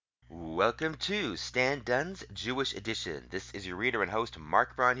Welcome to Stan Dunn's Jewish Edition. This is your reader and host,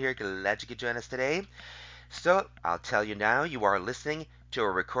 Mark Braun here. Glad you could join us today. So, I'll tell you now, you are listening to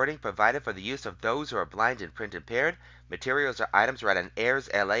a recording provided for the use of those who are blind and print impaired. Materials or items read on Airs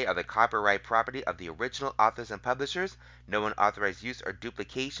LA are the copyright property of the original authors and publishers. No unauthorized use or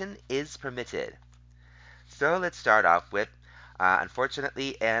duplication is permitted. So, let's start off with,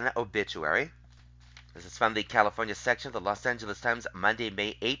 unfortunately, an obituary. This is from the California section of the Los Angeles Times, Monday,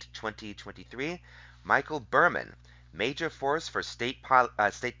 May 8, 2023. Michael Berman, major force for state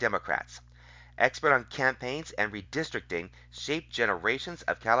Democrats. Expert on campaigns and redistricting shaped generations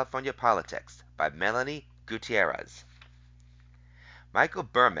of California politics, by Melanie Gutierrez. Michael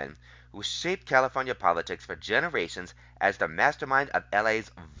Berman, who shaped California politics for generations as the mastermind of LA's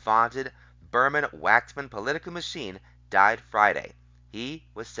vaunted Berman-Waxman political machine, died Friday. He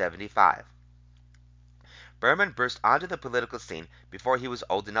was 75. Berman burst onto the political scene before he was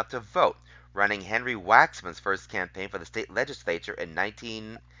old enough to vote, running Henry Waxman's first campaign for the state legislature in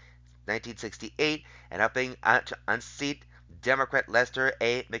 1968 and helping to unseat Democrat Lester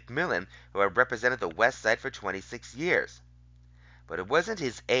A. McMillan, who had represented the West Side for 26 years. But it wasn't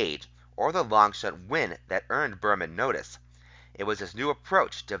his age or the long-shot win that earned Berman notice. It was his new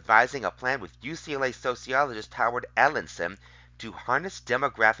approach, devising a plan with UCLA sociologist Howard Ellenson to harness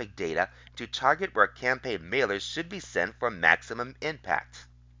demographic data to target where campaign mailers should be sent for maximum impact.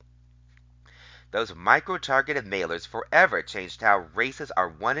 Those micro-targeted mailers forever changed how races are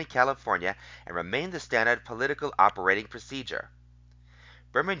won in California and remain the standard political operating procedure.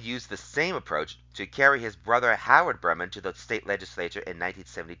 Berman used the same approach to carry his brother Howard Berman to the state legislature in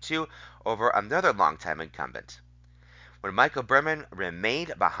 1972 over another longtime incumbent. While Michael Berman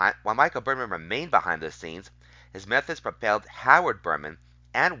remained behind the scenes, his methods propelled Howard Berman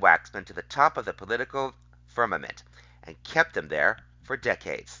and Waxman to the top of the political firmament and kept them there for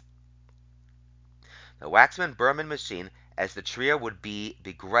decades. The Waxman-Berman machine, as the trio would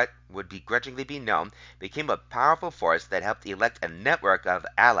begrudgingly be known, became a powerful force that helped elect a network of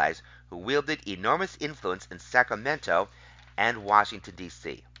allies who wielded enormous influence in Sacramento and Washington,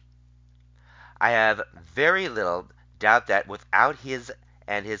 D.C. I have very little doubt that without his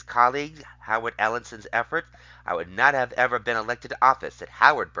and his colleague Howard Ellenson's effort, I would not have ever been elected to office, said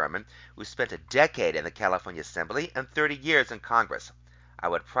Howard Berman, who spent a decade in the California Assembly and 30 years in Congress. I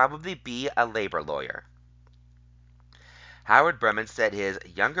would probably be a labor lawyer. Howard Berman said his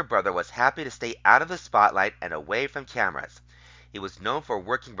younger brother was happy to stay out of the spotlight and away from cameras. He was known for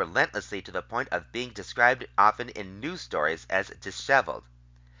working relentlessly to the point of being described often in news stories as disheveled.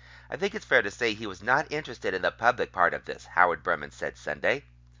 I think it's fair to say he was not interested in the public part of this, Howard Berman said Sunday.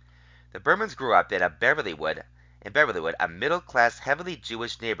 The Bermans grew up in Beverlywood, a middle-class, heavily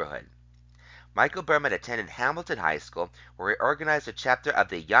Jewish neighborhood. Michael Berman attended Hamilton High School, where he organized a chapter of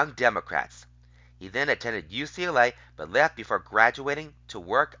the Young Democrats. He then attended UCLA, but left before graduating to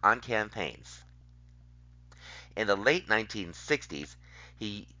work on campaigns. In the late 1960s,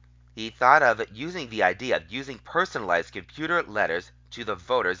 he thought of using the idea of using personalized computer letters to the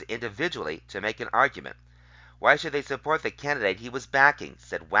voters individually to make an argument. Why should they support the candidate he was backing,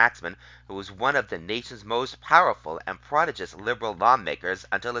 said Waxman, who was one of the nation's most powerful and prodigious liberal lawmakers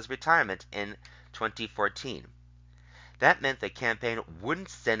until his retirement in 2014. That meant the campaign wouldn't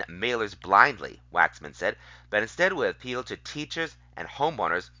send mailers blindly, Waxman said, but instead would appeal to teachers and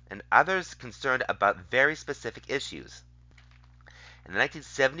homeowners and others concerned about very specific issues. In the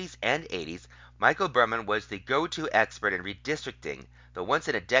 1970s and 80s, Michael Berman was the go-to expert in redistricting, the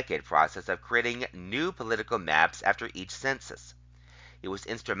once-in-a-decade process of creating new political maps after each census. He was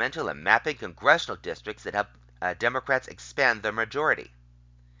instrumental in mapping congressional districts that helped Democrats expand their majority.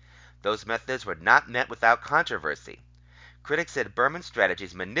 Those methods were not met without controversy. Critics said Berman's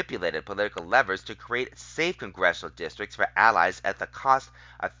strategies manipulated political levers to create safe congressional districts for allies at the cost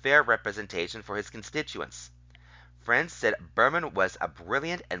of fair representation for his constituents. Friends said Berman was a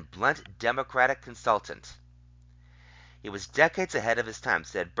brilliant and blunt Democratic consultant. He was decades ahead of his time,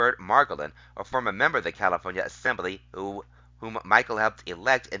 said Bert Margolin, a former member of the California Assembly whom Michael helped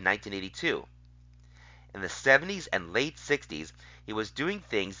elect in 1982. In the 70s and late 60s, he was doing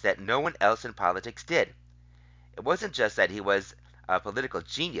things that no one else in politics did. It wasn't just that he was a political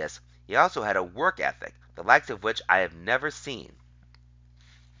genius, he also had a work ethic, the likes of which I have never seen.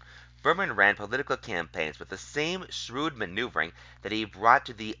 Berman ran political campaigns with the same shrewd maneuvering that he brought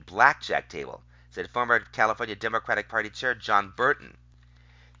to the blackjack table, said former California Democratic Party Chair John Burton.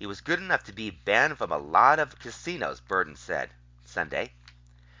 He was good enough to be banned from a lot of casinos, Burton said Sunday.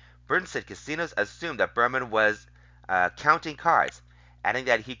 Burton said casinos assumed that Berman was counting cards, adding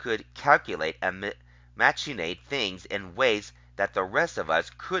that he could calculate and machinate things in ways that the rest of us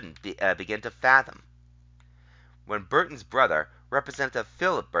couldn't begin to fathom. When Burton's brother, Representative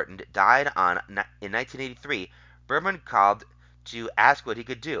Philip Burton, died in 1983, Berman called to ask what he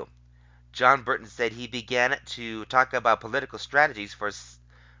could do. John Burton said he began to talk about political strategies for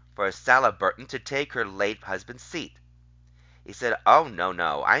Sala Burton to take her late husband's seat. He said, "Oh no,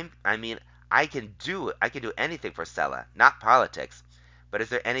 no. I mean, I can do anything for Sela, not politics. But is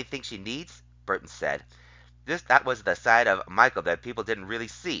there anything she needs?" Burton said. That was the side of Michael that people didn't really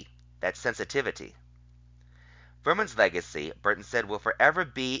see, that sensitivity. Berman's legacy, Burton said, will forever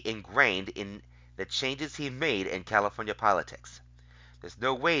be ingrained in the changes he made in California politics. There's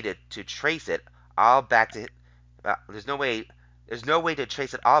no way to trace it all back to there's no way to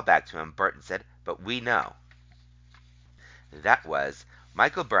trace it all back to him, Burton said, but we know. That was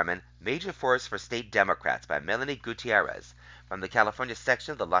Michael Berman, Major Force for State Democrats by Melanie Gutierrez from the California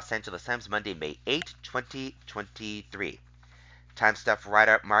section of the Los Angeles Times, Monday, May 8, 2023. Time Stuff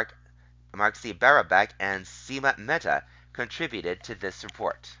writer Mark C. Barabak and Seema Mehta contributed to this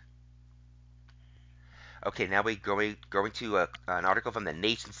report. Okay, now we're going to an article from the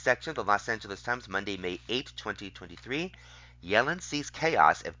Nation section of the Los Angeles Times, Monday, May 8, 2023. Yellen sees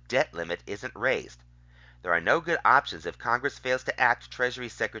chaos if debt limit isn't raised. There are no good options if Congress fails to act, Treasury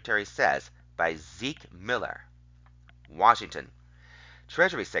Secretary says, by Zeke Miller. Washington.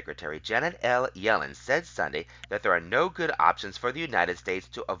 Treasury Secretary Janet L. Yellen said Sunday that there are no good options for the United States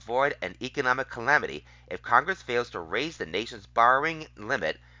to avoid an economic calamity if Congress fails to raise the nation's borrowing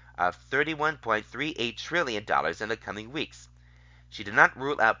limit of $31.38 trillion in the coming weeks. She did not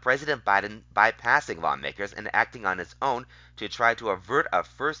rule out President Biden bypassing lawmakers and acting on his own to try to avert a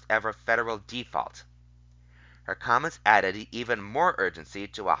first-ever federal default. Her comments added even more urgency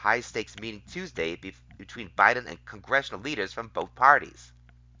to a high-stakes meeting Tuesday between Biden and congressional leaders from both parties.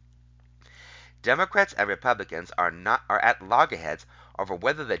 Democrats and Republicans are at loggerheads over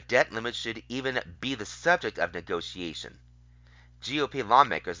whether the debt limit should even be the subject of negotiation. GOP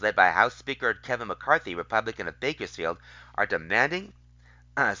lawmakers, led by House Speaker Kevin McCarthy, Republican of Bakersfield, are demanding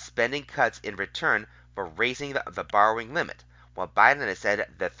spending cuts in return for raising the borrowing limit, while Biden has said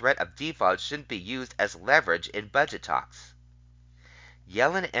the threat of default shouldn't be used as leverage in budget talks.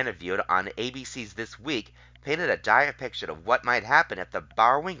 Yellen, interviewed on ABC's This Week, painted a dire picture of what might happen if the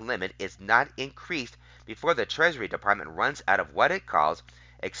borrowing limit is not increased before the Treasury Department runs out of what it calls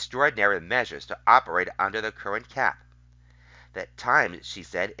extraordinary measures to operate under the current cap. That time, she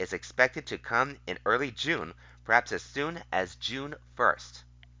said, is expected to come in early June, perhaps as soon as June 1st.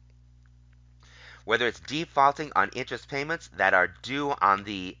 Whether it's defaulting on interest payments that are due on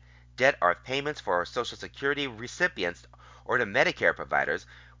the debt or payments for Social Security recipients or to Medicare providers,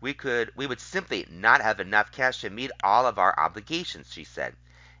 we would simply not have enough cash to meet all of our obligations, she said.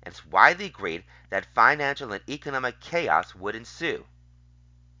 And it's widely agreed that financial and economic chaos would ensue.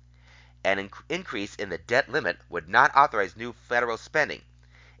 An increase in the debt limit would not authorize new federal spending.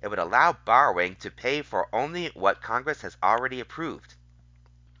 It would allow borrowing to pay for only what Congress has already approved.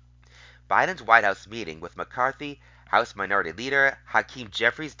 Biden's White House meeting with McCarthy, House Minority Leader Hakeem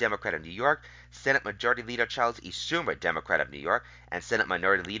Jeffries, Democrat of New York, Senate Majority Leader Charles E. Schumer, Democrat of New York, and Senate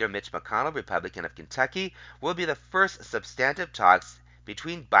Minority Leader Mitch McConnell, Republican of Kentucky, will be the first substantive talks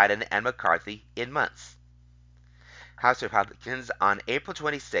between Biden and McCarthy in months. House Republicans on April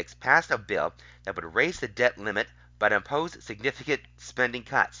 26 passed a bill that would raise the debt limit but impose significant spending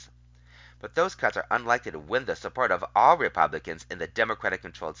cuts. But those cuts are unlikely to win the support of all Republicans in the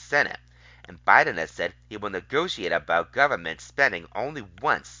Democratic-controlled Senate, and Biden has said he will negotiate about government spending only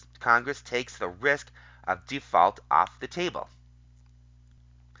once Congress takes the risk of default off the table.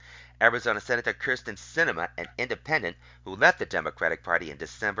 Arizona Senator Kyrsten Sinema, an independent who left the Democratic Party in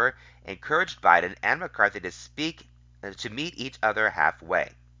December, encouraged Biden and McCarthy to meet each other halfway.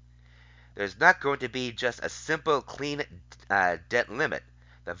 There's not going to be just a simple, clean debt limit.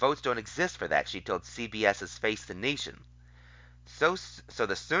 The votes don't exist for that, she told CBS's Face the Nation. So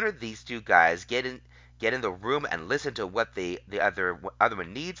the sooner these two guys get in the room and listen to what the other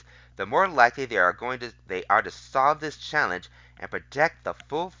one needs, the more likely they are to solve this challenge and protect the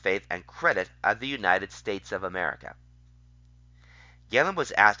full faith and credit of the United States of America. Yellen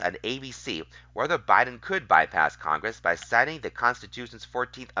was asked on ABC whether Biden could bypass Congress by citing the Constitution's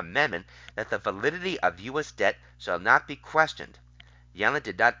 14th Amendment that the validity of U.S. debt shall not be questioned. Yellen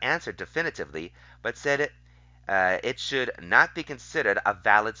did not answer definitively, but said it should not be considered a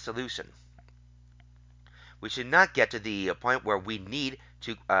valid solution. We should not get to the point where we need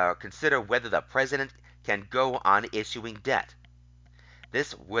to consider whether the president can go on issuing debt.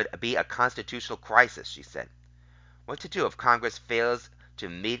 This would be a constitutional crisis, she said. What to do if Congress fails to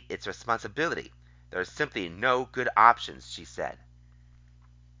meet its responsibility? There are simply no good options, she said.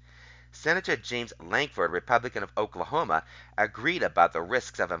 Senator James Lankford, Republican of Oklahoma, agreed about the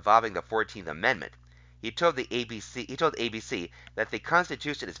risks of involving the 14th Amendment. He told ABC that the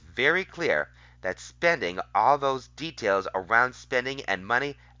Constitution is very clear that spending, all those details around spending and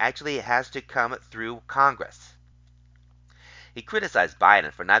money, actually has to come through Congress. He criticized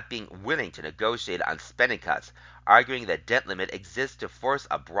Biden for not being willing to negotiate on spending cuts, arguing that debt limit exists to force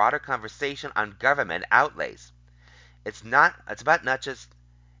a broader conversation on government outlays. It's about not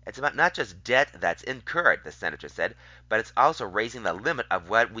just debt that's incurred, the senator said, but it's also raising the limit of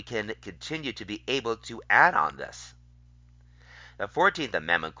what we can continue to be able to add on this. The 14th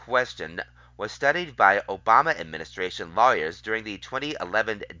Amendment question was studied by Obama administration lawyers during the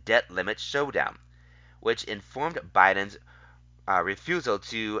 2011 debt limit showdown, which informed Biden's refusal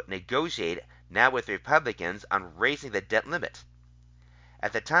to negotiate now with Republicans on raising the debt limit.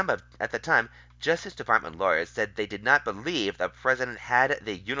 At the time, Justice Department lawyers said they did not believe the president had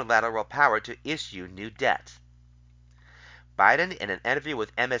the unilateral power to issue new debt. Biden, in an interview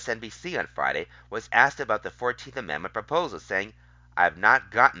with MSNBC on Friday, was asked about the 14th Amendment proposal, saying, "I have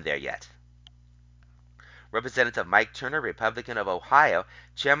not gotten there yet." Representative Mike Turner, Republican of Ohio,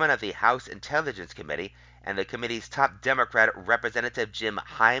 chairman of the House Intelligence Committee, and the committee's top Democrat, Representative Jim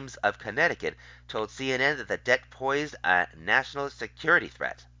Himes of Connecticut, told CNN that the debt posed a national security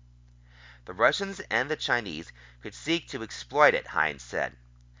threat. The Russians and the Chinese could seek to exploit it, Hines said.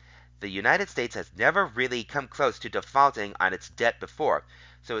 The United States has never really come close to defaulting on its debt before,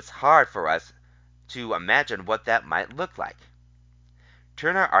 so it's hard for us to imagine what that might look like.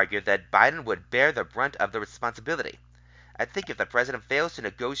 Turner argued that Biden would bear the brunt of the responsibility. "I think if the president fails to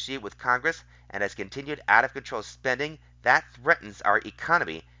negotiate with Congress and has continued out-of-control spending, that threatens our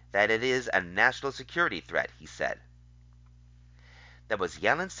economy, that it is a national security threat," he said. That was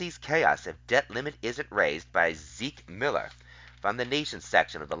Yellen Sees Chaos If Debt Limit Isn't Raised by Zeke Miller from the Nation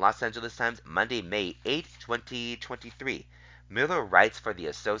section of the Los Angeles Times, Monday, May 8, 2023. Miller writes for the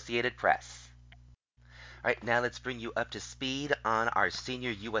Associated Press. Alright, now let's bring you up to speed on our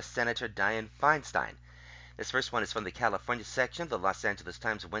senior U.S. Senator Dianne Feinstein. This first one is from the California section of the Los Angeles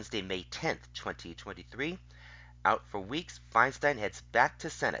Times, Wednesday, May 10th, 2023. Out for weeks, Feinstein heads back to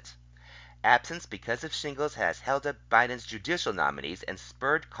Senate. Absence because of shingles has held up Biden's judicial nominees and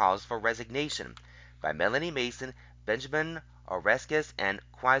spurred calls for resignation by Melanie Mason, Benjamin Oreskes, and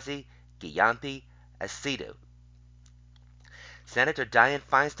Kwasi Gyamfi Asidu. Senator Dianne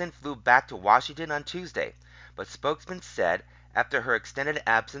Feinstein flew back to Washington on Tuesday, but spokesman said after her extended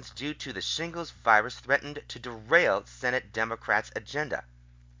absence due to the shingles virus threatened to derail Senate Democrats' agenda.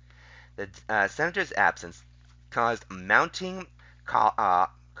 The senator's absence caused mounting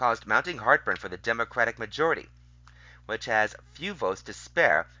heartburn for the Democratic majority, which has few votes to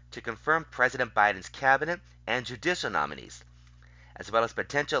spare to confirm President Biden's cabinet and judicial nominees, as well as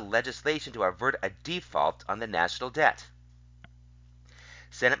potential legislation to avert a default on the national debt.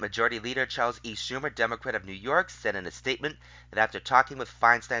 Senate Majority Leader Charles E. Schumer, Democrat of New York, said in a statement that after talking with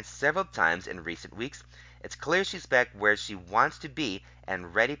Feinstein several times in recent weeks, it's clear she's back where she wants to be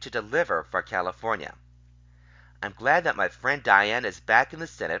and ready to deliver for California. "I'm glad that my friend Dianne is back in the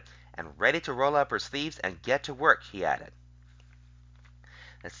Senate and ready to roll up her sleeves and get to work," he added.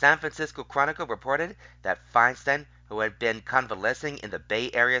 The San Francisco Chronicle reported that Feinstein, who had been convalescing in the Bay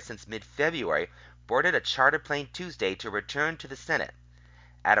Area since mid-February, boarded a charter plane Tuesday to return to the Senate.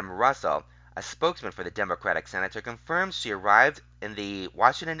 Adam Russell, a spokesman for the Democratic senator, confirms she arrived in the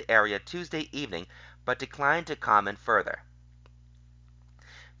Washington area Tuesday evening but declined to comment further.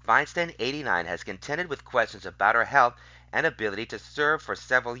 Feinstein, 89, has contended with questions about her health and ability to serve for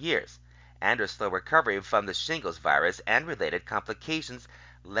several years, and her slow recovery from the shingles virus and related complications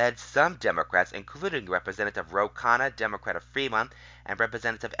led some Democrats, including Representative Ro Khanna, Democrat of Fremont, and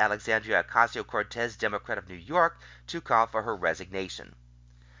Representative Alexandria Ocasio-Cortez, Democrat of New York, to call for her resignation.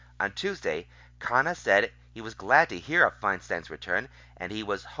 On Tuesday, Khanna said he was glad to hear of Feinstein's return, and he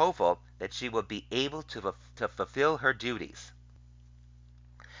was hopeful that she will be able to fulfill her duties.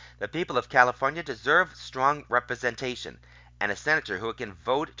 "The people of California deserve strong representation, and a senator who can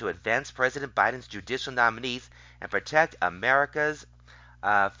vote to advance President Biden's judicial nominees and protect America's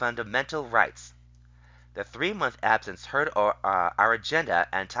fundamental rights. The 3-month absence hurt our agenda,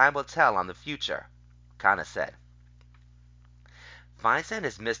 and time will tell on the future," Khanna said. Feinstein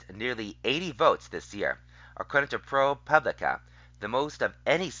has missed nearly 80 votes this year, according to ProPublica, the most of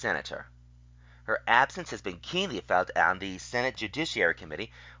any senator. Her absence has been keenly felt on the Senate Judiciary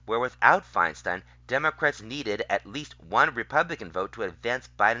Committee, where without Feinstein, Democrats needed at least one Republican vote to advance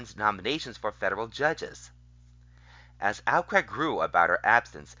Biden's nominations for federal judges. As outcry grew about her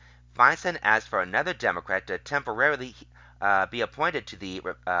absence, Feinstein asked for another Democrat to temporarily be appointed to the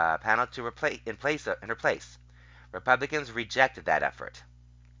panel to in her place. Republicans rejected that effort.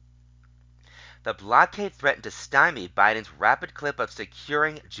 The blockade threatened to stymie Biden's rapid clip of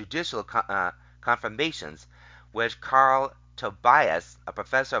securing judicial confirmations, which Carl Tobias, a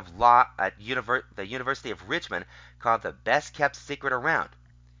professor of law at the University of Richmond, called the best kept secret around.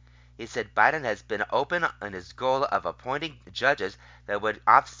 He said Biden has been open in his goal of appointing judges that would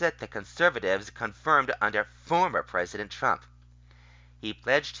offset the conservatives confirmed under former President Trump. He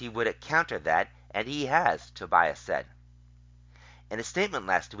pledged he would counter that, and he has, Tobias said. In a statement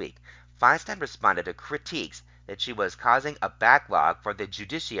last week, Feinstein responded to critiques that she was causing a backlog for the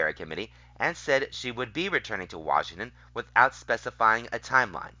Judiciary Committee and said she would be returning to Washington without specifying a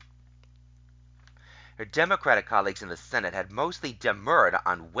timeline. Her Democratic colleagues in the Senate had mostly demurred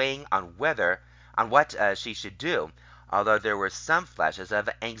on weighing on what she should do, although there were some flashes of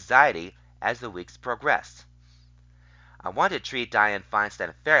anxiety as the weeks progressed. I want to treat Dianne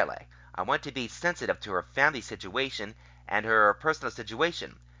Feinstein fairly. I want to be sensitive to her family situation and her personal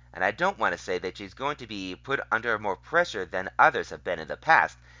situation, and I don't want to say that she's going to be put under more pressure than others have been in the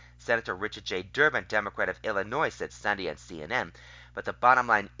past, Senator Richard J. Durbin, Democrat of Illinois, said Sunday on CNN. But the bottom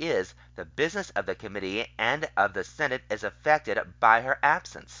line is the business of the committee and of the Senate is affected by her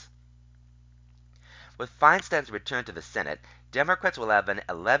absence. With Feinstein's return to the Senate, Democrats will have an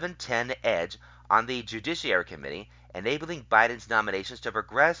 11-10 edge on the Judiciary Committee, enabling Biden's nominations to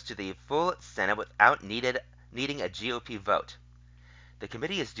progress to the full Senate without needing a GOP vote. The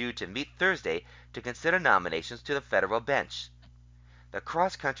committee is due to meet Thursday to consider nominations to the federal bench. The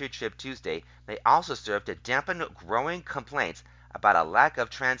cross-country trip Tuesday may also serve to dampen growing complaints about a lack of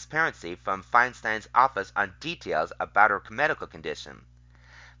transparency from Feinstein's office on details about her medical condition.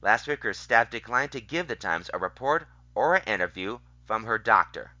 Last week, her staff declined to give the Times a report or an interview from her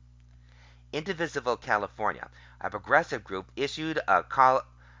doctor. Indivisible California, a progressive group, issued a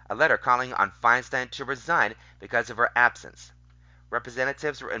letter calling on Feinstein to resign because of her absence.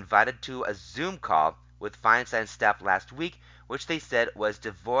 Representatives were invited to a Zoom call with Feinstein's staff last week, which they said was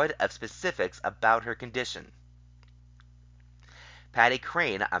devoid of specifics about her condition. Patty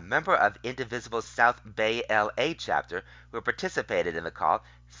Crane, a member of Indivisible's South Bay LA chapter who participated in the call,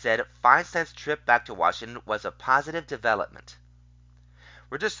 said Feinstein's trip back to Washington was a positive development.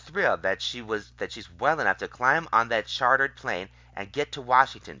 We're just thrilled that she's well enough to climb on that chartered plane and get to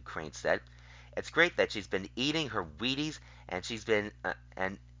Washington, Crane said. It's great that she's been eating her Wheaties and she's been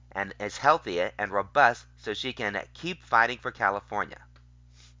and is healthy and robust so she can keep fighting for California.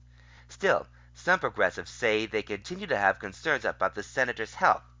 Still, some progressives say they continue to have concerns about the senator's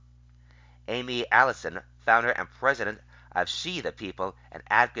health. Amy Allison, founder and president of She the People, an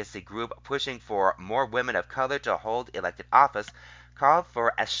advocacy group pushing for more women of color to hold elected office, called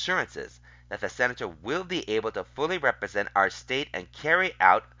for assurances that the senator will be able to fully represent our state and carry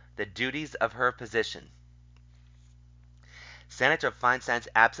out the duties of her position. Senator Feinstein's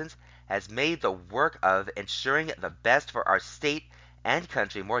absence has made the work of ensuring the best for our state and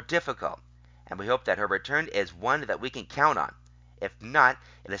country more difficult, and we hope that her return is one that we can count on. If not,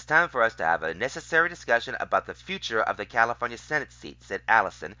 it is time for us to have a necessary discussion about the future of the California Senate seat, said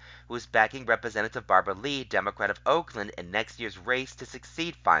Allison, who is backing Representative Barbara Lee, Democrat of Oakland, in next year's race to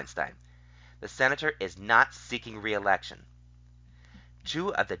succeed Feinstein. The senator is not seeking re-election.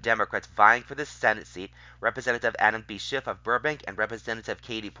 Two of the Democrats vying for the Senate seat, Representative Adam B. Schiff of Burbank and Representative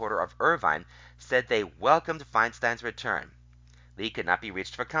Katie Porter of Irvine, said they welcomed Feinstein's return. Lee could not be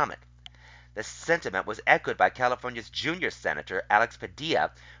reached for comment. The sentiment was echoed by California's junior senator, Alex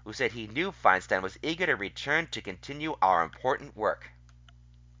Padilla, who said he knew Feinstein was eager to return to continue our important work.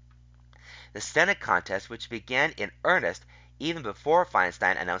 The Senate contest, which began in earnest even before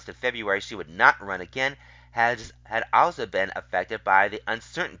Feinstein announced in February she would not run again, had also been affected by the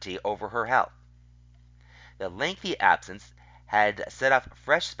uncertainty over her health. The lengthy absence had set off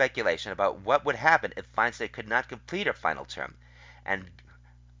fresh speculation about what would happen if Feinstein could not complete her final term, and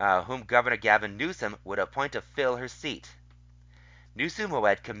whom Governor Gavin Newsom would appoint to fill her seat. Newsom, who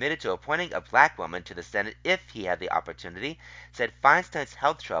had committed to appointing a black woman to the Senate if he had the opportunity, said Feinstein's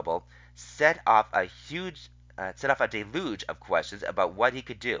health trouble set off a deluge of questions about what he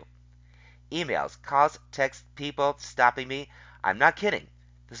could do. Emails, calls, texts, people stopping me. I'm not kidding.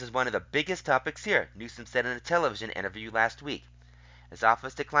 This is one of the biggest topics here, Newsom said in a television interview last week. His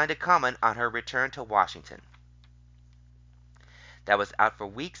office declined to comment on her return to Washington. That was out for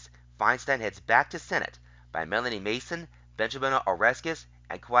weeks. Feinstein heads back to Senate by Melanie Mason, Benjamin Oreskes,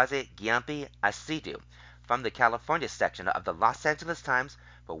 and Kwasi Gyamfi Asiedu from the California section of the Los Angeles Times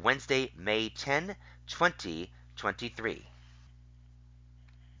for Wednesday, May 10, 2023.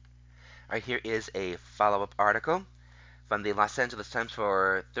 All right, here is a follow-up article from the Los Angeles Times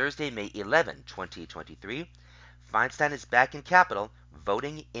for Thursday, May 11, 2023. Feinstein is back in Capitol,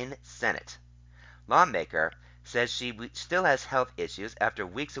 voting in Senate. Lawmaker says she still has health issues after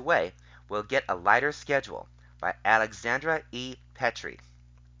weeks away, will get a lighter schedule, by Alexandra E. Petrie.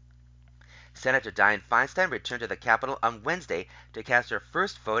 Senator Dianne Feinstein returned to the Capitol on Wednesday to cast her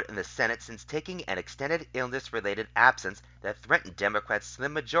first vote in the Senate since taking an extended illness-related absence that threatened Democrats'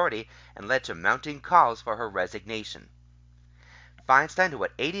 slim majority and led to mounting calls for her resignation. Feinstein, who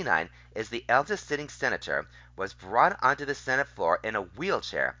at 89 is the eldest sitting senator, was brought onto the Senate floor in a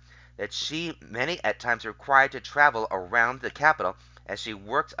wheelchair that she many at times required to travel around the Capitol as she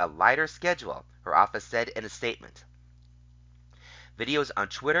worked a lighter schedule, her office said in a statement. Videos on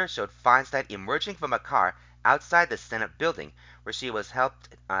Twitter showed Feinstein emerging from a car outside the Senate building, where she was helped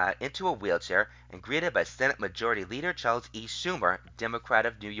into a wheelchair and greeted by Senate Majority Leader Charles E. Schumer, Democrat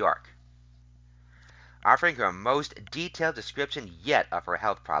of New York. Offering her most detailed description yet of her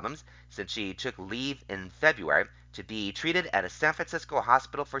health problems since she took leave in February to be treated at a San Francisco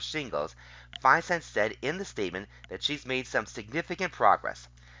hospital for shingles, Feinstein said in the statement that she's made some significant progress,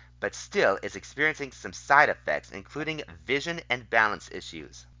 but still is experiencing some side effects, including vision and balance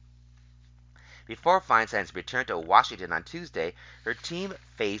issues. Before Feinstein's return to Washington on Tuesday, her team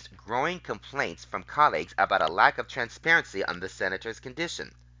faced growing complaints from colleagues about a lack of transparency on the senator's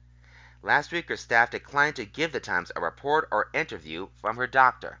condition. Last week, her staff declined to give the Times a report or interview from her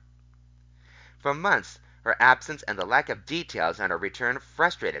doctor. For months, her absence and the lack of details on her return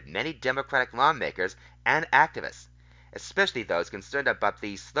frustrated many Democratic lawmakers and activists, especially those concerned about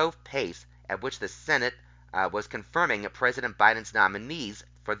the slow pace at which the Senate was confirming President Biden's nominees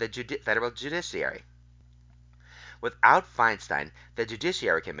for the federal judiciary. Without Feinstein, the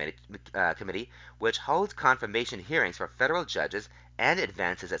Judiciary Committee, which holds confirmation hearings for federal judges and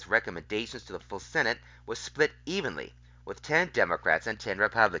advances its recommendations to the full Senate, was split evenly, with 10 Democrats and 10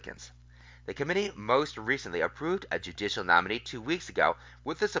 Republicans. The committee most recently approved a judicial nominee 2 weeks ago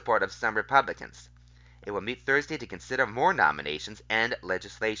with the support of some Republicans. It will meet Thursday to consider more nominations and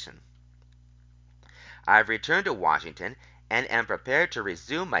legislation. I've returned to Washington and am prepared to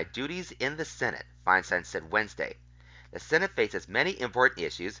resume my duties in the Senate, Feinstein said Wednesday. The Senate faces many important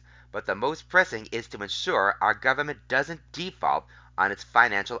issues, but the most pressing is to ensure our government doesn't default on its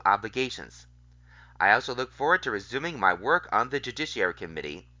financial obligations. I also look forward to resuming my work on the Judiciary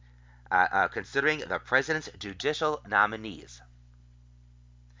Committee, considering the President's judicial nominees.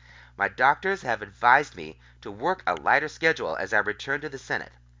 My doctors have advised me to work a lighter schedule as I return to the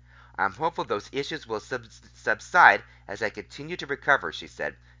Senate. I'm hopeful those issues will subside as I continue to recover, she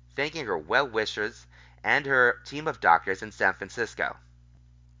said, thanking her well-wishers and her team of doctors in San Francisco.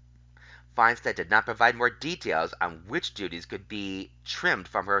 Feinstein did not provide more details on which duties could be trimmed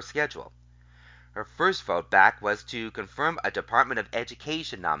from her schedule. Her first vote back was to confirm a Department of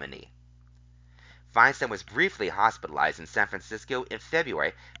Education nominee. Feinstein was briefly hospitalized in San Francisco in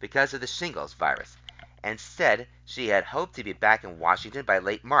February because of the shingles virus, and said she had hoped to be back in Washington by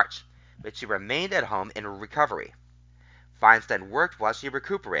late March, but she remained at home in recovery. Feinstein worked while she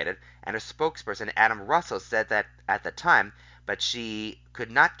recuperated, and her spokesperson Adam Russell said that at the time, but she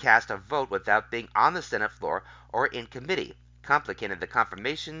could not cast a vote without being on the Senate floor or in committee, complicating the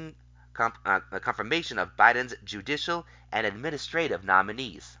confirmation of Biden's judicial and administrative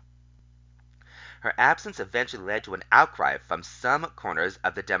nominees. Her absence eventually led to an outcry from some corners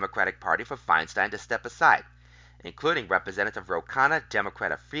of the Democratic Party for Feinstein to step aside, including Representative Ro Khanna,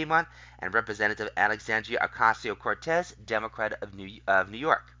 Democrat of Fremont, and Representative Alexandria Ocasio-Cortez, Democrat of New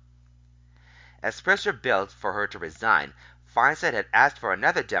York. As pressure built for her to resign, Feinstein had asked for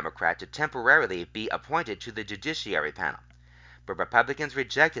another Democrat to temporarily be appointed to the Judiciary panel, but Republicans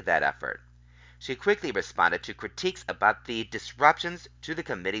rejected that effort. She quickly responded to critiques about the disruptions to the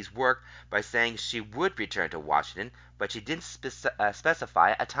committee's work by saying she would return to Washington, but she didn't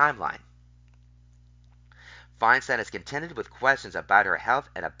specify a timeline. Feinstein has contended with questions about her health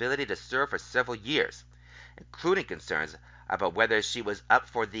and ability to serve for several years, including concerns about whether she was up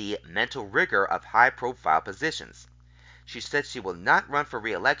for the mental rigor of high-profile positions. She said she will not run for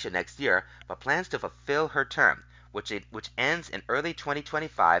re-election next year, but plans to fulfill her term, which ends in early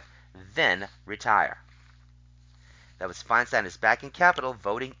 2025, then retire. That was Feinstein is back in Capitol,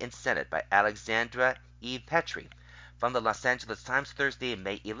 voting in Senate, by Alexandra E. Petrie, from the Los Angeles Times, Thursday,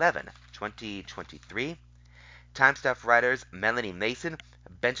 May 11, 2023. Time staff writers Melanie Mason,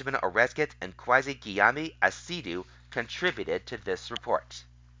 Benjamin Oreskit, and Kwasi Gyami Asidu contributed to this report.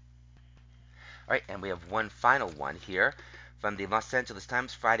 Alright, and we have one final one here from the Los Angeles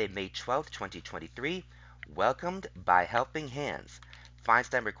Times, Friday, May 12, 2023. Welcomed by Helping Hands.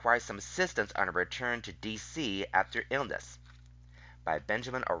 Feinstein requires some assistance on a return to D.C. after illness, by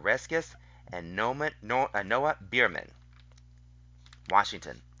Benjamin Oreskes and Noah Bierman.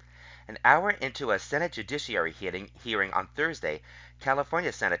 Washington. An hour into a Senate Judiciary hearing on Thursday,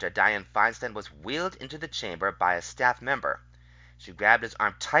 California Senator Dianne Feinstein was wheeled into the chamber by a staff member. She grabbed his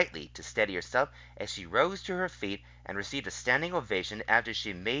arm tightly to steady herself as she rose to her feet and received a standing ovation after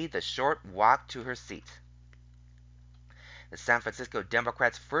she made the short walk to her seat. The San Francisco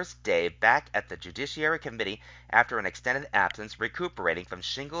Democrats' first day back at the Judiciary Committee after an extended absence recuperating from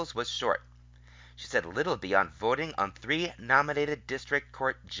shingles was short. She said little beyond voting on 3 nominated district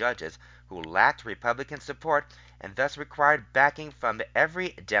court judges who lacked Republican support and thus required backing from every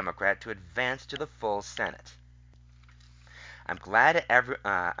Democrat to advance to the full Senate. I'm glad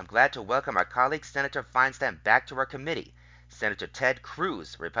to welcome our colleague Senator Feinstein back to our committee, Senator Ted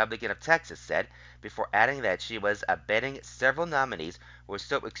Cruz, Republican of Texas, said, before adding that she was abetting several nominees who were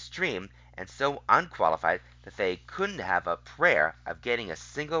so extreme and so unqualified that they couldn't have a prayer of getting a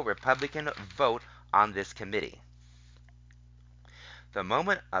single Republican vote on this committee. The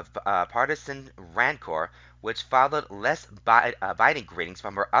moment of partisan rancor, which followed less biting greetings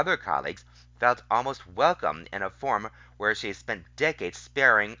from her other colleagues, felt almost welcome in a forum where she has spent decades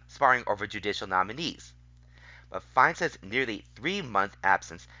sparring over judicial nominees. But Feinstein's nearly 3-month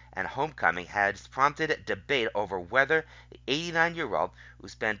absence and homecoming has prompted debate over whether the 89-year-old,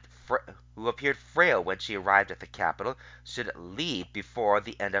 who appeared frail when she arrived at the Capitol, should leave before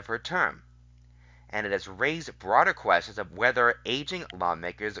the end of her term. And it has raised broader questions of whether aging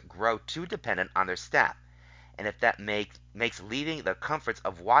lawmakers grow too dependent on their staff, and if that makes leaving the comforts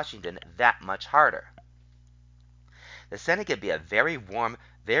of Washington that much harder. The Senate can be a very warm,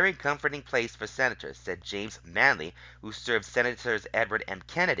 very comforting place for senators, said James Manley, who served Senators Edward M.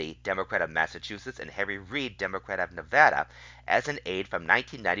 Kennedy, Democrat of Massachusetts, and Harry Reid, Democrat of Nevada, as an aide from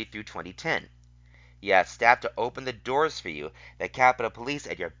 1990 through 2010. You have staff to open the doors for you, the Capitol Police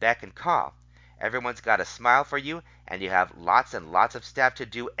at your beck and call. Everyone's got a smile for you, and you have lots and lots of staff to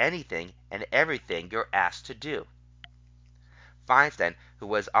do anything and everything you're asked to do. Feinstein,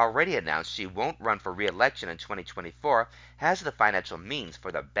 who has already announced she won't run for re-election in 2024, has the financial means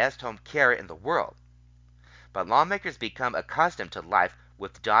for the best home care in the world. But lawmakers become accustomed to life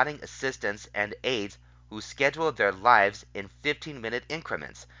with dotting assistants and aides who schedule their lives in 15-minute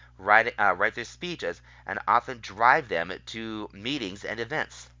increments, write their speeches, and often drive them to meetings and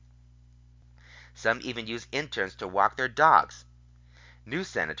events. Some even use interns to walk their dogs. New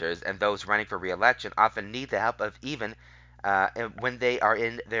senators and those running for re-election often need the help of even when they are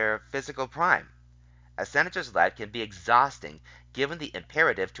in their physical prime. A senator's life can be exhausting given the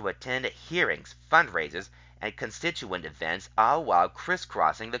imperative to attend hearings, fundraisers, and constituent events, all while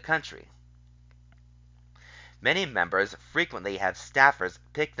crisscrossing the country. Many members frequently have staffers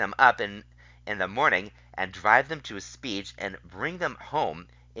pick them up in the morning and drive them to a speech and bring them home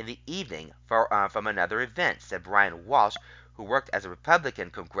in the evening from another event, said Brian Walsh, who worked as a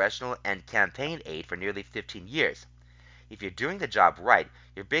Republican congressional and campaign aide for nearly 15 years. If you're doing the job right,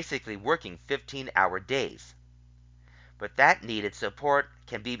 you're basically working 15-hour days. But that needed support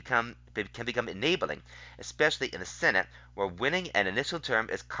can become enabling, especially in the Senate, where winning an initial term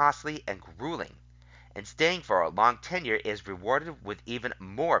is costly and grueling, and staying for a long tenure is rewarded with even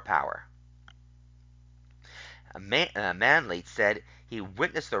more power. Manley said he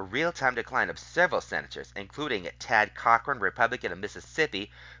witnessed the real-time decline of several senators, including Tad Cochran, Republican of Mississippi,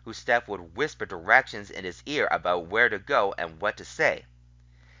 whose staff would whisper directions in his ear about where to go and what to say.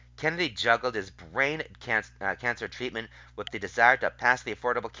 Kennedy juggled his brain cancer treatment with the desire to pass the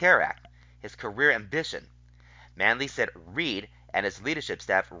Affordable Care Act, his career ambition. Manley said Reid and his leadership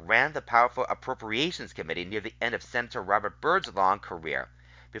staff ran the powerful Appropriations Committee near the end of Senator Robert Byrd's long career,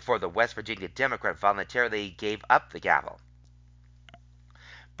 before the West Virginia Democrat voluntarily gave up the gavel.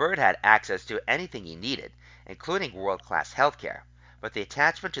 Byrd had access to anything he needed, including world-class health care, but the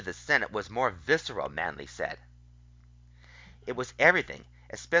attachment to the Senate was more visceral, Manley said. It was everything,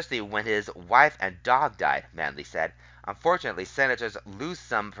 especially when his wife and dog died, Manley said. Unfortunately, senators lose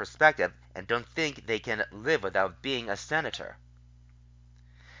some perspective and don't think they can live without being a senator.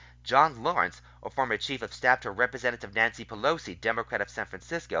 John Lawrence, a former chief of staff to Representative Nancy Pelosi, Democrat of San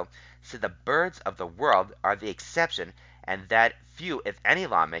Francisco, said the Byrds of the world are the exception and that few, if any,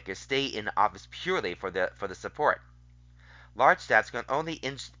 lawmakers stay in office purely for the support. Large staffs can only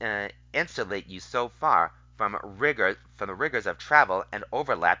insulate you so far from the rigors of travel and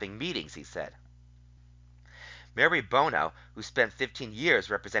overlapping meetings, he said. Mary Bono, who spent 15 years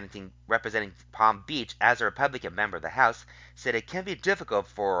representing Palm Beach as a Republican member of the House, said it can be difficult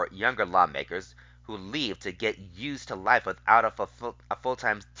for younger lawmakers who leave to get used to life without a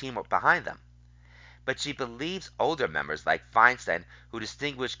full-time team behind them. But she believes older members like Feinstein, whose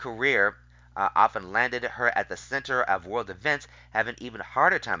distinguished career often landed her at the center of world events, have an even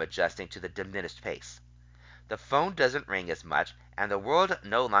harder time adjusting to the diminished pace. The phone doesn't ring as much, and the world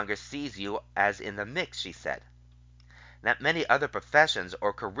no longer sees you as in the mix, she said. Not many other professions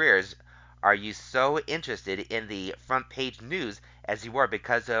or careers are you so interested in the front page news as you are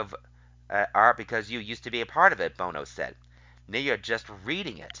because you used to be a part of it, Bono said. Now you're just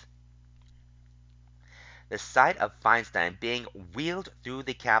reading it. The sight of Feinstein being wheeled through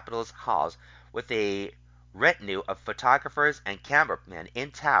the Capitol's halls with a retinue of photographers and cameramen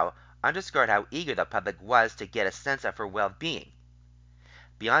in tow underscored how eager the public was to get a sense of her well-being.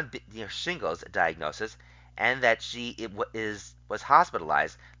 Beyond the shingles diagnosis and that was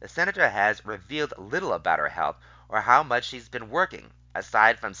hospitalized, the senator has revealed little about her health or how much she's been working,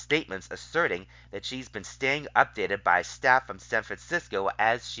 aside from statements asserting that she's been staying updated by staff from San Francisco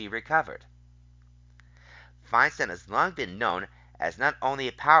as she recovered. Feinstein has long been known as not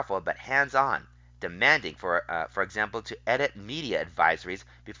only powerful but hands-on, demanding, for example, to edit media advisories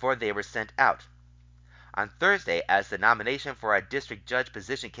before they were sent out. On Thursday, as the nomination for a district judge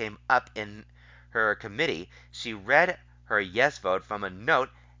position came up in her committee, she read her yes vote from a note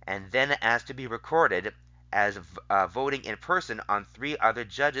and then asked to be recorded as voting in person on three other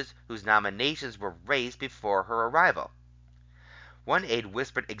judges whose nominations were raised before her arrival. One aide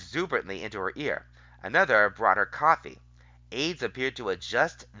whispered exuberantly into her ear. Another brought her coffee. Aides appeared to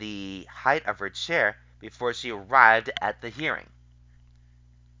adjust the height of her chair before she arrived at the hearing.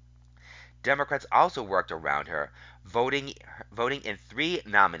 Democrats also worked around her, voting in three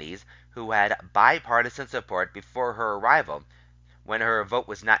nominees who had bipartisan support before her arrival, when her vote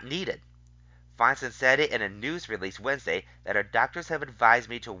was not needed. Feinstein said in a news release Wednesday that her doctors have advised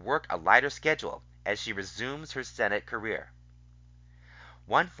me to work a lighter schedule as she resumes her Senate career.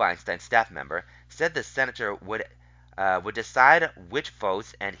 One Feinstein staff member said the senator would decide which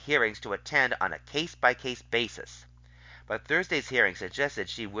votes and hearings to attend on a case-by-case basis. But Thursday's hearing suggested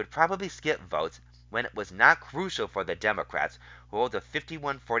she would probably skip votes when it was not crucial for the Democrats, who hold a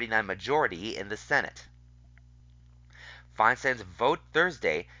 51-49 majority in the Senate. Feinstein's vote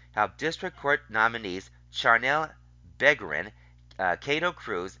Thursday helped district court nominees Charnel Beguerin, Cato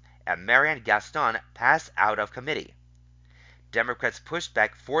Cruz, and Marianne Gaston pass out of committee. Democrats pushed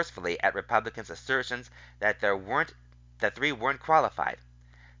back forcefully at Republicans' assertions that the three weren't qualified.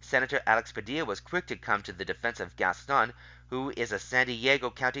 Senator Alex Padilla was quick to come to the defense of Gaston, who is a San Diego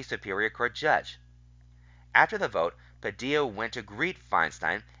County Superior Court judge. After the vote, Padilla went to greet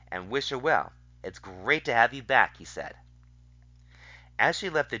Feinstein and wish her well. "It's great to have you back," he said. As she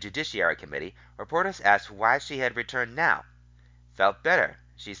left the Judiciary Committee, reporters asked why she had returned now. "Felt better,"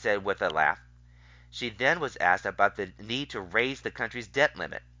 she said with a laugh. She then was asked about the need to raise the country's debt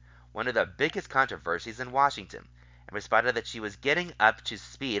limit, one of the biggest controversies in Washington, and responded that she was getting up to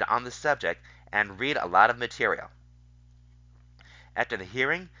speed on the subject and read a lot of material. After the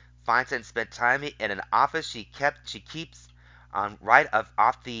hearing, Feinstein spent time in an office she keeps on right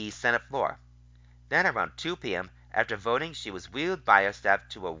off the Senate floor. Then around 2 p.m., after voting, she was wheeled by her staff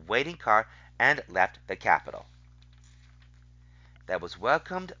to a waiting car and left the Capitol. That was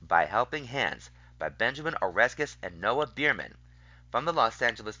welcomed by helping hands by Benjamin Oreskes and Noah Bierman from the Los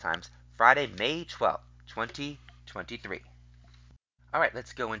Angeles Times, Friday, May 12, 2023. All right,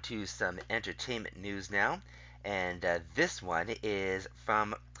 let's go into some entertainment news now. And this one is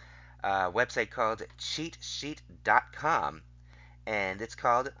from a website called CheatSheet.com. And it's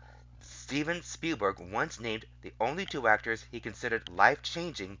called Steven Spielberg Once Named the Only Two Actors He Considered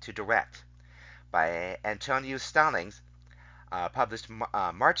Life-Changing to Direct, by Antonio Stallings, published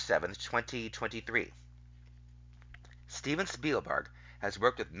March 7, 2023. Steven Spielberg has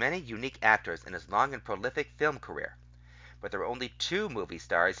worked with many unique actors in his long and prolific film career, but there were only two movie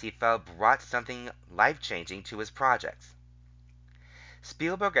stars he felt brought something life-changing to his projects.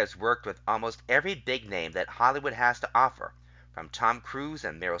 Spielberg has worked with almost every big name that Hollywood has to offer, from Tom Cruise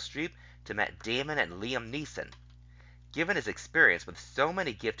and Meryl Streep to Matt Damon and Liam Neeson. Given his experience with so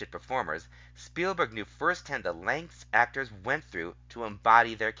many gifted performers, Spielberg knew firsthand the lengths actors went through to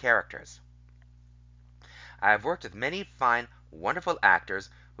embody their characters. "I have worked with many fine, wonderful actors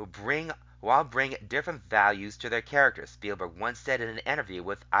who all bring different values to their characters," Spielberg once said in an interview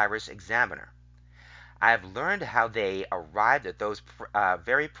with Irish Examiner. "I have learned how they arrived at those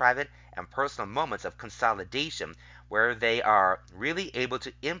very private and personal moments of consolidation where they are really able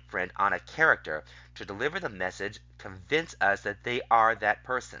to imprint on a character to deliver the message, convince us that they are that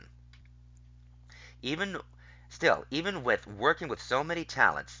person. Even with working with so many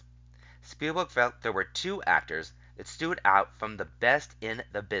talents, Spielberg felt there were two actors that stood out from the best in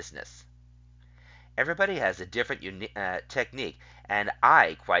the business. Everybody has a different technique, and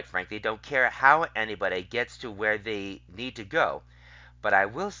I, quite frankly, don't care how anybody gets to where they need to go, but I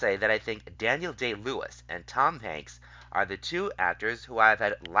will say that I think Daniel Day-Lewis and Tom Hanks are the two actors who I've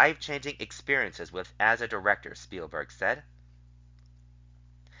had life-changing experiences with as a director, Spielberg said.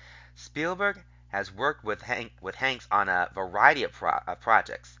 Spielberg has worked with Hanks on a variety of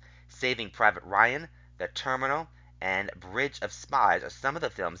projects. Saving Private Ryan, The Terminal, and Bridge of Spies are some of the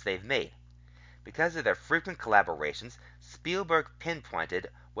films they've made. Because of their frequent collaborations, Spielberg pinpointed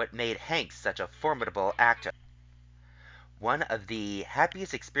what made Hanks such a formidable actor. One of the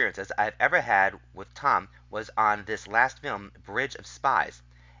happiest experiences I've ever had with Tom was on this last film, Bridge of Spies,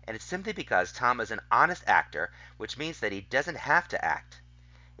 and it's simply because Tom is an honest actor, which means that he doesn't have to act.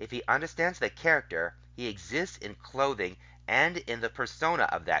 If he understands the character, he exists in clothing and in the persona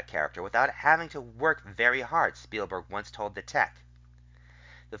of that character without having to work very hard, Spielberg once told the Tech.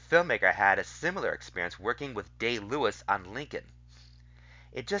 The filmmaker had a similar experience working with Day-Lewis on Lincoln.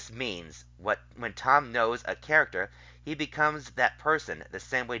 It just means when Tom knows a character, he becomes that person, the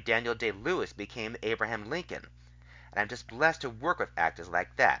same way Daniel Day-Lewis became Abraham Lincoln. And I'm just blessed to work with actors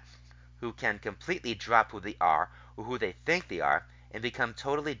like that, who can completely drop who they are or who they think they are and become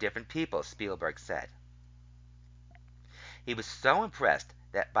totally different people, Spielberg said. He was so impressed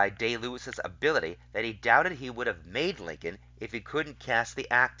that by Day-Lewis's ability that he doubted he would have made Lincoln if he couldn't cast the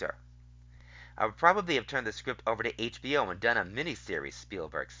actor. I would probably have turned the script over to HBO and done a miniseries,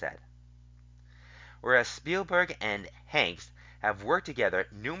 Spielberg said. Whereas Spielberg and Hanks have worked together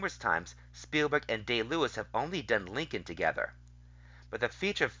numerous times, Spielberg and Day-Lewis have only done Lincoln together. But the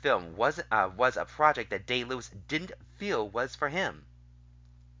feature film was a project that Day-Lewis didn't feel was for him.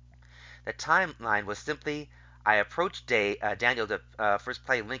 The timeline was simply, I approached Daniel to first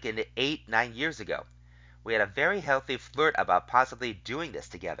play Lincoln 8-9 years ago. We had a very healthy flirt about possibly doing this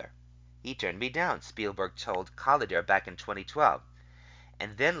together. He turned me down, Spielberg told Collider back in 2012.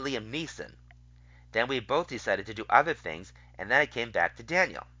 And then Liam Neeson. Then we both decided to do other things, and then I came back to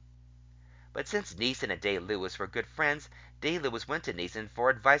Daniel. But since Neeson and Day-Lewis were good friends, Day-Lewis went to Neeson for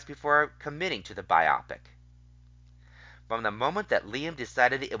advice before committing to the biopic. From the moment that Liam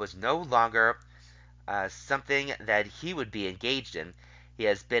decided it was no longer something that he would be engaged in, he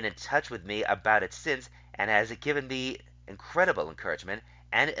has been in touch with me about it since and has given me incredible encouragement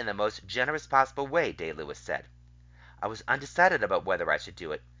and in the most generous possible way, Day-Lewis said. I was undecided about whether I should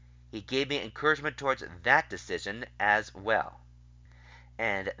do it. He gave me encouragement towards that decision as well.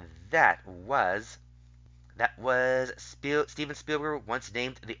 And that was Steven Spielberg once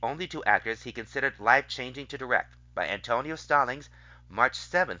named the only two actors he considered life-changing to direct by Antonio Stallings, March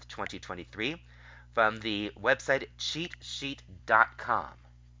 7th, 2023, from the website cheatsheet.com.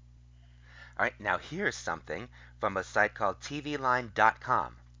 Alright, now here's something from a site called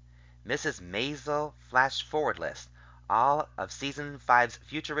tvline.com. Mrs. Maisel Flash Forward List. All of Season 5's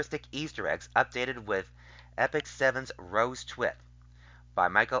futuristic Easter eggs updated with Epic 7's Rose Twit. By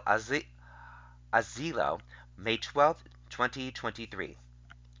Michael Azzillo, May 12, 2023.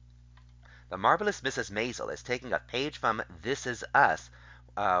 The Marvelous Mrs. Maisel is taking a page from This Is Us,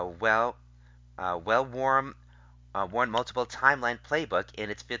 well-worn multiple timeline playbook in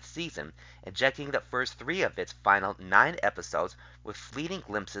its fifth season, injecting the first three of its final 9 episodes with fleeting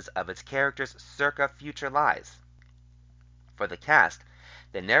glimpses of its characters' circa future lives. For the cast,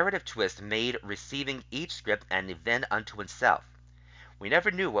 the narrative twist made receiving each script an event unto itself. We never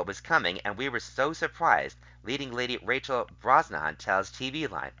knew what was coming, and we were so surprised, leading lady Rachel Brosnahan tells TV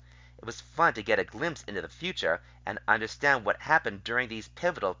Line. It was fun to get a glimpse into the future and understand what happened during these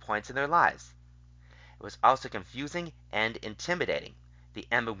pivotal points in their lives. It was also confusing and intimidating, the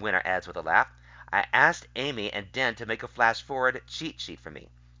Emmy winner adds with a laugh. I asked Amy and Dan to make a flash-forward cheat sheet for me.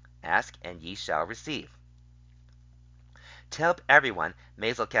 Ask and ye shall receive. To help everyone,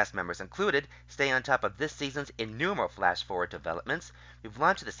 Maisel cast members included, stay on top of this season's innumerable flash-forward developments, we've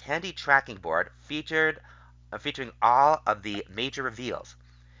launched this handy tracking board featuring all of the major reveals.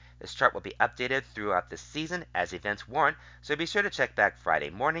 This chart will be updated throughout the season as events warrant, so be sure to check back Friday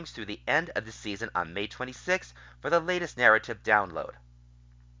mornings through the end of the season on May 26th for the latest narrative download.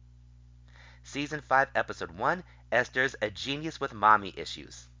 Season 5, Episode 1, Esther's A Genius with Mommy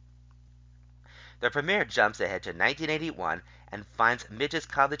Issues. The premiere jumps ahead to 1981 and finds Midge's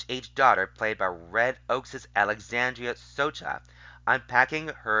college-age daughter, played by Red Oaks' Alexandria Socha, unpacking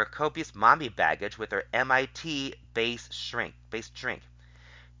her copious mommy baggage with her MIT-based shrink.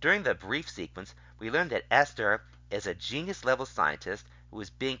 During the brief sequence, we learn that Esther is a genius-level scientist who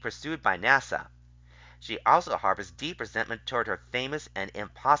is being pursued by NASA. She also harbors deep resentment toward her famous and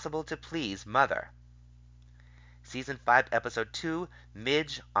impossible to please mother. Season 5, Episode 2,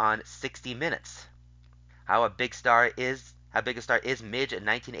 Midge on 60 Minutes. How big a star is Midge in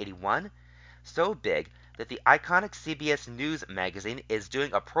 1981? So big that the iconic CBS News magazine is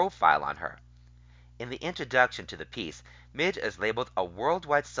doing a profile on her. In the introduction to the piece, Midge is labeled a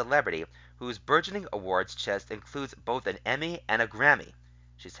worldwide celebrity whose burgeoning awards chest includes both an Emmy and a Grammy.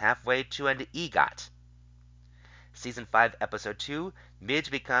 She's halfway to an EGOT. Season 5, Episode 2,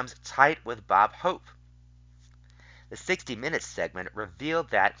 Midge becomes tight with Bob Hope. The 60 Minutes segment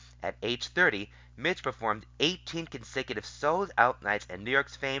revealed that, at age 30, Midge performed 18 consecutive sold-out nights in New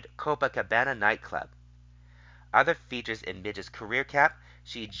York's famed Copacabana nightclub. Other features in Midge's career cap: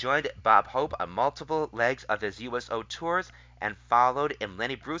 she joined Bob Hope on multiple legs of his USO tours and followed in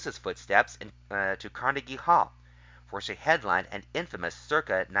Lenny Bruce's footsteps to Carnegie Hall, where she headlined an infamous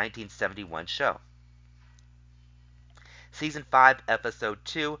circa 1971 show. Season 5, Episode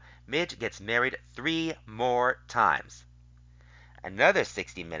 2, Midge gets married 3 more times. Another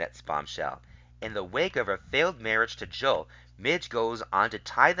 60 Minutes bombshell. In the wake of her failed marriage to Joel, Midge goes on to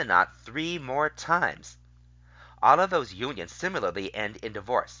tie the knot 3 more times. All of those unions similarly end in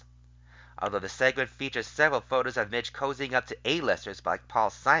divorce. Although the segment features several photos of Midge cozying up to A-listers like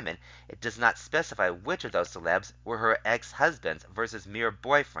Paul Simon, it does not specify which of those celebs were her ex-husbands versus mere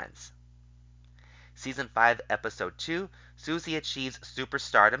boyfriends. Season 5, Episode 2, Susie achieves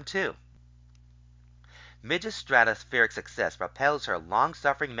superstardom too. Midge's stratospheric success propels her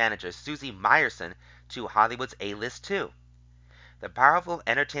long-suffering manager Susie Meyerson to Hollywood's A-list too. The powerful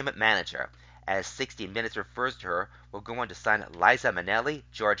entertainment manager, as 60 Minutes refers to her, will go on to sign Liza Minnelli,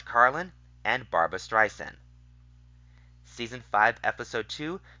 George Carlin, and Barbra Streisand. Season 5, Episode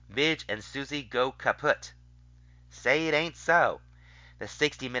 2, Midge and Susie go kaput. Say it ain't so. The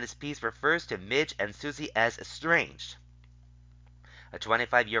 60 Minutes piece refers to Midge and Susie as estranged. A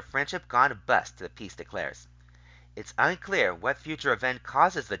 25-year friendship gone bust, the piece declares. It's unclear what future event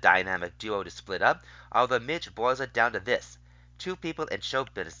causes the dynamic duo to split up, although Midge boils it down to this: 2 people in show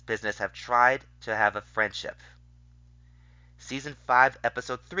business have tried to have a friendship. Season 5,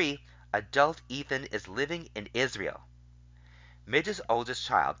 Episode 3, Adult Ethan is living in Israel. Midge's oldest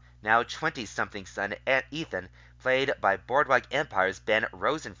child, now 20-something son Ethan, played by Boardwalk Empire's Ben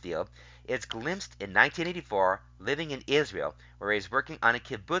Rosenfield, is glimpsed in 1984 living in Israel, where he is working on a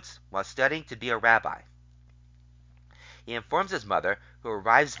kibbutz while studying to be a rabbi. He informs his mother, who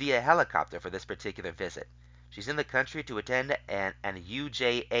arrives via helicopter for this particular visit. She's in the country to attend an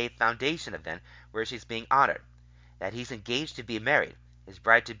UJA Foundation event where she's being honored, that he's engaged to be married. His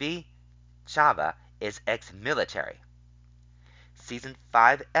bride-to-be, Chava, is ex-military. Season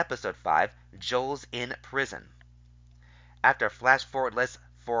 5, Episode 5, Joel's in prison. After a flash-forwardless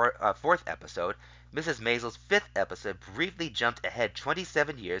 4th episode, Mrs. Maisel's 5th episode briefly jumped ahead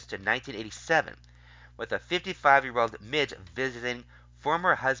 27 years to 1987, with a 55-year-old Midge visiting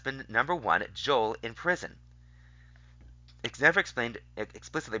former husband number 1, Joel, in prison. It's never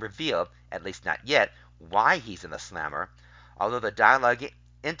explicitly revealed, at least not yet, why he's in the slammer, although the dialogue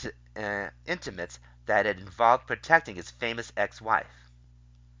intimates that it involved protecting his famous ex-wife.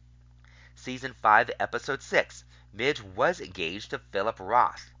 Season 5, Episode 6, Midge was engaged to Philip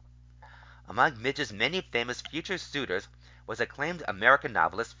Roth. Among Midge's many famous future suitors was acclaimed American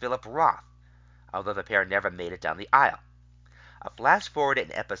novelist Philip Roth, although the pair never made it down the aisle. A flash forward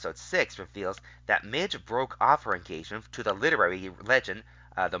in Episode 6 reveals that Midge broke off her engagement to the literary legend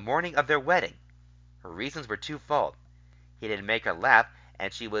the morning of their wedding. Her reasons were twofold: he didn't make her laugh,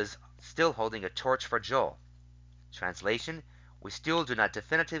 and she was still holding a torch for Joel. Translation: we still do not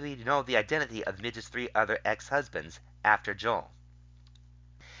definitively know the identity of Midge's 3 other ex-husbands after Joel.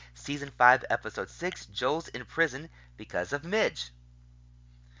 Season 5, Episode 6, Joel's in prison because of Midge.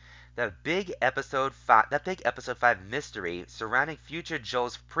 That big Episode 5 mystery surrounding future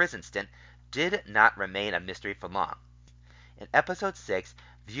Joel's prison stint did not remain a mystery for long. In Episode 6,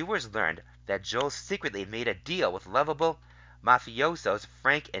 viewers learned that Joel secretly made a deal with lovable mafiosos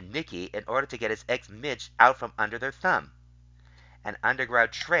Frank and Nicky in order to get his ex Midge out from under their thumb. An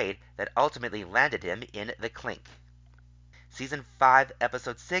underground trade that ultimately landed him in the clink. Season 5,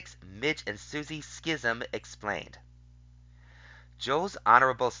 Episode 6, Midge and Susie Schism Explained. Joel's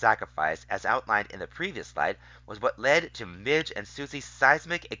honorable sacrifice, as outlined in the previous slide, was what led to Midge and Susie's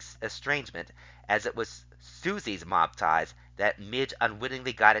seismic estrangement, as it was Susie's mob ties that Midge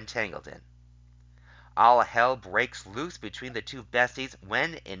unwittingly got entangled in. All hell breaks loose between the 2 besties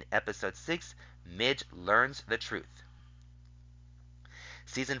when, in Episode 6, Midge learns the truth.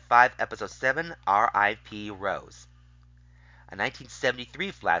 Season 5, Episode 7, R.I.P. Rose. A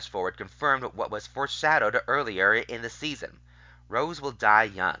 1973 flash forward confirmed what was foreshadowed earlier in the season. Rose will die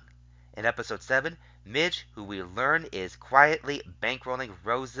young. In episode 7, Midge, who we learn is quietly bankrolling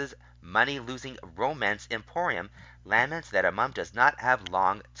Rose's money-losing romance emporium, laments that her mom does not have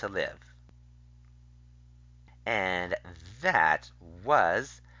long to live. And that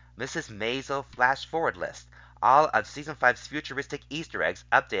was Mrs. Maisel Flash Forward List. All of Season 5's futuristic Easter eggs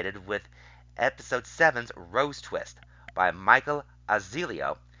updated with Episode 7's Rose Twist by Michael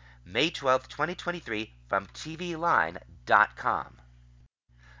Azeglio, May 12, 2023, from TVLine.com.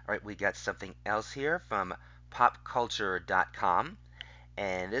 Alright, we got something else here from PopCulture.com,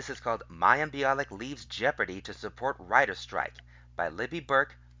 and this is called Mayim Bialik Leaves Jeopardy to Support Writer Strike by Libby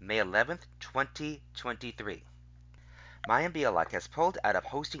Burke, May 11th, 2023. Mayim Bialik has pulled out of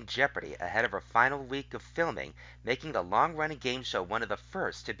hosting Jeopardy ahead of her final week of filming, making the long-running game show one of the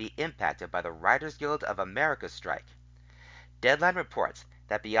first to be impacted by the Writers Guild of America strike. Deadline reports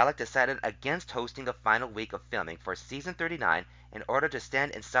that Bialik decided against hosting the final week of filming for Season 39 in order to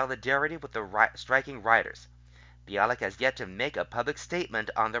stand in solidarity with the striking writers. Bialik has yet to make a public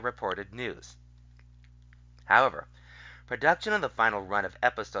statement on the reported news. However, production on the final run of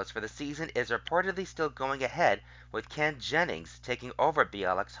episodes for the season is reportedly still going ahead, with Ken Jennings taking over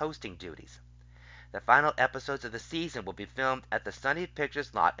Bialik's hosting duties. The final episodes of the season will be filmed at the Sony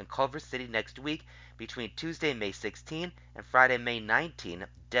Pictures lot in Culver City next week between Tuesday, May 16 and Friday, May 19,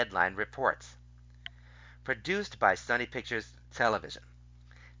 Deadline reports. Produced by Sony Pictures Television.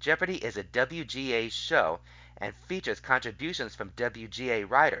 Jeopardy is a WGA show and features contributions from WGA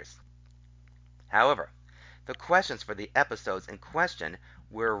writers. However, the questions for the episodes in question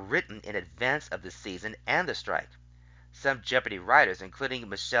were written in advance of the season and the strike. Some Jeopardy writers, including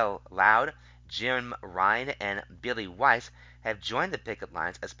Michelle Loud, Jim Ryan, and Billy Weiss, have joined the picket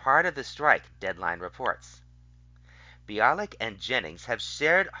lines as part of the strike, Deadline reports. Bialik and Jennings have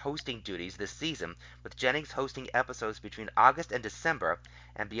shared hosting duties this season, with Jennings hosting episodes between August and December,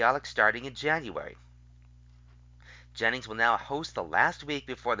 and Bialik starting in January. Jennings will now host the last week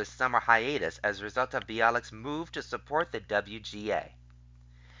before the summer hiatus as a result of Bialik's move to support the WGA.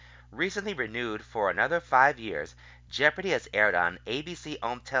 Recently renewed for another 5 years, Jeopardy has aired on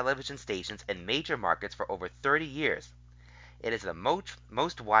ABC-owned television stations in major markets for over 30 years. It is the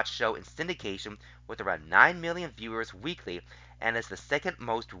most watched show in syndication with around 9 million viewers weekly, and is the second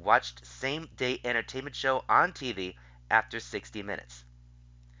most watched same-day entertainment show on TV after 60 Minutes.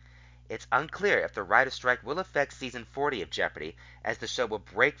 It's unclear if the writer's strike will affect Season 40 of Jeopardy, as the show will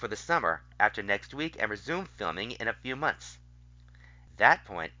break for the summer after next week and resume filming in a few months. At that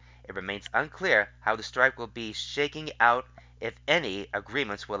point, it remains unclear how the strike will be shaking out, if any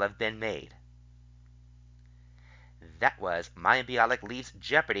agreements will have been made. That was Mayim Bialik Leaves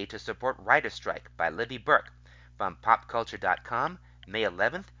Jeopardy to Support Writer's Strike by Libby Burke from PopCulture.com, May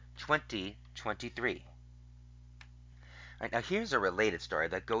 11th, 2023. Right, now here's a related story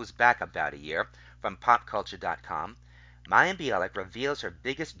that goes back about a year from PopCulture.com. Mayim Bialik reveals her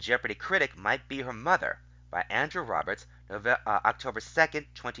biggest Jeopardy critic might be her mother by Andrew Roberts, October 2nd,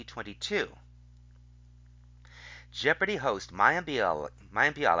 2022. Jeopardy host Mayim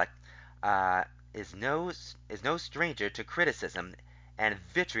Bialik is no stranger to criticism and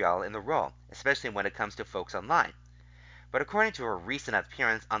vitriol in the role, especially when it comes to folks online. But according to her recent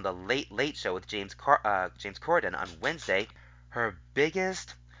appearance on the Late Late Show with James Corden on Wednesday, her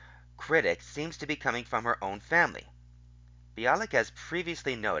biggest critic seems to be coming from her own family. Bialik has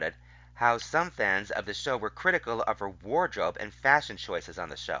previously noted how some fans of the show were critical of her wardrobe and fashion choices on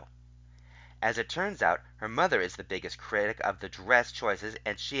the show. As it turns out, her mother is the biggest critic of the dress choices,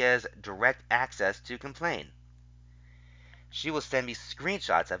 and she has direct access to complain. She will send me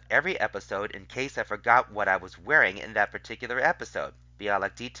screenshots of every episode in case I forgot what I was wearing in that particular episode,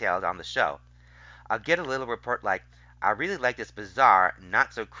 Bialik detailed on the show. I'll get a little report like, I really like this bizarre,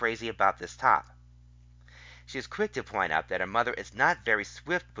 not so crazy about this top. She is quick to point out that her mother is not very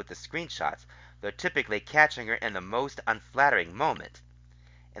swift with the screenshots, though typically catching her in the most unflattering moment.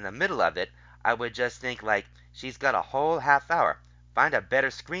 In the middle of it, I would just think like, she's got a whole half hour. Find a better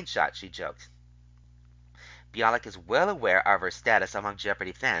screenshot, she jokes. Bialik is well aware of her status among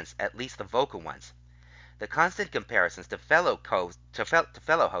Jeopardy fans, at least the vocal ones. The constant comparisons to fellow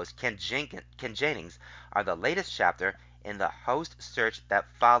host Ken Jennings are the latest chapter in the host search that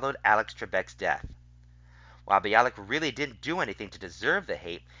followed Alex Trebek's death. While Bialik really didn't do anything to deserve the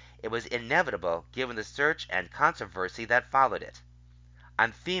hate, it was inevitable given the search and controversy that followed it.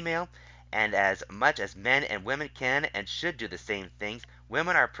 I'm female, and as much as men and women can and should do the same things,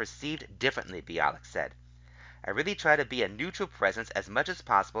 women are perceived differently, Bialik said. I really try to be a neutral presence as much as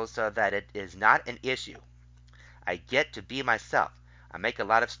possible so that it is not an issue. I get to be myself. I make a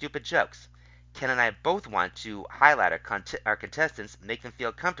lot of stupid jokes. Ken and I both want to highlight our contestants, make them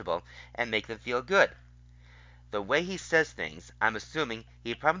feel comfortable, and make them feel good. The way he says things, I'm assuming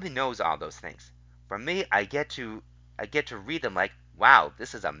he probably knows all those things. For me, I get to read them like, wow,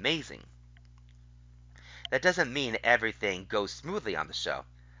 this is amazing. That doesn't mean everything goes smoothly on the show.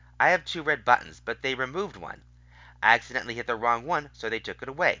 I have two red buttons, but they removed one. I accidentally hit the wrong one, so they took it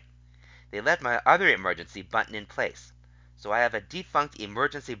away. They left my other emergency button in place. So I have a defunct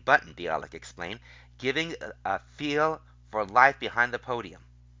emergency button, Bialik explained, giving a feel for life behind the podium.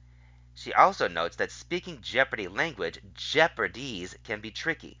 She also notes that speaking Jeopardy language, Jeopardies, can be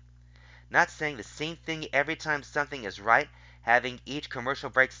tricky. Not saying the same thing every time something is right, having each commercial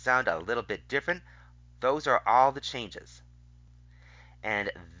break sound a little bit different, those are all the changes. And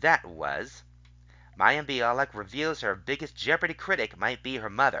that was Mayim Bialik reveals her biggest Jeopardy critic might be her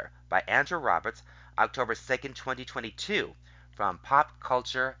mother by Andrew Roberts, October 2nd, 2022, from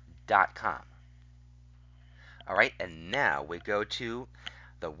popculture.com. Alright, and now we go to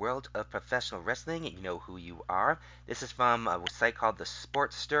the world of professional wrestling. You know who you are. This is from a site called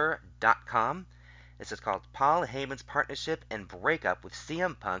thesportster.com. This is called Paul Heyman's partnership and breakup with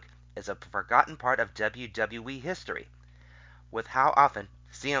CM Punk is a forgotten part of WWE history. With how often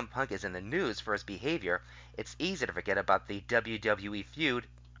CM Punk is in the news for his behavior, it's easy to forget about the WWE feud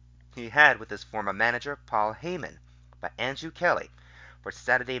he had with his former manager, Paul Heyman, by Andrew Kelly, for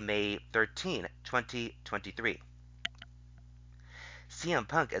Saturday, May 13, 2023. CM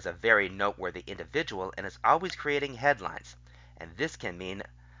Punk is a very noteworthy individual and is always creating headlines, and this can mean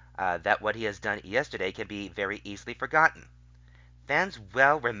that what he has done yesterday can be very easily forgotten. Fans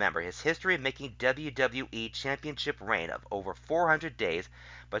well remember his history of making WWE Championship reign of over 400 days,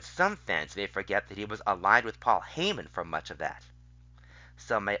 but some fans may forget that he was allied with Paul Heyman for much of that.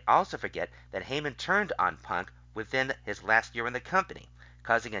 Some may also forget that Heyman turned on Punk within his last year in the company,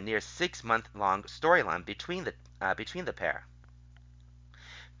 causing a near 6-month-long storyline between the pair.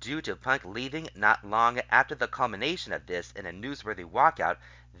 Due to Punk leaving not long after the culmination of this in a newsworthy walkout,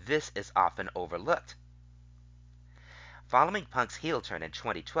 this is often overlooked. Following Punk's heel turn in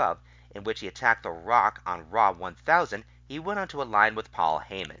 2012, in which he attacked The Rock on Raw 1000, he went on to align with Paul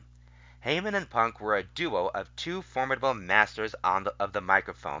Heyman. Heyman and Punk were a duo of two formidable masters of the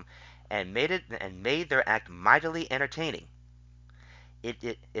microphone and made their act mightily entertaining.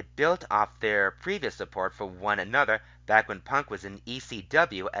 It built off their previous support for one another back when Punk was in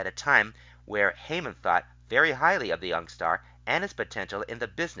ECW at a time where Heyman thought very highly of the young star and his potential in the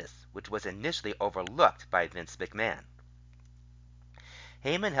business, which was initially overlooked by Vince McMahon.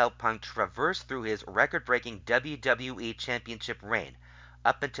 Heyman helped Punk traverse through his record-breaking WWE Championship reign,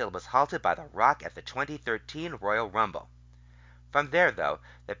 up until it was halted by The Rock at the 2013 Royal Rumble. From there, though,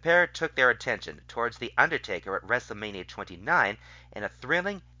 the pair took their attention towards The Undertaker at WrestleMania 29 in a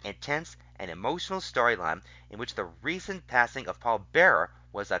thrilling, intense, and emotional storyline in which the recent passing of Paul Bearer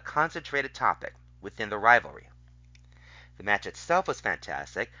was a concentrated topic within the rivalry. The match itself was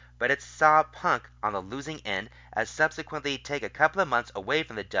fantastic, but it saw Punk on the losing end as subsequently take a couple of months away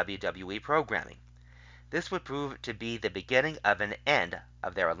from the WWE programming. This would prove to be the beginning of an end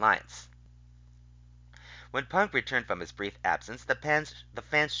of their alliance. When Punk returned from his brief absence, the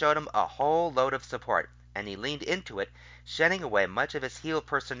fans showed him a whole load of support, and he leaned into it, shedding away much of his heel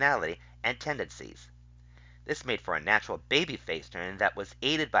personality and tendencies. This made for a natural babyface turn that was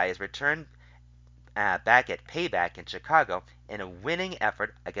aided by his return back at Payback in Chicago in a winning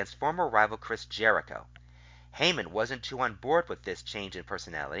effort against former rival Chris Jericho. Heyman wasn't too on board with this change in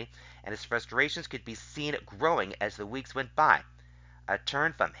personality, and his frustrations could be seen growing as the weeks went by. A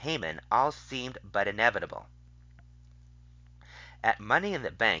turn from Heyman all seemed but inevitable. At Money in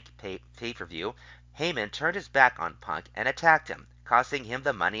the Bank pay-per-view, Heyman turned his back on Punk and attacked him, costing him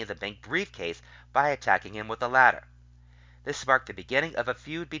the Money in the Bank briefcase by attacking him with a ladder. This sparked the beginning of a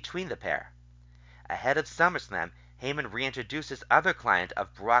feud between the pair. Ahead of SummerSlam, Heyman reintroduced his other client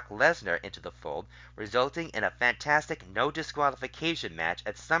of Brock Lesnar into the fold, resulting in a fantastic no disqualification match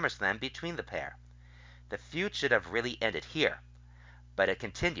at SummerSlam between the pair. The feud should have really ended here, but it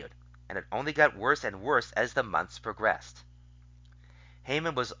continued, and it only got worse and worse as the months progressed.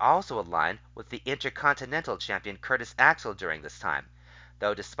 Heyman was also aligned with the Intercontinental Champion Curtis Axel during this time,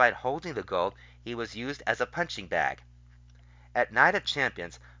 though despite holding the gold, he was used as a punching bag. At Night of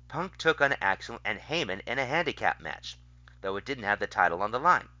Champions, Punk took on Axel and Heyman in a handicap match, though it didn't have the title on the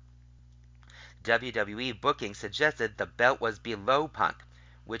line. WWE booking suggested the belt was below Punk,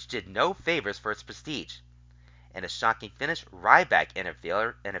 which did no favors for its prestige. In a shocking finish, Ryback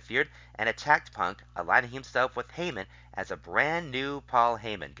interfered and attacked Punk, aligning himself with Heyman as a brand new Paul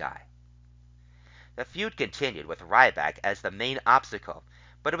Heyman guy. The feud continued with Ryback as the main obstacle,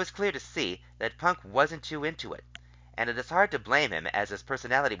 but it was clear to see that Punk wasn't too into it, and it is hard to blame him as his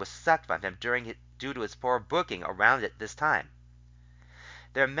personality was sucked from him due to his poor booking around this time.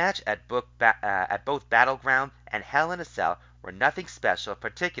 Their match at both Battleground and Hell in a Cell were nothing special,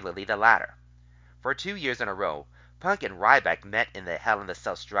 particularly the latter. For 2 years in a row, Punk and Ryback met in the Hell in a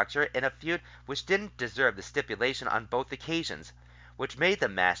Cell structure in a feud which didn't deserve the stipulation on both occasions, which made the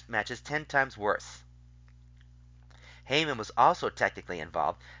matches 10 times worse. Heyman was also technically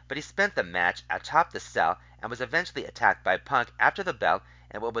involved, but he spent the match atop the cell and was eventually attacked by Punk after the bell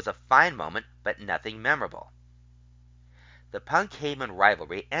in what was a fine moment but nothing memorable. The Punk-Heyman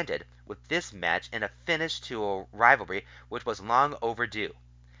rivalry ended with this match in a finish to a rivalry which was long overdue.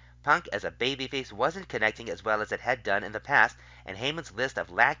 Punk as a babyface wasn't connecting as well as it had done in the past, and Heyman's list of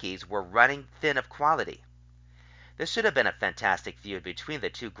lackeys were running thin of quality. This should have been a fantastic feud between the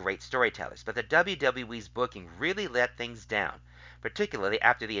two great storytellers, but the WWE's booking really let things down, particularly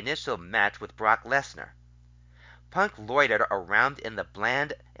after the initial match with Brock Lesnar. Punk loitered around in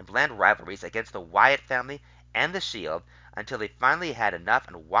bland rivalries against the Wyatt family and The Shield until he finally had enough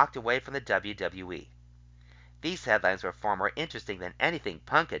and walked away from the WWE. These headlines were far more interesting than anything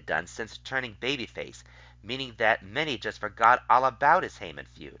Punk had done since turning babyface, meaning that many just forgot all about his Heyman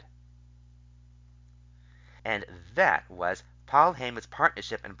feud. And that was Paul Heyman's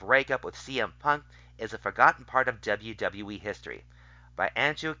partnership and breakup with CM Punk is a forgotten part of WWE history, by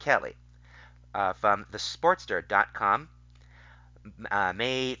Andrew Kelly, from thesportster.com,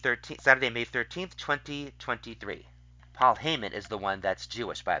 Saturday, May 13th, 2023. Paul Heyman is the one that's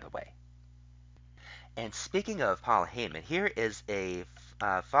Jewish, by the way. And speaking of Paul Heyman, here is a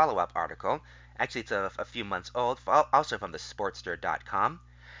follow-up article. Actually, it's a few months old, also from thesportster.com.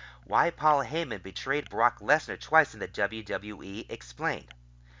 Why Paul Heyman betrayed Brock Lesnar twice in the WWE explained.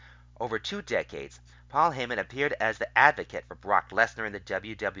 Over 2 decades, Paul Heyman appeared as the advocate for Brock Lesnar in the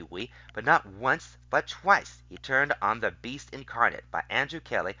WWE, but not once, but twice he turned on the Beast Incarnate, by Andrew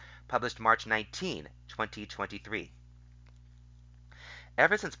Kelly, published March 19, 2023.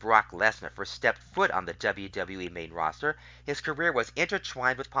 Ever since Brock Lesnar first stepped foot on the WWE main roster, his career was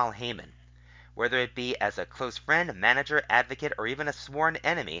intertwined with Paul Heyman. Whether it be as a close friend, manager, advocate, or even a sworn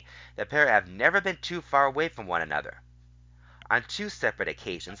enemy, the pair have never been too far away from one another. On 2 separate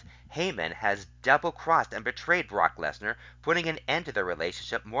occasions, Heyman has double-crossed and betrayed Brock Lesnar, putting an end to their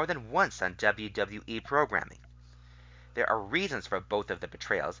relationship more than once on WWE programming. There are reasons for both of the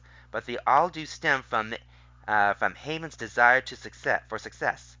betrayals, but they all do stem from Heyman's desire for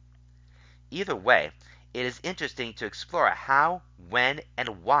success. Either way, it is interesting to explore how, when,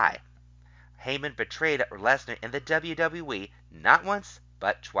 and why Heyman betrayed Lesnar in the WWE not once,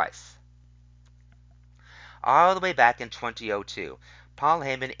 but twice. All the way back in 2002, Paul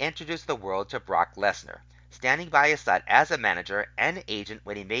Heyman introduced the world to Brock Lesnar, standing by his side as a manager and agent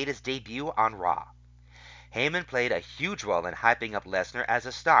when he made his debut on Raw. Heyman played a huge role in hyping up Lesnar as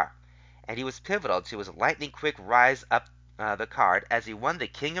a star, and he was pivotal to his lightning-quick rise up the card as he won the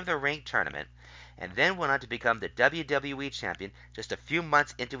King of the Ring tournament, and then went on to become the WWE Champion just a few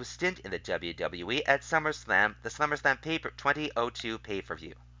months into his stint in the WWE at SummerSlam, the SummerSlam 2002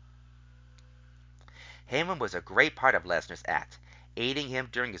 pay-per-view. Heyman was a great part of Lesnar's act, aiding him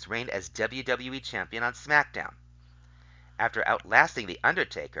during his reign as WWE Champion on SmackDown. After outlasting The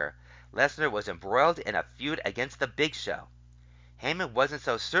Undertaker, Lesnar was embroiled in a feud against The Big Show. Heyman wasn't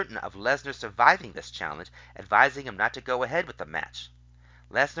so certain of Lesnar surviving this challenge, advising him not to go ahead with the match.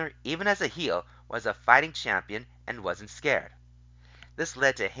 Lesnar, even as a heel, was a fighting champion and wasn't scared. This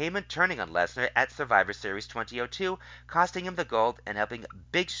led to Heyman turning on Lesnar at Survivor Series 2002, costing him the gold and helping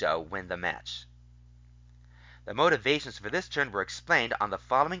Big Show win the match. The motivations for this turn were explained on the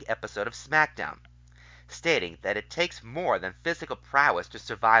following episode of SmackDown, stating that it takes more than physical prowess to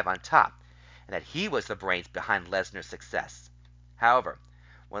survive on top, and that he was the brains behind Lesnar's success. However,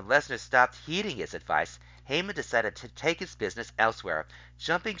 when Lesnar stopped heeding his advice, Heyman decided to take his business elsewhere,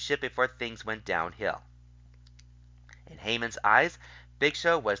 jumping ship before things went downhill. In Heyman's eyes, Big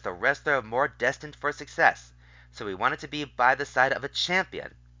Show was the wrestler more destined for success, so he wanted to be by the side of a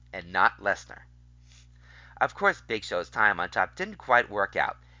champion, and not Lesnar. Of course, Big Show's time on top didn't quite work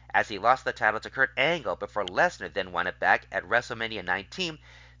out, as he lost the title to Kurt Angle before Lesnar then won it back at WrestleMania 19,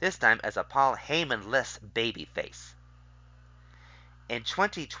 this time as a Paul Heyman-less babyface. In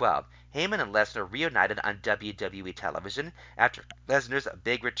 2012, Heyman and Lesnar reunited on WWE television after Lesnar's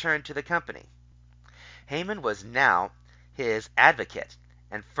big return to the company. Heyman was now his advocate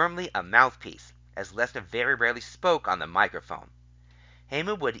and firmly a mouthpiece, as Lesnar very rarely spoke on the microphone.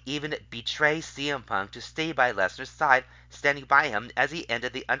 Heyman would even betray CM Punk to stay by Lesnar's side, standing by him as he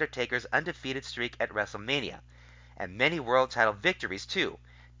ended The Undertaker's undefeated streak at WrestleMania, and many world title victories too,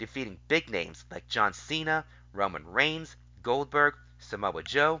 defeating big names like John Cena, Roman Reigns, Goldberg, Samoa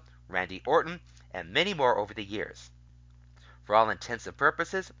Joe, Randy Orton, and many more over the years. For all intents and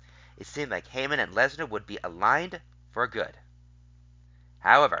purposes, it seemed like Heyman and Lesnar would be aligned for good.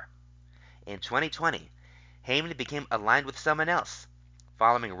 However, in 2020, Heyman became aligned with someone else.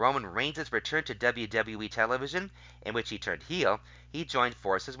 Following Roman Reigns' return to WWE television, in which he turned heel, he joined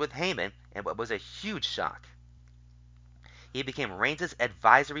forces with Heyman in what was a huge shock. He became Reigns'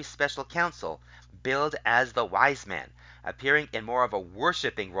 advisory special counsel, billed as the Wise Man, appearing in more of a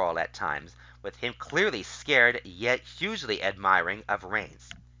worshipping role at times, with him clearly scared yet hugely admiring of Reigns.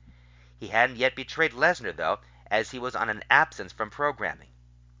 He hadn't yet betrayed Lesnar, though, as he was on an absence from programming.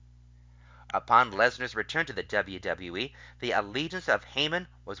 Upon Lesnar's return to the WWE, the allegiance of Heyman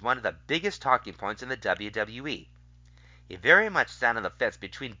was one of the biggest talking points in the WWE. He very much sat on the fence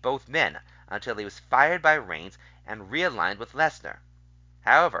between both men until he was fired by Reigns and realigned with Lesnar.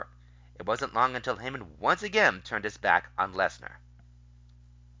 However, it wasn't long until Heyman once again turned his back on Lesnar.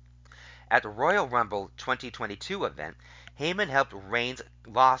 At the Royal Rumble 2022 event, Heyman helped Reigns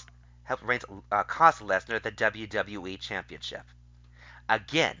cost Lesnar the WWE Championship.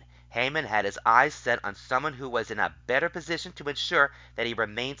 Again, Heyman had his eyes set on someone who was in a better position to ensure that he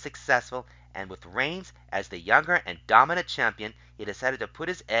remained successful, and with Reigns as the younger and dominant champion, he decided to put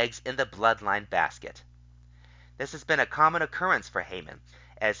his eggs in the bloodline basket. This has been a common occurrence for Heyman,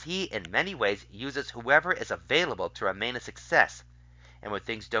 as he in many ways uses whoever is available to remain a success, and when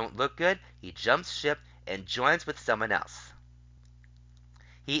things don't look good, he jumps ship and joins with someone else.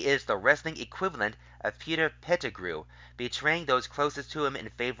 He is the wrestling equivalent of Peter Pettigrew, betraying those closest to him in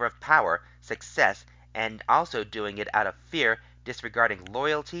favor of power, success, and also doing it out of fear, disregarding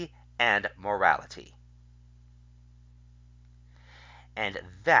loyalty and morality. And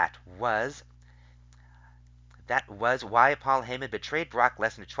that was Why Paul Heyman Betrayed Brock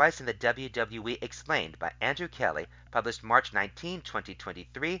Lesnar Twice in the WWE Explained by Andrew Kelly, published March 19,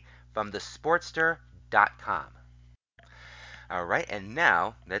 2023, from thesportster.com. Alright, and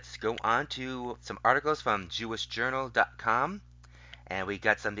now let's go on to some articles from jewishjournal.com. And we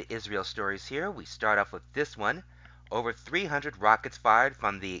got some of the Israel stories here. We start off with this one. Over 300 rockets fired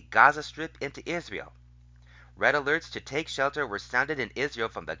from the Gaza Strip into Israel. Red alerts to take shelter were sounded in Israel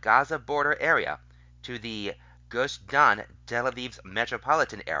from the Gaza border area to the Gush Dan, Tel Aviv's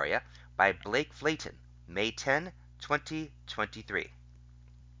metropolitan area, by Blake Flayton, May 10, 2023.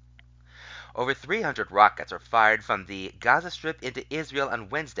 Over 300 rockets were fired from the Gaza Strip into Israel on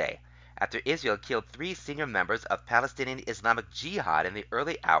Wednesday, after Israel killed 3 senior members of Palestinian Islamic Jihad in the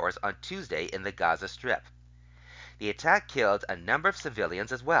early hours on Tuesday in the Gaza Strip. The attack killed a number of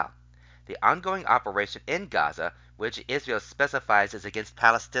civilians as well. The ongoing operation in Gaza, which Israel specifies as against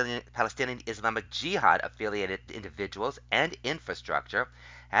Palestinian Islamic Jihad-affiliated individuals and infrastructure,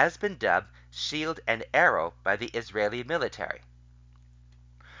 has been dubbed Shield and Arrow by the Israeli military.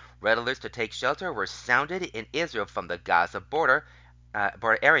 Red alerts to take shelter were sounded in Israel from the Gaza border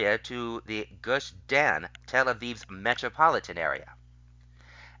area to the Gush Dan, Tel Aviv's metropolitan area.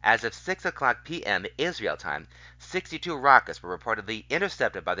 As of 6 o'clock p.m. Israel time, 62 rockets were reportedly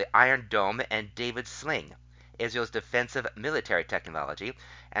intercepted by the Iron Dome and David Sling, Israel's defensive military technology,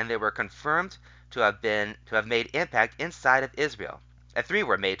 and they were confirmed to have made impact inside of Israel. 3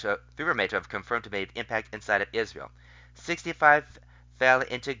 were made to have confirmed to have made impact inside of Israel. 65 fell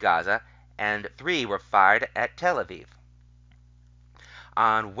into Gaza, and 3 were fired at Tel Aviv.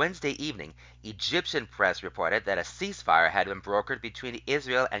 On Wednesday evening, Egyptian press reported that a ceasefire had been brokered between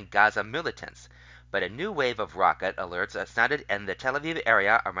Israel and Gaza militants, but a new wave of rocket alerts sounded in the Tel Aviv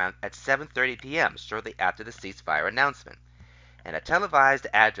area around at 7:30 p.m. shortly after the ceasefire announcement. In a televised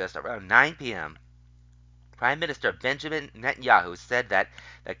address around 9 p.m., Prime Minister Benjamin Netanyahu said that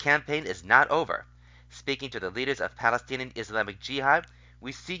the campaign is not over. Speaking to the leaders of Palestinian Islamic Jihad,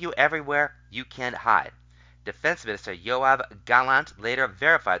 "We see you everywhere, you can't hide." Defense Minister Yoav Gallant later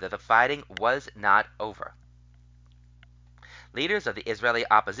verified that the fighting was not over. Leaders of the Israeli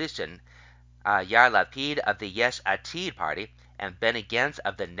opposition, Yair Lapid of the Yesh Atid party and Benny Gantz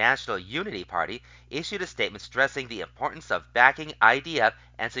of the National Unity Party, issued a statement stressing the importance of backing IDF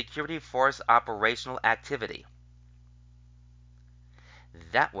and security force operational activity.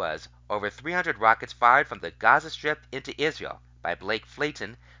 That was Over 300 Rockets Fired from the Gaza Strip into Israel by Blake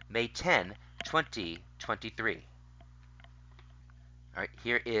Flayton, May 10, 2023. Alright,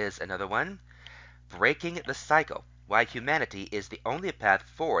 here is another one. Breaking the Cycle: Why Humanity is the Only Path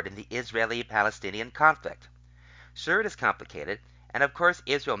Forward in the Israeli-Palestinian Conflict. Sure, it is complicated, And of course,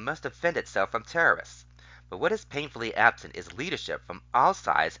 Israel must defend itself from terrorists. But what is painfully absent is leadership from all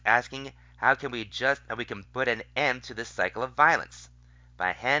sides asking how we can put an end to this cycle of violence.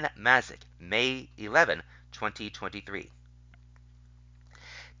 By Han Mazik, May 11, 2023.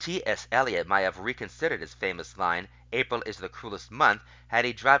 T.S. Eliot might have reconsidered his famous line, "April is the cruelest month," had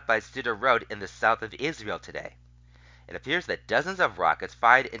he dropped by Sderot Road in the south of Israel today. It appears that dozens of rockets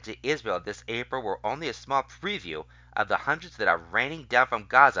fired into Israel this April were only a small preview of the hundreds that are raining down from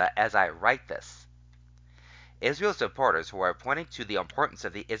Gaza as I write this. Israel supporters who are pointing to the importance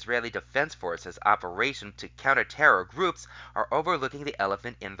of the Israeli Defense Forces' operation to counter terror groups are overlooking the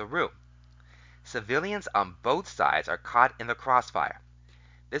elephant in the room. Civilians on both sides are caught in the crossfire.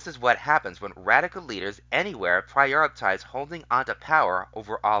 This is what happens when radical leaders anywhere prioritize holding onto power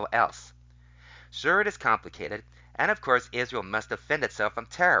over all else. Sure, it is complicated, and of course Israel must defend itself from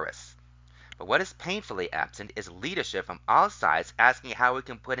terrorists. But what is painfully absent is leadership from all sides asking how we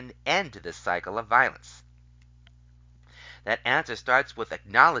can put an end to this cycle of violence. That answer starts with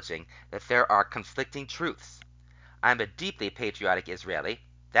acknowledging that there are conflicting truths. I am a deeply patriotic Israeli.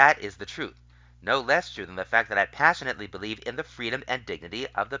 That is the truth. No less true than the fact that I passionately believe in the freedom and dignity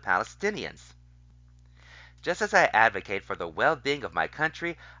of the Palestinians. Just as I advocate for the well-being of my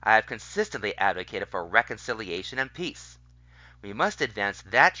country, I have consistently advocated for reconciliation and peace. We must advance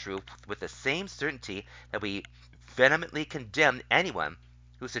that truth with the same certainty that we vehemently condemn anyone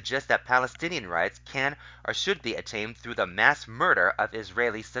who suggests that Palestinian rights can or should be attained through the mass murder of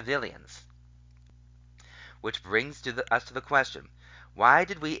Israeli civilians. Which brings us to the question, why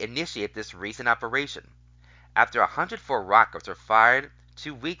did we initiate this recent operation? After 104 rockets were fired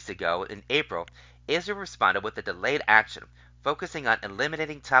 2 weeks ago in April, Israel responded with a delayed action, focusing on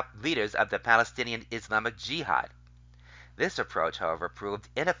eliminating top leaders of the Palestinian Islamic Jihad. This approach, however, proved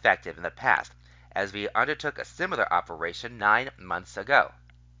ineffective in the past, as we undertook a similar operation 9 months ago.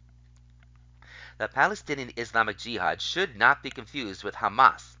 The Palestinian Islamic Jihad should not be confused with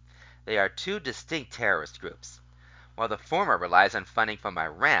Hamas. They are two distinct terrorist groups. While the former relies on funding from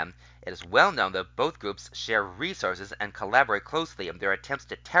Iran, it is well known that both groups share resources and collaborate closely in their attempts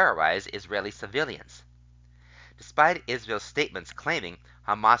to terrorize Israeli civilians. Despite Israel's statements claiming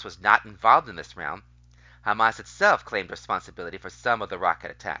Hamas was not involved in this round, Hamas itself claimed responsibility for some of the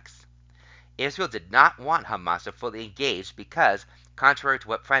rocket attacks. Israel did not want Hamas to fully engage because, contrary to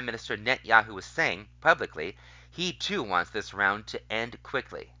what Prime Minister Netanyahu was saying publicly, he too wants this round to end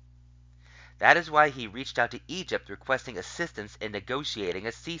quickly. That is why he reached out to Egypt requesting assistance in negotiating a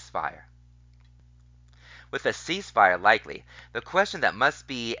ceasefire. With a ceasefire likely, the question that must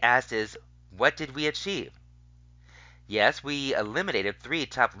be asked is, what did we achieve? Yes, we eliminated 3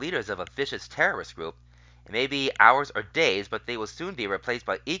 top leaders of a vicious terrorist group. It may be hours or days, but they will soon be replaced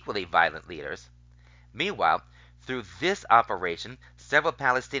by equally violent leaders. Meanwhile, through this operation, several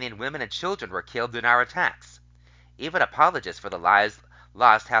Palestinian women and children were killed in our attacks. Even apologists for the lives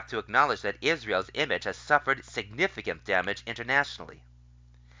lost have to acknowledge that Israel's image has suffered significant damage internationally.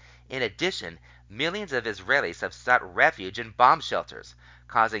 In addition, millions of Israelis have sought refuge in bomb shelters,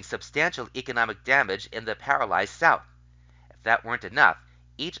 causing substantial economic damage in the paralyzed south. If that weren't enough,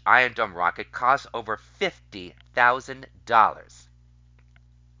 each Iron Dome rocket costs over $50,000.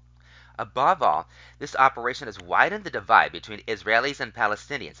 Above all, this operation has widened the divide between Israelis and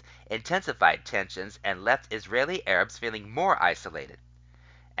Palestinians, intensified tensions, and left Israeli Arabs feeling more isolated.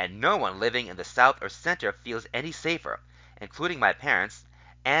 And no one living in the south or center feels any safer, including my parents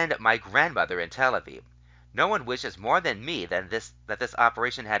and my grandmother in Tel Aviv. No one wishes more than me that this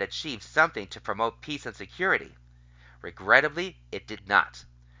operation had achieved something to promote peace and security. Regrettably, it did not.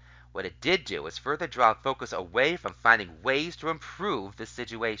 What it did do was further draw focus away from finding ways to improve the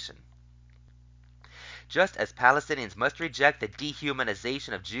situation. Just as Palestinians must reject the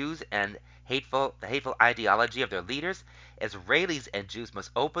dehumanization of Jews and the hateful ideology of their leaders, Israelis and Jews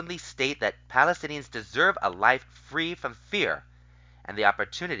must openly state that Palestinians deserve a life free from fear and the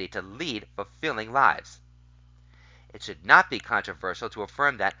opportunity to lead fulfilling lives. It should not be controversial to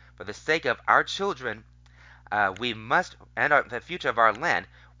affirm that, for the sake of our children, the future of our land,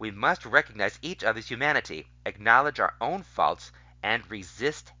 we must recognize each other's humanity, acknowledge our own faults, and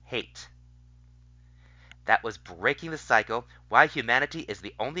resist hate. That was Breaking the Cycle, Why Humanity is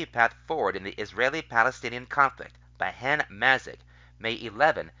the Only Path Forward in the Israeli-Palestinian Conflict by Han Mazik, May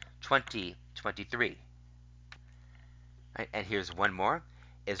 11, 2023. And here's one more.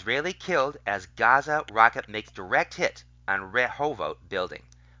 Israeli killed as Gaza rocket makes direct hit on Rehovot building.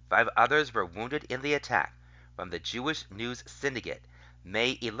 5 others were wounded in the attack. From the Jewish News Syndicate,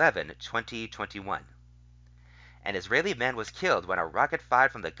 May 11, 2021. An Israeli man was killed when a rocket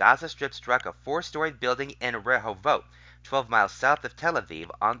fired from the Gaza Strip struck a four-story building in Rehovot, 12 miles south of Tel Aviv,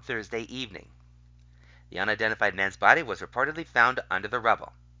 on Thursday evening. The unidentified man's body was reportedly found under the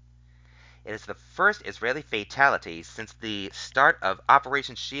rubble. It is the first Israeli fatality since the start of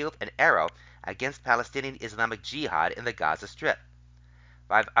Operation Shield and Arrow against Palestinian Islamic Jihad in the Gaza Strip.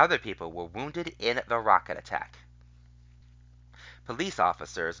 5 other people were wounded in the rocket attack. Police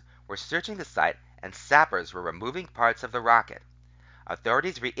officers were searching the site and sappers were removing parts of the rocket.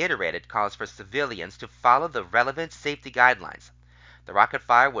 Authorities reiterated calls for civilians to follow the relevant safety guidelines. The rocket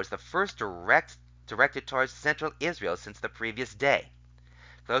fire was the first directed towards central Israel since the previous day.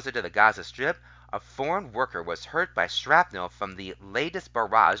 Closer to the Gaza Strip, a foreign worker was hurt by shrapnel from the latest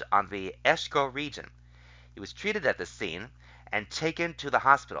barrage on the Eshkol region. He was treated at the scene and taken to the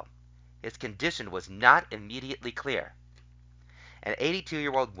hospital. His condition was not immediately clear. An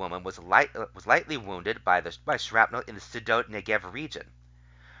 82-year-old woman was lightly wounded by shrapnel in the Sderot Negev region.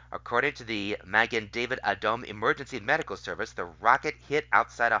 According to the Magen David Adom Emergency Medical Service, the rocket hit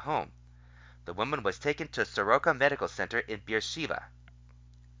outside a home. The woman was taken to Soroka Medical Center in Beersheba.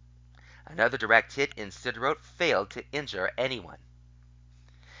 Another direct hit in Sderot failed to injure anyone.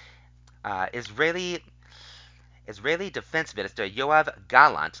 Israeli Defense Minister Yoav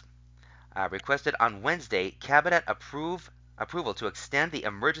Gallant requested on Wednesday cabinet approval to extend the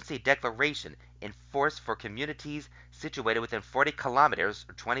emergency declaration in force for communities situated within 40 kilometers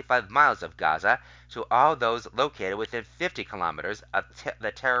or 25 miles of Gaza to all those located within 50 kilometers of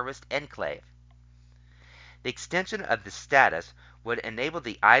the terrorist enclave. The extension of the status would enable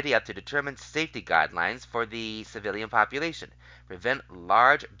the IDF to determine safety guidelines for the civilian population, prevent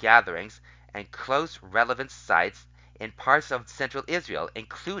large gatherings, and close relevant sites in parts of central Israel,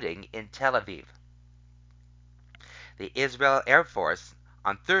 including in Tel Aviv. The Israel Air Force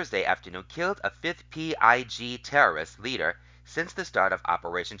on Thursday afternoon killed a 5th PIG terrorist leader since the start of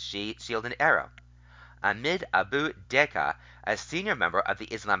Operation Shield and Arrow. Amid Abu Deka, a senior member of the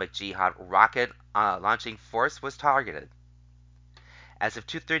Islamic Jihad rocket launching force, was targeted. As of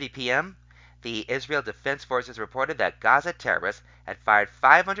 2:30 p.m., the Israel Defense Forces reported that Gaza terrorists had fired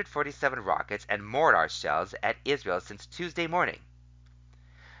 547 rockets and mortar shells at Israel since Tuesday morning.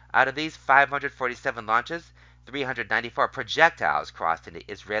 Out of these 547 launches, 394 projectiles crossed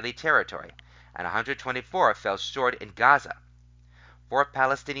into Israeli territory, and 124 fell short in Gaza. 4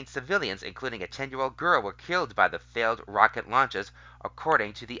 Palestinian civilians, including a 10-year-old girl, were killed by the failed rocket launches,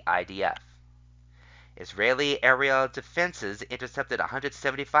 according to the IDF. Israeli aerial defenses intercepted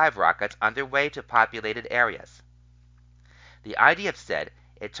 175 rockets on their way to populated areas. The IDF said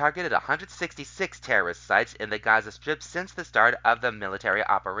it targeted 166 terrorist sites in the Gaza Strip since the start of the military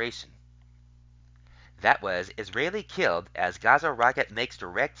operation. That was Israeli killed as Gaza rocket makes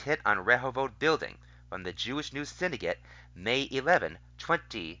direct hit on Rehovot building, from the Jewish News Syndicate, May 11,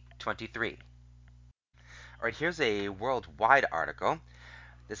 2023. Alright, here's a worldwide article.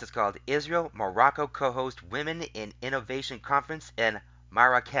 This is called Israel-Morocco Co-host Women in Innovation Conference in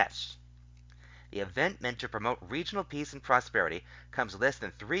Marrakesh. The event, meant to promote regional peace and prosperity, comes less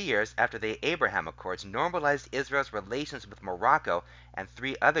than 3 years after the Abraham Accords normalized Israel's relations with Morocco and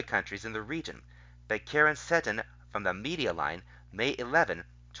 3 other countries in the region. By Karen Seton from the Media Line, May 11,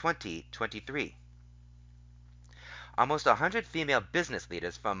 2023. Almost 100 female business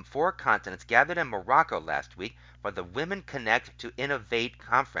leaders from 4 continents gathered in Morocco last week for the Women Connect to Innovate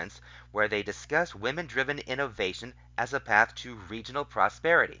conference, where they discussed women-driven innovation as a path to regional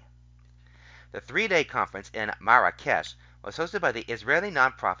prosperity. The 3-day conference in Marrakesh was hosted by the Israeli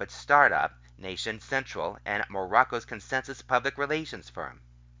nonprofit startup Nation Central and Morocco's Consensus public relations firm.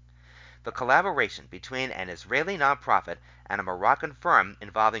 The collaboration between an Israeli nonprofit and a Moroccan firm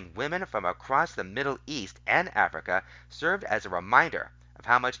involving women from across the Middle East and Africa served as a reminder of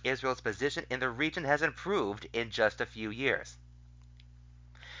how much Israel's position in the region has improved in just a few years.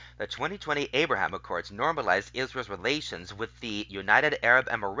 The 2020 Abraham Accords normalized Israel's relations with the United Arab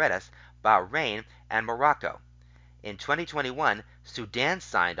Emirates, Bahrain, and Morocco. In 2021, Sudan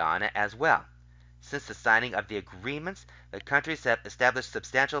signed on as well. Since the signing of the agreements, the countries have established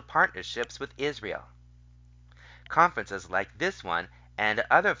substantial partnerships with Israel. Conferences like this one and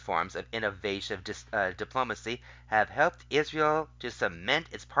other forms of innovative diplomacy have helped Israel to cement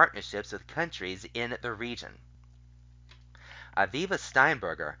its partnerships with countries in the region. Aviva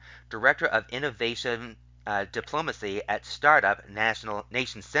Steinberger, Director of Innovation Diplomacy at startup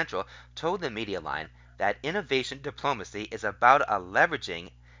Nation Central, told the Media Line that innovation diplomacy is about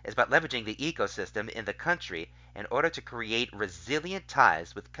leveraging the ecosystem in the country in order to create resilient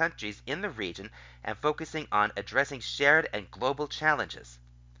ties with countries in the region and focusing on addressing shared and global challenges.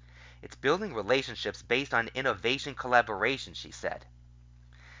 It's building relationships based on innovation collaboration, she said.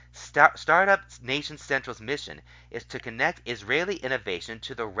 Startup Nation Central's mission is to connect Israeli innovation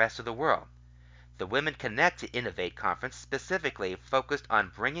to the rest of the world. The Women Connect to Innovate conference specifically focused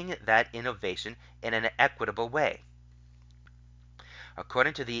on bringing that innovation in an equitable way.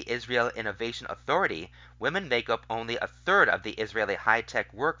 According to the Israel Innovation Authority, women make up only a third of the Israeli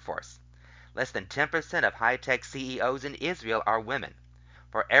high-tech workforce. Less than 10% of high-tech CEOs in Israel are women.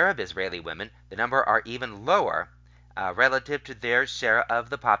 For Arab Israeli women, the number are even lower relative to their share of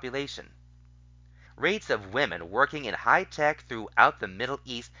the population. Rates of women working in high tech throughout the Middle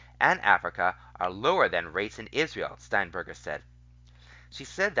East and Africa are lower than rates in Israel, Steinberger said. She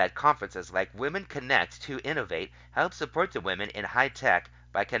said that conferences like Women Connect to Innovate help support the women in high tech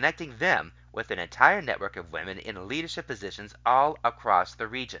by connecting them with an entire network of women in leadership positions all across the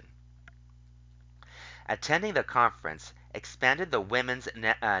region. Attending the conference expanded the women's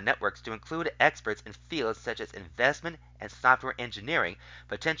networks to include experts in fields such as investment and software engineering,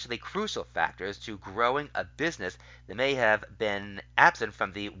 potentially crucial factors to growing a business that may have been absent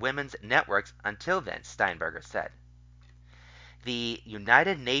from the women's networks until then, Steinberger said. The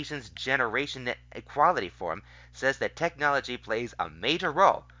United Nations Generation Equality Forum says that technology plays a major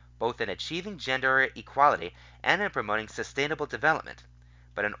role both in achieving gender equality and in promoting sustainable development.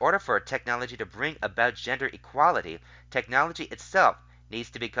 But in order for technology to bring about gender equality, technology itself needs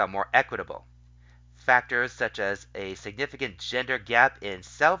to become more equitable. Factors such as a significant gender gap in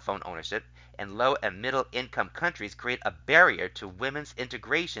cell phone ownership in low and middle income countries create a barrier to women's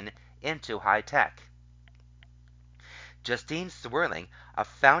integration into high tech. Justine Swerling, a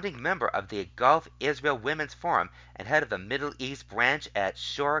founding member of the Gulf Israel Women's Forum and head of the Middle East branch at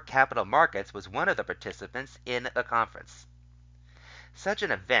Shore Capital Markets, was one of the participants in the conference. Such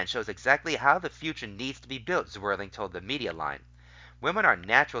an event shows exactly how the future needs to be built, Zwirling told the Media Line. Women are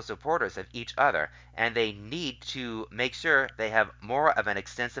natural supporters of each other, and they need to make sure they have more of an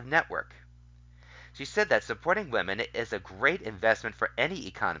extensive network. She said that supporting women is a great investment for any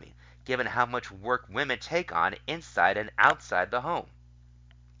economy, given how much work women take on inside and outside the home.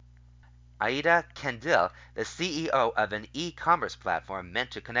 Aida Kendil, the CEO of an e-commerce platform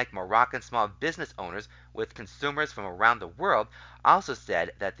meant to connect Moroccan small business owners with consumers from around the world, also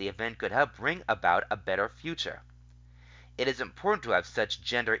said that the event could help bring about a better future. It is important to have such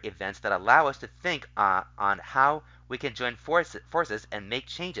gender events that allow us to think on how we can join forces and make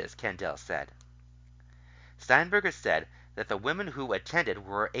changes, Kendall said. Steinberger said that the women who attended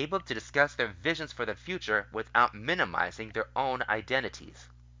were able to discuss their visions for the future without minimizing their own identities.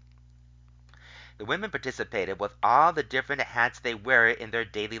 The women participated with all the different hats they wear in their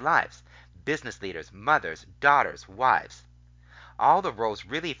daily lives: business leaders, mothers, daughters, wives. All the roles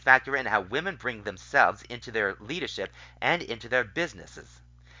really factor in how women bring themselves into their leadership and into their businesses.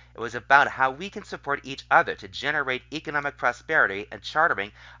 It was about how we can support each other to generate economic prosperity and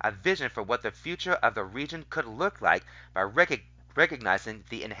charting a vision for what the future of the region could look like by recognizing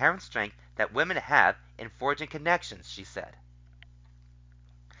the inherent strength that women have in forging connections, she said.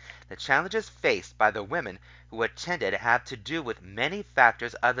 The challenges faced by the women who attended have to do with many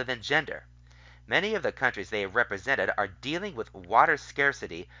factors other than gender. Many of the countries they represented are dealing with water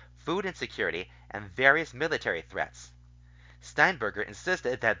scarcity, food insecurity, and various military threats. Steinberger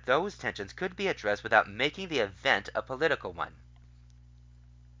insisted that those tensions could be addressed without making the event a political one.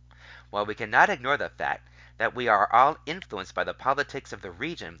 While we cannot ignore the fact that we are all influenced by the politics of the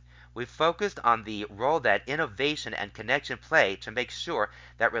region, we focused on the role that innovation and connection play to make sure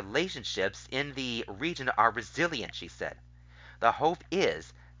that relationships in the region are resilient, she said. The hope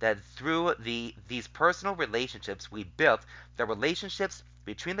is that through these personal relationships we built, the relationships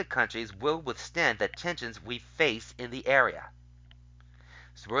between the countries will withstand the tensions we face in the area.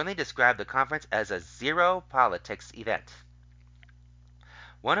 Swirling described the conference as a zero politics event.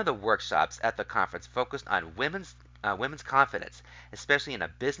 One of the workshops at the conference focused on women's confidence, especially in a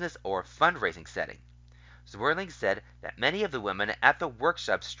business or fundraising setting. Zwirling said that many of the women at the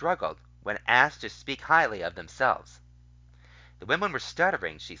workshop struggled when asked to speak highly of themselves. The women were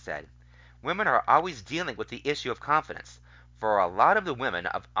stuttering, she said. Women are always dealing with the issue of confidence. For a lot of the women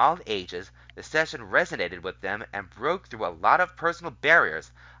of all ages, the session resonated with them and broke through a lot of personal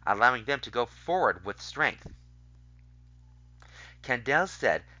barriers, allowing them to go forward with strength. Kendall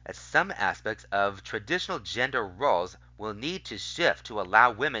said that some aspects of traditional gender roles will need to shift to allow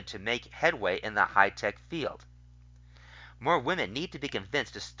women to make headway in the high-tech field. More women need to be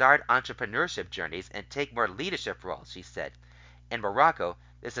convinced to start entrepreneurship journeys and take more leadership roles, she said. In Morocco,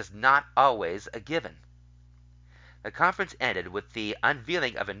 this is not always a given. The conference ended with the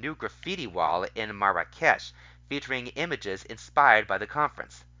unveiling of a new graffiti wall in Marrakesh featuring images inspired by the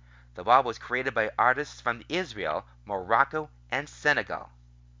conference. The wall was created by artists from Israel, Morocco, and Senegal.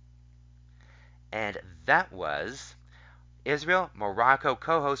 And that was Israel Morocco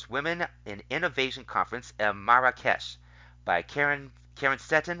co-host Women in Innovation Conference in Marrakesh by Karen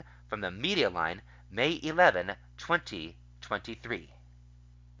Seton from the Media Line, May 11, 2023.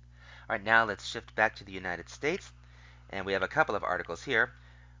 All right, now let's shift back to the United States, and we have a couple of articles here.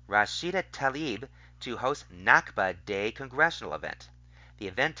 Rashida Tlaib to host Nakba Day congressional event. The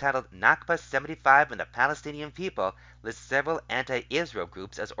event, titled Nakba 75 and the Palestinian People, lists several anti-Israel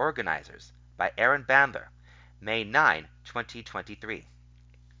groups as organizers, by Aaron Bandler, May 9, 2023.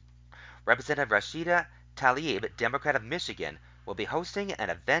 Representative Rashida Tlaib, Democrat of Michigan, will be hosting an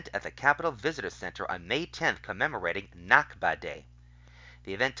event at the Capitol Visitor Center on May 10th commemorating Nakba Day.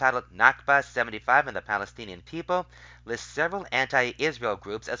 The event, titled Nakba 75 and the Palestinian People, lists several anti-Israel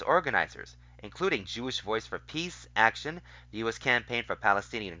groups as organizers, including Jewish Voice for Peace Action, the U.S. Campaign for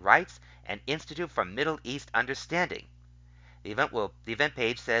Palestinian Rights, and Institute for Middle East Understanding. The event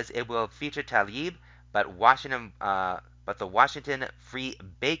page says it will feature Tlaib, but the Washington Free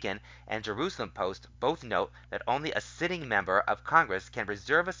Bacon and Jerusalem Post both note that only a sitting member of Congress can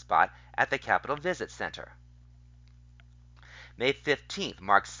reserve a spot at the Capitol Visit Center. May 15th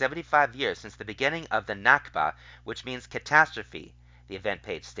marks 75 years since the beginning of the Nakba, which means catastrophe, the event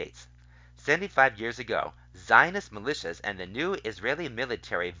page states. 75 years ago, Zionist militias and the new Israeli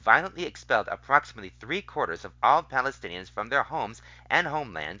military violently expelled approximately three-quarters of all Palestinians from their homes and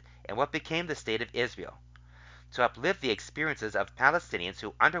homeland in what became the State of Israel. To uplift the experiences of Palestinians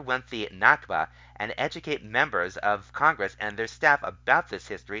who underwent the Nakba and educate members of Congress and their staff about this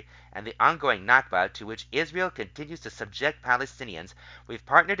history and the ongoing Nakba to which Israel continues to subject Palestinians, we've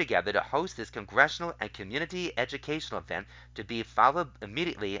partnered together to host this congressional and community educational event to be followed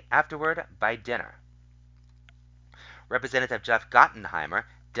immediately afterward by dinner. Representative Jeff Gottenheimer,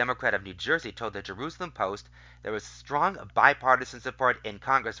 Democrat of New Jersey, told the Jerusalem Post there was strong bipartisan support in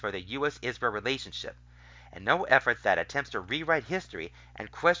Congress for the U.S.-Israel relationship, and no effort that attempts to rewrite history and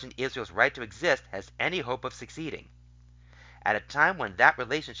question Israel's right to exist has any hope of succeeding. At a time when that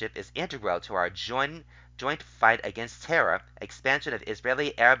relationship is integral to our joint fight against terror, expansion of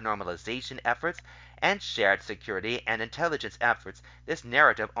Israeli-Arab normalization efforts, and shared security and intelligence efforts, this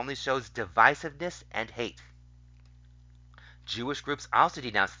narrative only shows divisiveness and hate. Jewish groups also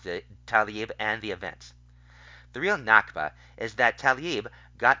denounced Tlaib and the event. The real Nakba is that Tlaib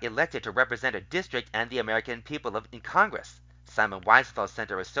got elected to represent a district and the American people in Congress, Simon Wiesenthal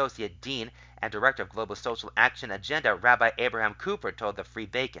Center Associate Dean and Director of Global Social Action Agenda Rabbi Abraham Cooper told the Free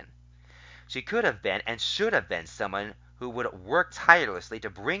Bacon. She could have been and should have been someone who would work tirelessly to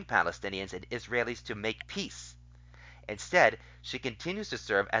bring Palestinians and Israelis to make peace. Instead, she continues to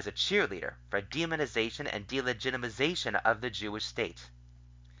serve as a cheerleader for demonization and delegitimization of the Jewish state.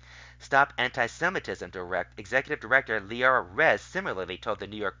 Stop Anti-Semitism Executive Director Lior Rez similarly told the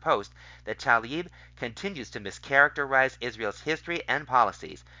New York Post that Tlaib continues to mischaracterize Israel's history and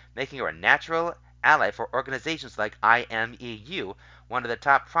policies, making her a natural ally for organizations like IMEU, one of the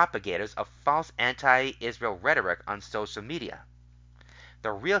top propagators of false anti-Israel rhetoric on social media.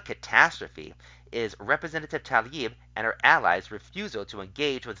 The real catastrophe is Representative Tlaib and her allies' refusal to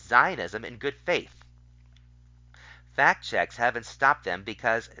engage with Zionism in good faith. Fact checks haven't stopped them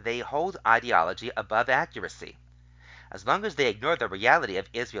because they hold ideology above accuracy. As long as they ignore the reality of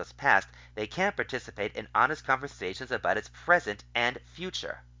Israel's past, they can't participate in honest conversations about its present and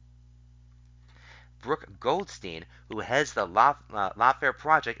future. Brooke Goldstein, who heads the Lawfare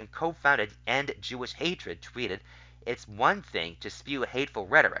Project and co-founded End Jewish Hatred, tweeted, "It's one thing to spew hateful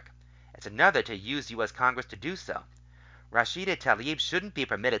rhetoric. It's another to use U.S. Congress to do so. Rashida Tlaib shouldn't be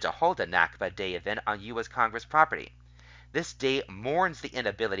permitted to hold a Nakba Day event on U.S. Congress property. This day mourns the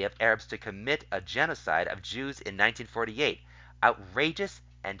inability of Arabs to commit a genocide of Jews in 1948. Outrageous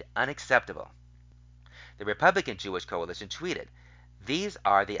and unacceptable." The Republican Jewish Coalition tweeted, "These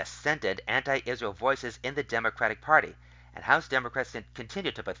are the ascendant anti-Israel voices in the Democratic Party, and House Democrats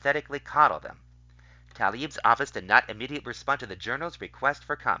continue to pathetically coddle them." Tlaib's office did not immediately respond to the Journal's request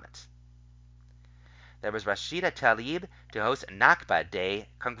for comment. There was Rashida Tlaib to host Nakba Day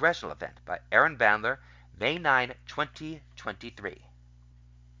congressional event by Aaron Bandler, May 9, 2023.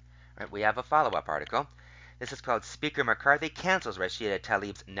 Right, we have a follow-up article. This is called Speaker McCarthy Cancels Rashida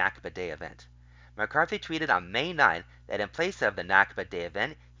Tlaib's Nakba Day Event. McCarthy tweeted on May 9 that in place of the Nakba Day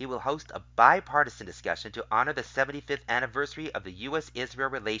event, he will host a bipartisan discussion to honor the 75th anniversary of the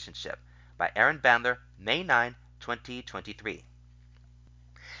U.S.-Israel relationship, by Aaron Bandler, May 9, 2023.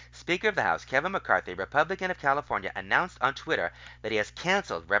 Speaker of the House Kevin McCarthy, Republican of California, announced on Twitter that he has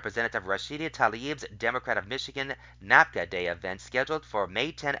canceled Representative Rashida Tlaib's Democrat of Michigan Nakba Day event scheduled for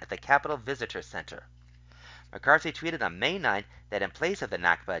May 10 at the Capitol Visitor Center. McCarthy tweeted on May 9 that in place of the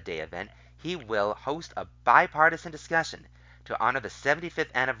Nakba Day event, he will host a bipartisan discussion to honor the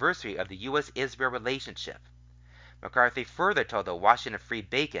 75th anniversary of the U.S.-Israel relationship. McCarthy further told the Washington Free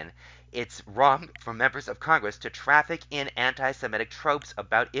Beacon it's wrong for members of Congress to traffic in anti-Semitic tropes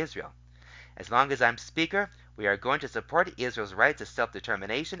about Israel. As long as I'm Speaker, we are going to support Israel's right to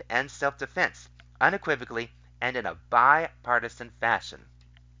self-determination and self-defense, unequivocally and in a bipartisan fashion.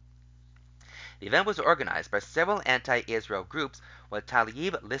 The event was organized by several anti-Israel groups, with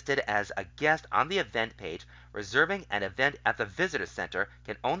Tlaib listed as a guest on the event page. Reserving an event at the Visitor Center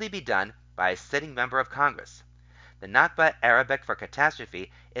can only be done by a sitting member of Congress. The Nakba, Arabic for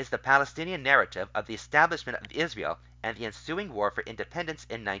catastrophe, is the Palestinian narrative of the establishment of Israel and the ensuing war for independence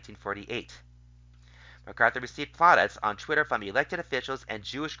in 1948. McCarthy received plaudits on Twitter from elected officials and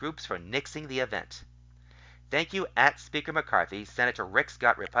Jewish groups for nixing the event. Thank you, at Speaker McCarthy, Senator Rick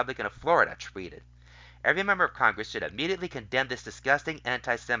Scott, Republican of Florida, tweeted. Every member of Congress should immediately condemn this disgusting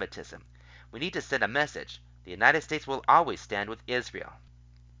anti-Semitism. We need to send a message. The United States will always stand with Israel.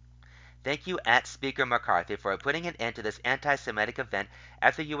 Thank you, at Speaker McCarthy, for putting an end to this anti-Semitic event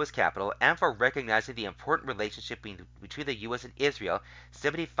at the U.S. Capitol and for recognizing the important relationship between the U.S. and Israel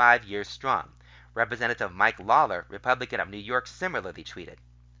 75 years strong. Representative Mike Lawler, Republican of New York, similarly tweeted.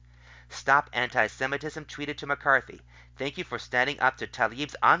 Stop Anti-Semitism tweeted to McCarthy. Thank you for standing up to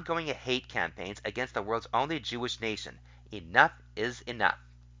Tlaib's ongoing hate campaigns against the world's only Jewish nation. Enough is enough.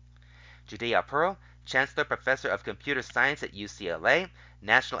 Judea Pearl, Chancellor Professor of Computer Science at UCLA,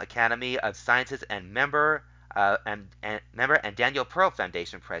 National Academy of Sciences and member and Daniel Pearl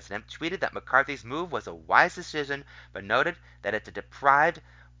Foundation president, tweeted that McCarthy's move was a wise decision, but noted that it deprived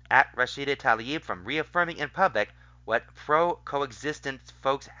at Rashida Tlaib from reaffirming in public what pro-coexistence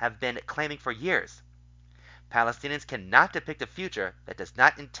folks have been claiming for years. Palestinians cannot depict a future that does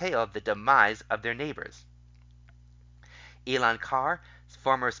not entail the demise of their neighbors. Elan Carr,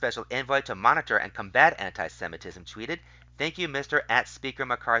 former special envoy to monitor and combat anti-Semitism, tweeted, Thank you, Mr. at Speaker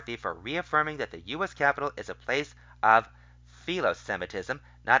McCarthy, for reaffirming that the U.S. Capitol is a place of philo-Semitism,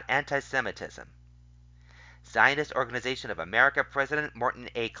 not anti-Semitism. Zionist Organization of America President Morton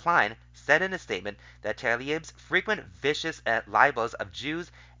A. Klein said in a statement that Tlaib's frequent vicious libels of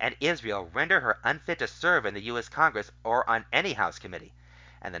Jews and Israel render her unfit to serve in the U.S. Congress or on any House committee,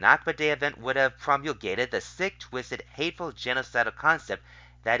 and the Nakba Day event would have promulgated the sick, twisted, hateful, genocidal concept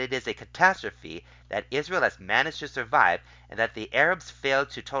that it is a catastrophe that Israel has managed to survive and that the Arabs failed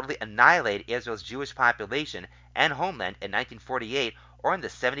to totally annihilate Israel's Jewish population and homeland in 1948 or in the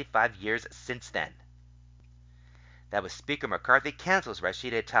 75 years since then. That was Speaker McCarthy cancels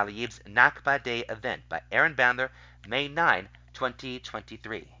Rashida Tlaib's Nakba Day event by Aaron Bandler, May 9,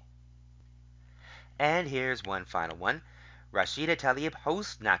 2023. And here's one final one. Rashida Tlaib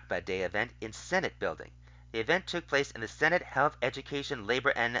hosts Nakba Day event in Senate building. The event took place in the Senate Health, Education,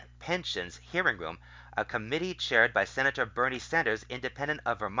 Labor, and Pensions hearing room, a committee chaired by Senator Bernie Sanders, Independent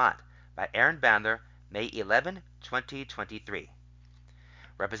of Vermont, by Aaron Bandler, May 11, 2023.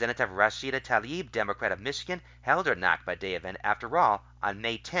 Representative Rashida Tlaib, Democrat of Michigan, held her Nakba Day event, after all, on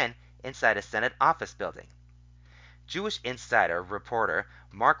May 10 inside a Senate office building. Jewish Insider reporter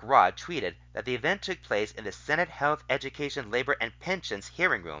Mark Rod tweeted that the event took place in the Senate Health, Education, Labor, and Pensions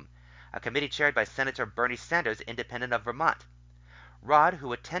hearing room, a committee chaired by Senator Bernie Sanders, Independent of Vermont. Rod,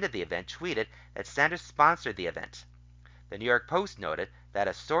 who attended the event, tweeted that Sanders sponsored the event. The New York Post noted that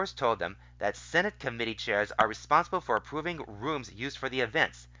a source told them that Senate committee chairs are responsible for approving rooms used for the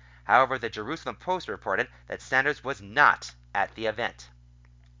events. However, the Jerusalem Post reported that Sanders was not at the event.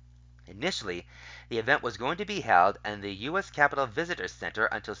 Initially, the event was going to be held in the U.S. Capitol Visitor Center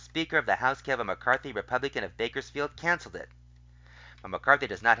until Speaker of the House Kevin McCarthy, Republican of Bakersfield, canceled it. But McCarthy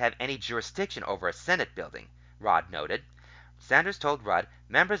does not have any jurisdiction over a Senate building, Rod noted. Sanders told Rod,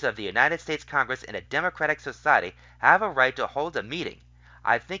 members of the United States Congress in a democratic society have a right to hold a meeting.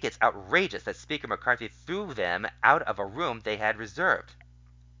 I think it's outrageous that Speaker McCarthy threw them out of a room they had reserved.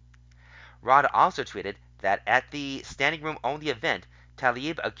 Rod also tweeted that at the standing room only event,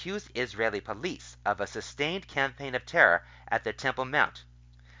 Tlaib accused Israeli police of a sustained campaign of terror at the Temple Mount.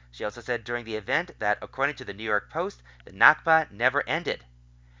 She also said during the event that, according to the New York Post, the Nakba never ended.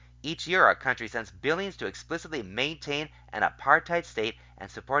 Each year, our country sends billions to explicitly maintain an apartheid state and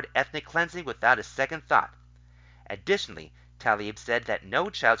support ethnic cleansing without a second thought. Additionally, Tlaib said that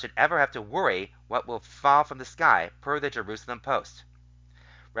no child should ever have to worry what will fall from the sky, per the Jerusalem Post.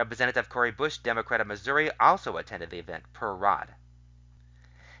 Representative Cori Bush, Democrat of Missouri, also attended the event, per Rod.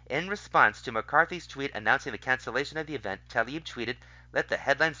 In response to McCarthy's tweet announcing the cancellation of the event, Tlaib tweeted, "Let the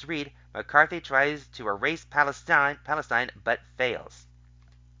headlines read, McCarthy tries to erase Palestine but fails."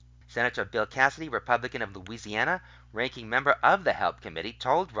 Senator Bill Cassidy, Republican of Louisiana, ranking member of the HELP Committee,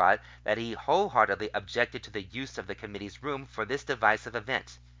 told Rod that he wholeheartedly objected to the use of the committee's room for this divisive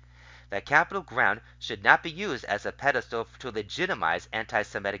event. The Capitol ground should not be used as a pedestal to legitimize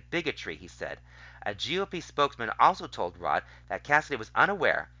anti-Semitic bigotry, he said. A GOP spokesman also told Rod that Cassidy was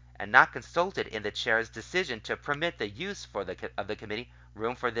unaware and not consulted in the chair's decision to permit the use of the committee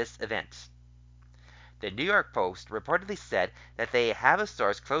room for this event. The New York Post reportedly said that they have a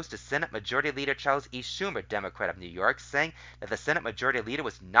source close to Senate Majority Leader Charles E. Schumer, Democrat of New York, saying that the Senate Majority Leader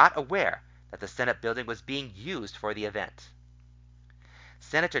was not aware that the Senate building was being used for the event.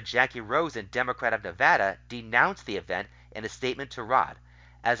 Senator Jackie Rosen, Democrat of Nevada, denounced the event in a statement to Rod.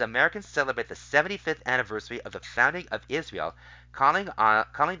 As Americans celebrate the 75th anniversary of the founding of Israel, calling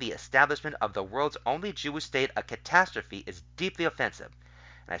the establishment of the world's only Jewish state a catastrophe is deeply offensive,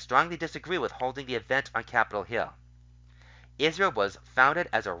 and I strongly disagree with holding the event on Capitol Hill. Israel was founded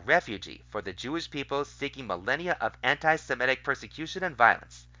as a refugee for the Jewish people seeking millennia of anti-Semitic persecution and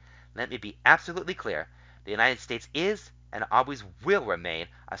violence. Let me be absolutely clear. The United States is and always will remain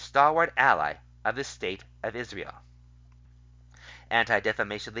a stalwart ally of the State of Israel.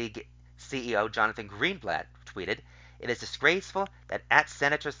 Anti-Defamation League CEO Jonathan Greenblatt tweeted, "It is disgraceful that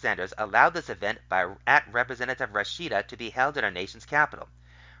 @Senator Sanders allowed this event by @Representative Rashida to be held in our nation's capital.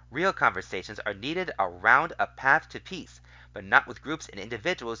 Real conversations are needed around a path to peace, but not with groups and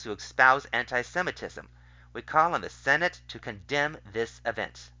individuals who espouse anti-Semitism. We call on the Senate to condemn this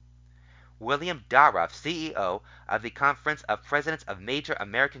event." William Daroff, CEO of the Conference of Presidents of Major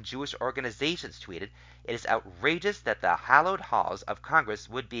American Jewish Organizations, tweeted, "It is outrageous that the hallowed halls of Congress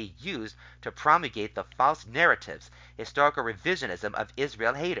would be used to promulgate the false narratives, historical revisionism of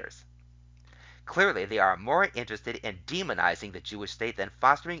Israel haters. Clearly, they are more interested in demonizing the Jewish state than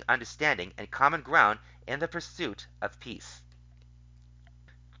fostering understanding and common ground in the pursuit of peace."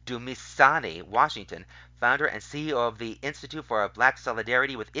 Dumisani Washington, founder and CEO of the Institute for Black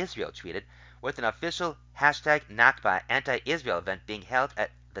Solidarity with Israel, tweeted, "With an official #Nakba anti-Israel event being held at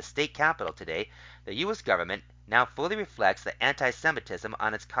the state capitol today, the U.S. government now fully reflects the anti-Semitism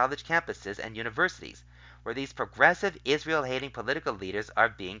on its college campuses and universities, where these progressive Israel-hating political leaders are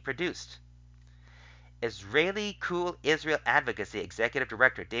being produced." Israeli Cool Israel Advocacy Executive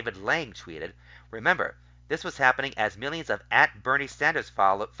Director David Lang tweeted, "Remember, this was happening as millions of @Bernie Sanders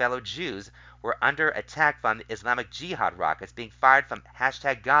fellow Jews were under attack from Islamic Jihad rockets being fired from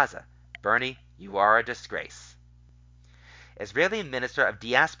 #Gaza. Bernie, you are a disgrace." Israeli Minister of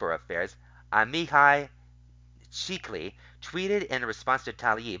Diaspora Affairs Amihai Chikli tweeted in response to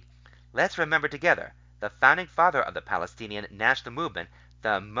Tlaib, "Let's remember together, the founding father of the Palestinian national movement,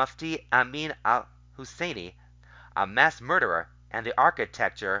 the Mufti Amin al-Husseini, a mass murderer and the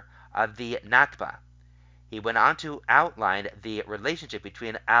architecture of the Nakba." He went on to outline the relationship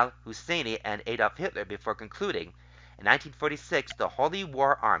between al-Husseini and Adolf Hitler before concluding, "In 1946, the Holy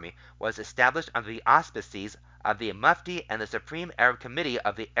War Army was established under the auspices of the Mufti and the Supreme Arab Committee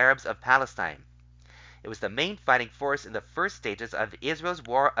of the Arabs of Palestine. It was the main fighting force in the first stages of Israel's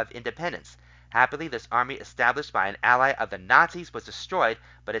War of Independence. Happily, this army, established by an ally of the Nazis, was destroyed,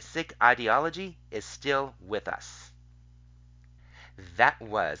 but its sick ideology is still with us." That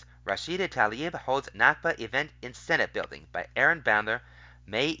was Rashida Tlaib Holds Nakba Event in Senate Building by Aaron Bandler,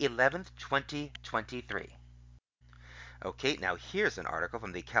 May 11th, 2023. Okay, now here's an article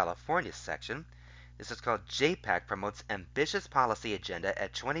from the California section. This is called JAIPAC Promotes Ambitious Policy Agenda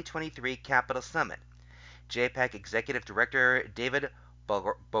at 2023 Capitol Summit. JAIPAC Executive Director David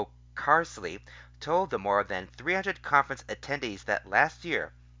Bocarsley told the more than 300 conference attendees that last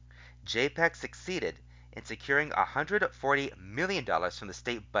year, JAIPAC succeeded in securing $140 million from the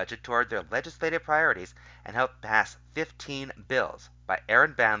state budget toward their legislative priorities and helped pass 15 bills. By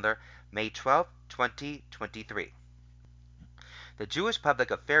Aaron Bandler, May 12, 2023. The Jewish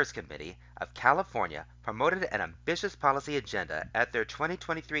Public Affairs Committee of California promoted an ambitious policy agenda at their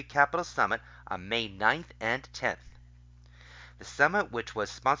 2023 Capitol Summit on May 9th and 10th. The summit, which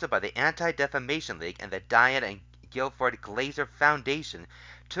was sponsored by the Anti-Defamation League and the Diane and Guilford Glazer Foundation,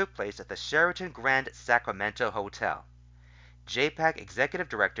 took place at the Sheraton Grand Sacramento Hotel. JAIPAC Executive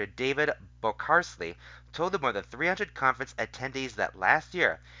Director David Bocarsley told the more than 300 conference attendees that last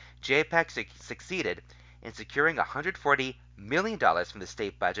year, JAIPAC succeeded in securing $140 million from the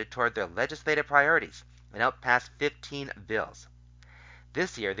state budget toward their legislative priorities and helped pass 15 bills.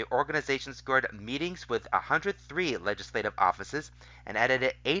 This year, the organization scored meetings with 103 legislative offices and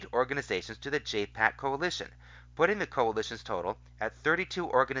added 8 organizations to the JAIPAC coalition, putting the coalition's total at 32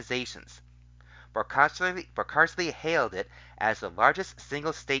 organizations. Barkarsley hailed it as the largest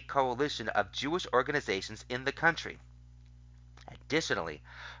single-state coalition of Jewish organizations in the country. Additionally,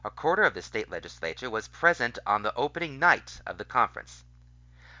 a quarter of the state legislature was present on the opening night of the conference.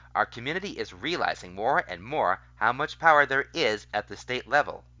 Our community is realizing more and more how much power there is at the state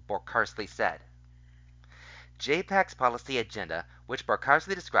level, Barkarsley said. JPAC's policy agenda, which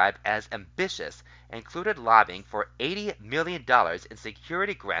Barkarsley described as ambitious, included lobbying for $80 million in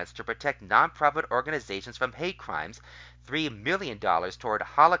security grants to protect nonprofit organizations from hate crimes, $3 million toward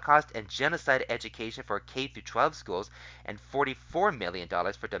Holocaust and genocide education for K-12 schools, and $44 million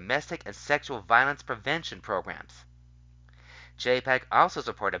for domestic and sexual violence prevention programs. JPAC also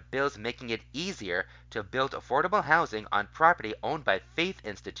supported bills making it easier to build affordable housing on property owned by faith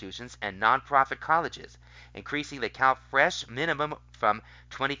institutions and nonprofit colleges, increasing the CalFresh minimum from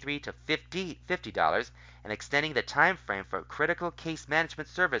 $23 to $50, and extending the time frame for critical case management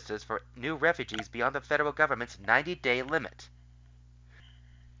services for new refugees beyond the federal government's 90-day limit.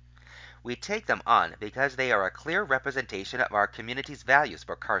 We take them on because they are a clear representation of our community's values,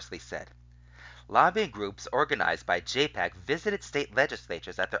 Barkarsley said. Lobbying groups organized by JPAC visited state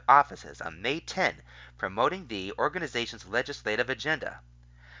legislatures at their offices on May 10, promoting the organization's legislative agenda.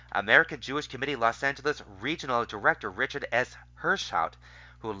 American Jewish Committee Los Angeles Regional Director Richard S. Hirschhout,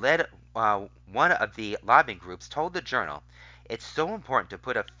 who led one of the lobbying groups, told the Journal, "It's so important to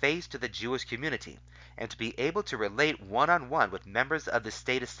put a face to the Jewish community and to be able to relate one-on-one with members of the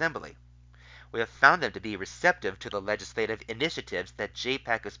state assembly. We have found them to be receptive to the legislative initiatives that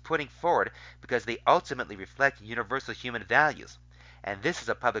JPAC is putting forward because they ultimately reflect universal human values, and this is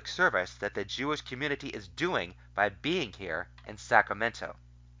a public service that the Jewish community is doing by being here in Sacramento."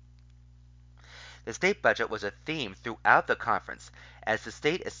 The state budget was a theme throughout the conference, as the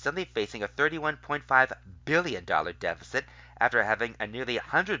state is suddenly facing a $31.5 billion deficit after having a nearly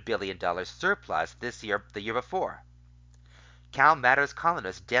 $100 billion surplus the year before. Cal Matters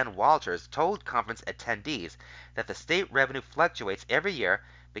columnist Dan Walters told conference attendees that the state revenue fluctuates every year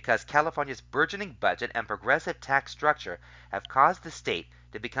because California's burgeoning budget and progressive tax structure have caused the state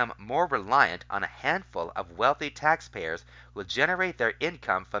to become more reliant on a handful of wealthy taxpayers who will generate their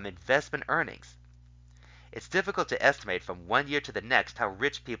income from investment earnings. "It's difficult to estimate from one year to the next how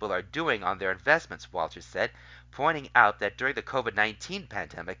rich people are doing on their investments," Walters said, pointing out that during the COVID-19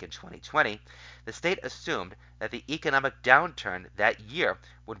 pandemic in 2020, the state assumed that the economic downturn that year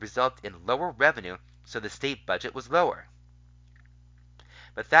would result in lower revenue, so the state budget was lower.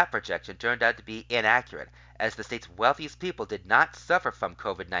 But that projection turned out to be inaccurate, as the state's wealthiest people did not suffer from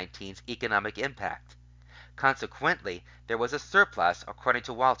COVID-19's economic impact. Consequently, there was a surplus, according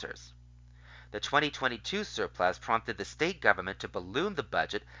to Walters. The 2022 surplus prompted the state government to balloon the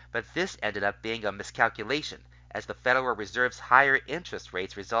budget, but this ended up being a miscalculation, as the Federal Reserve's higher interest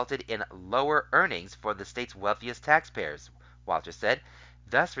rates resulted in lower earnings for the state's wealthiest taxpayers, Walters said,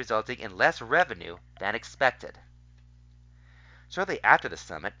 thus resulting in less revenue than expected. Shortly after the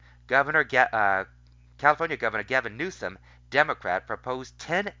summit, California Governor Gavin Newsom, Democrat, proposed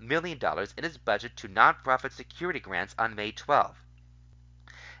 $10 million in his budget to nonprofit security grants on May 12.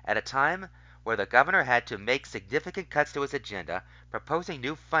 At a time where the governor had to make significant cuts to his agenda, proposing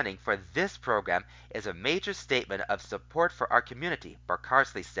new funding for this program is a major statement of support for our community,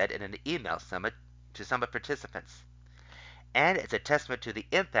 Barkarsley said in an email to summit participants. "And it's a testament to the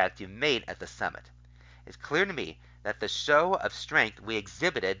impact you made at the summit. It's clear to me that the show of strength we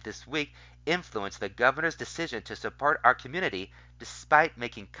exhibited this week influenced the governor's decision to support our community despite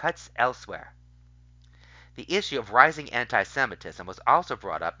making cuts elsewhere." The issue of rising anti-Semitism was also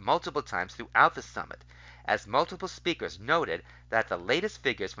brought up multiple times throughout the summit, as multiple speakers noted that the latest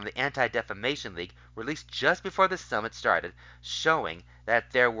figures from the Anti-Defamation League released just before the summit started showing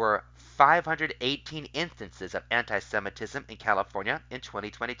that there were 518 instances of anti-Semitism in California in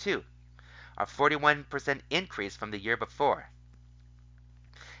 2022, a 41% increase from the year before.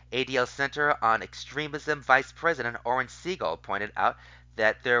 ADL Center on Extremism Vice President Oren Siegel pointed out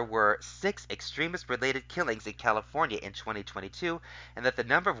that there were 6 extremist-related killings in California in 2022, and that the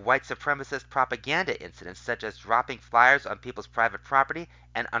number of white supremacist propaganda incidents, such as dropping flyers on people's private property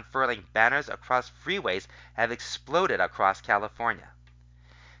and unfurling banners across freeways, have exploded across California.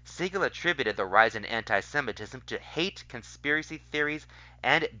 Siegel attributed the rise in anti-Semitism to hate, conspiracy theories,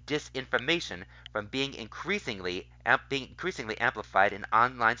 and disinformation from being increasingly amplified in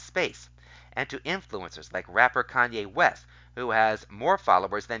online space, and to influencers like rapper Kanye West, who has more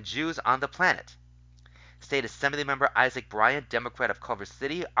followers than Jews on the planet. State Assemblymember Isaac Bryan, Democrat of Culver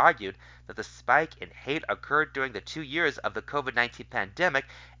City, argued that the spike in hate occurred during the 2 years of the COVID-19 pandemic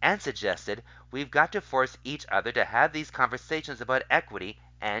and suggested we've got to force each other to have these conversations about equity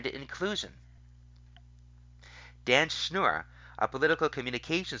and inclusion. Dan Schnur, a political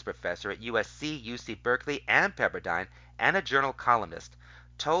communications professor at USC, UC Berkeley, and Pepperdine, and a journal columnist,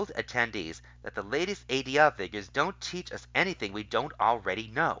 told attendees that the latest ADL figures don't teach us anything we don't already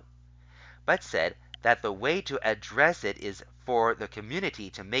know, but said that the way to address it is for the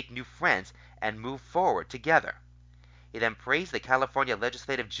community to make new friends and move forward together. He then praised the California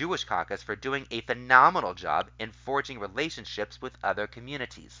Legislative Jewish Caucus for doing a phenomenal job in forging relationships with other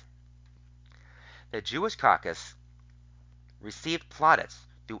communities. The Jewish Caucus received plaudits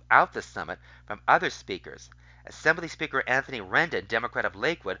throughout the summit from other speakers. Assembly Speaker Anthony Rendon, Democrat of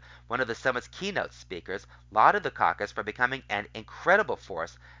Lakewood, one of the summit's keynote speakers, lauded the caucus for becoming an incredible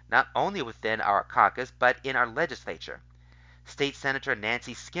force not only within our caucus but in our legislature. State Senator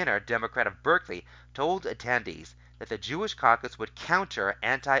Nancy Skinner, Democrat of Berkeley, told attendees that the Jewish caucus would counter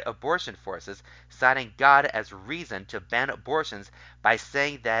anti-abortion forces, citing God as reason to ban abortions by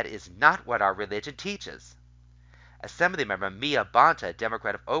saying that is not what our religion teaches. Assemblymember Mia Bonta,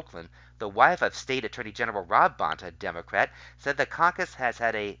 Democrat of Oakland, the wife of State Attorney General Rob Bonta, Democrat, said the caucus has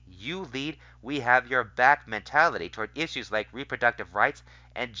had a "you lead, we have your back" mentality toward issues like reproductive rights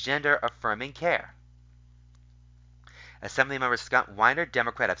and gender-affirming care. Assemblymember Scott Weiner,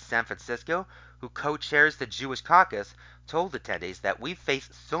 Democrat of San Francisco, who co-chairs the Jewish caucus, told attendees that we face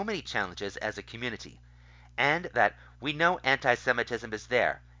so many challenges as a community, and that we know anti-Semitism is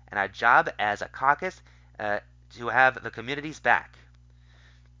there, and our job as a caucus to have the community's back.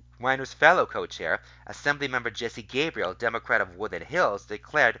 Weiner's fellow co-chair, Assemblymember Jesse Gabriel, Democrat of Woodland Hills,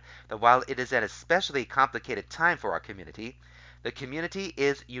 declared that while it is an especially complicated time for our community, the community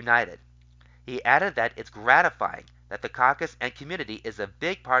is united. He added that it's gratifying that the caucus and community is a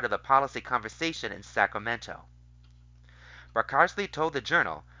big part of the policy conversation in Sacramento. Barkarsley told the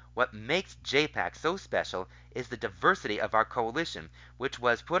Journal, "What makes JPAC so special is the diversity of our coalition, which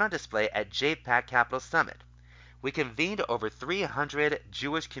was put on display at JPAC Capital Summit. We convened over 300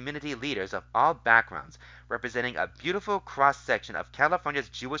 Jewish community leaders of all backgrounds, representing a beautiful cross-section of California's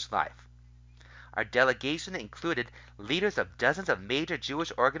Jewish life. Our delegation included leaders of dozens of major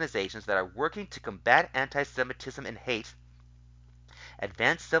Jewish organizations that are working to combat anti-Semitism and hate,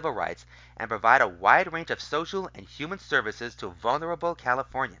 advance civil rights, and provide a wide range of social and human services to vulnerable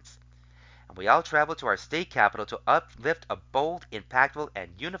Californians. And we all traveled to our state capital to uplift a bold, impactful,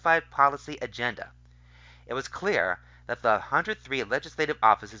 and unified policy agenda. It was clear that the 103 legislative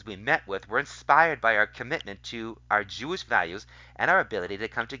offices we met with were inspired by our commitment to our Jewish values and our ability to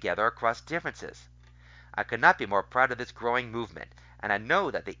come together across differences. I could not be more proud of this growing movement, and I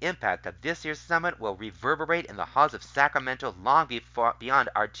know that the impact of this year's summit will reverberate in the halls of Sacramento long beyond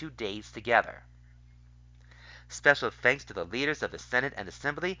our 2 days together." Special thanks to the leaders of the Senate and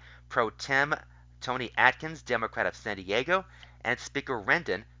Assembly, Pro Tem Tony Atkins, Democrat of San Diego, and Speaker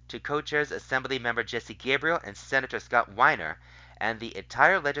Rendon, to co-chairs Assemblymember Jesse Gabriel and Senator Scott Weiner, and the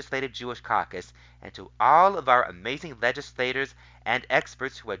entire Legislative Jewish Caucus, and to all of our amazing legislators and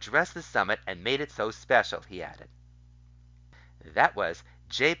experts who addressed the summit and made it so special, he added. That was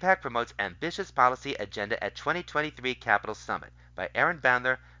JPAC Promotes Ambitious Policy Agenda at 2023 Capital Summit by Aaron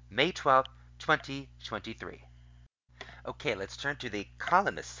Bandler, May 12, 2023. Okay, let's turn to the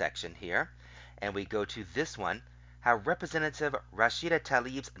columnist section here, and we go to this one: How Representative Rashida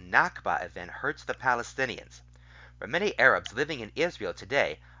Tlaib's Nakba event hurts the Palestinians. For many Arabs living in Israel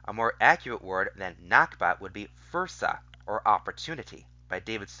today, a more accurate word than Nakba would be fursa, or opportunity, by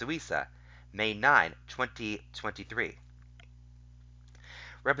David Suissa, May 9, 2023.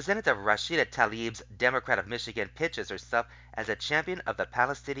 Representative Rashida Tlaib's Democrat of Michigan pitches herself as a champion of the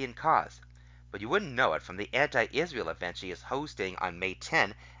Palestinian cause, but you wouldn't know it from the anti-Israel event she is hosting on May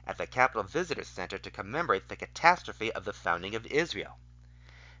 10 at the Capitol Visitor Center to commemorate the catastrophe of the founding of Israel.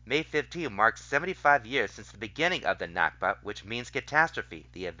 May 15 marks 75 years since the beginning of the Nakba, which means catastrophe,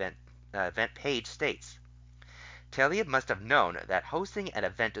 the event page states. Tlaib must have known that hosting an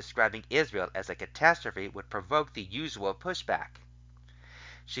event describing Israel as a catastrophe would provoke the usual pushback.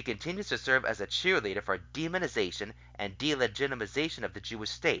 She continues to serve as a cheerleader for demonization and delegitimization of the Jewish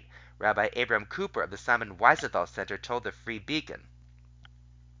state, Rabbi Abraham Cooper of the Simon Wiesenthal Center told the Free Beacon.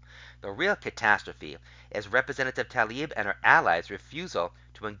 The real catastrophe is Representative Tlaib and her allies' refusal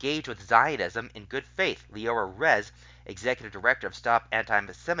to engage with Zionism in good faith, Leora Rez, executive director of Stop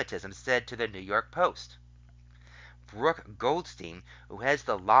Anti-Semitism, said to the New York Post. Brooke Goldstein, who heads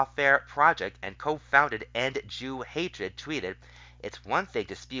the Lawfare Project and co-founded End Jew Hatred, tweeted, "It's one thing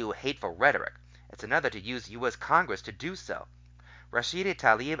to spew hateful rhetoric. It's another to use U.S. Congress to do so. Rashida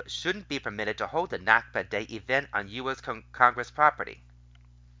Tlaib shouldn't be permitted to hold a Nakba Day event on U.S. Congress property.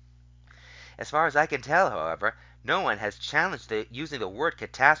 As far as I can tell, however, no one has challenged using the word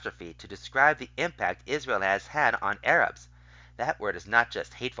catastrophe to describe the impact Israel has had on Arabs. That word is not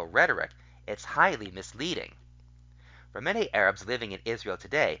just hateful rhetoric, it's highly misleading. For many Arabs living in Israel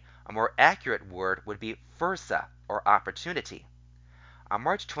today, a more accurate word would be fursa, or opportunity. A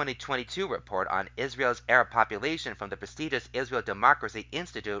March 2022 report on Israel's Arab population from the prestigious Israel Democracy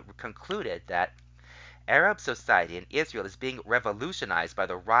Institute concluded that Arab society in Israel is being revolutionized by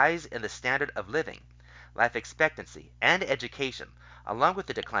the rise in the standard of living, life expectancy, and education, along with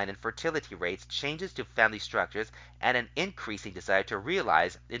the decline in fertility rates, changes to family structures, and an increasing desire to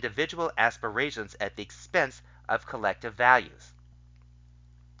realize individual aspirations at the expense of collective values.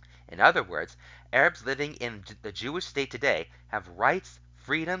 In other words, Arabs living in the Jewish state today have rights,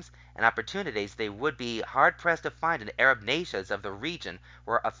 freedoms, and opportunities they would be hard pressed to find in Arab nations of the region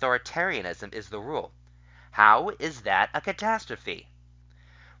where authoritarianism is the rule. How is that a catastrophe?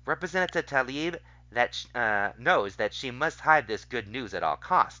 Representative Tlaib knows that she must hide this good news at all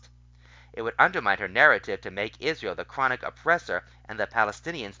cost. It would undermine her narrative to make Israel the chronic oppressor and the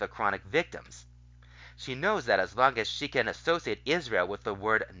Palestinians the chronic victims. She knows that as long as she can associate Israel with the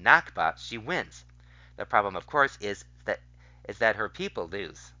word Nakba, she wins. The problem, of course, is that her people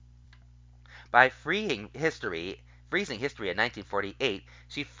lose. By freezing history in 1948,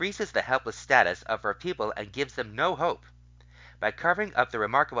 she freezes the helpless status of her people and gives them no hope. By covering up the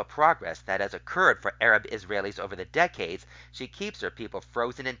remarkable progress that has occurred for Arab Israelis over the decades, she keeps her people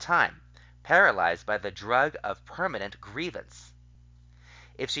frozen in time, paralyzed by the drug of permanent grievance.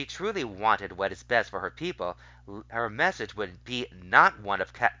 If she truly wanted what is best for her people, her message would be not one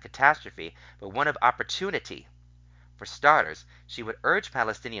of catastrophe, but one of opportunity. For starters, she would urge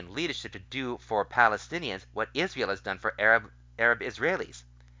Palestinian leadership to do for Palestinians what Israel has done for Arab Israelis.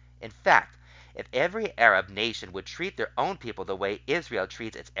 In fact, if every Arab nation would treat their own people the way Israel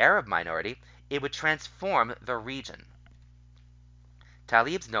treats its Arab minority, it would transform the region.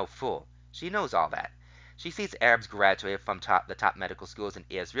 Tlaib's no fool. She knows all that. She sees Arabs graduate from the top medical schools in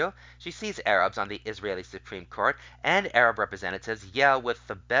Israel. She sees Arabs on the Israeli Supreme Court, and Arab representatives yell with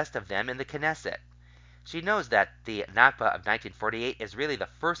the best of them in the Knesset. She knows that the Nakba of 1948 is really the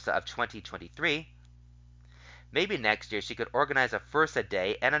Fursa of 2023. Maybe next year she could organize a Fursa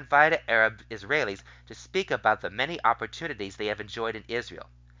Day and invite Arab Israelis to speak about the many opportunities they have enjoyed in Israel.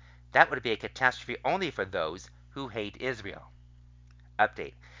 That would be a catastrophe only for those who hate Israel.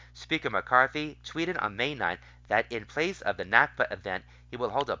 Update. Speaker McCarthy tweeted on May 9 that in place of the Nakba event, he will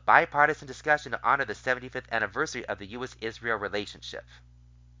hold a bipartisan discussion to honor the 75th anniversary of the U.S.-Israel relationship.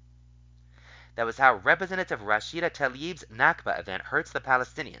 That was how Representative Rashida Tlaib's Nakba event hurts the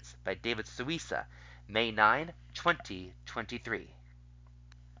Palestinians by David Suissa, May 9, 2023.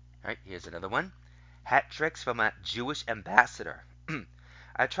 Alright, here's another one. Hat tricks from a Jewish ambassador.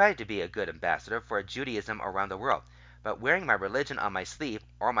 I tried to be a good ambassador for Judaism around the world, but wearing my religion on my sleeve,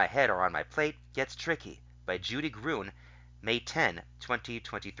 or my head, or on my plate gets tricky. By Judy Gruen, May 10,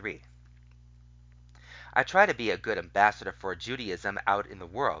 2023. I try to be a good ambassador for Judaism out in the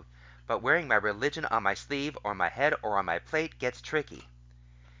world, but wearing my religion on my sleeve, or my head, or on my plate gets tricky.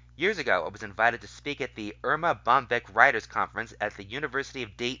 Years ago, I was invited to speak at the Irma Bombeck Writers Conference at the University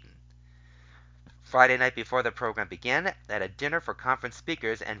of Dayton. Friday night before the program began, at a dinner for conference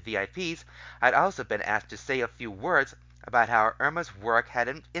speakers and VIPs, I'd also been asked to say a few words about how Irma's work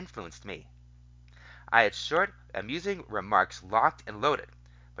had influenced me. I had short, amusing remarks locked and loaded,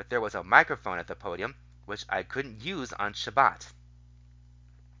 but there was a microphone at the podium, which I couldn't use on Shabbat.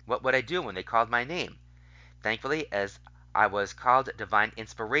 What would I do when they called my name? Thankfully, as I was called divine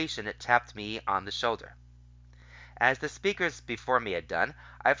inspiration, it tapped me on the shoulder. As the speakers before me had done,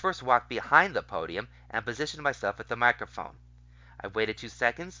 I first walked behind the podium and positioned myself at the microphone. I waited 2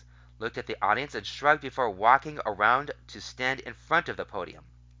 seconds, looked at the audience, and shrugged before walking around to stand in front of the podium.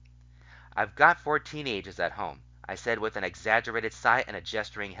 I've got 4 teenagers at home, I said with an exaggerated sigh and a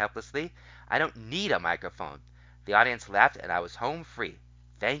gesturing helplessly. I don't need a microphone. The audience laughed and I was home free.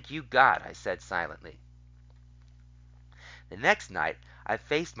 Thank you, God, I said silently. The next night, I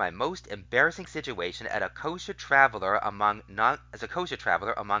faced my most embarrassing situation as a kosher traveler among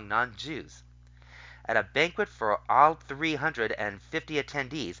non-Jews. At a banquet for all 350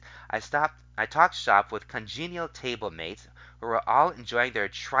 attendees, I talked shop with congenial table mates who were all enjoying their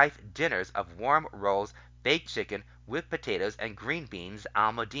trife dinners of warm rolls, baked chicken, whipped potatoes, and green beans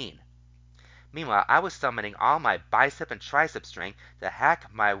al modine. Meanwhile, I was summoning all my bicep and tricep strength to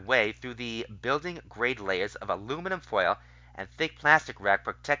hack my way through the building grade layers of aluminum foil and thick plastic wrap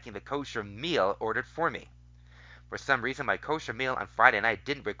protecting the kosher meal ordered for me. For some reason, my kosher meal on Friday night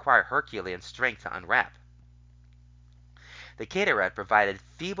didn't require Herculean strength to unwrap. The caterer had provided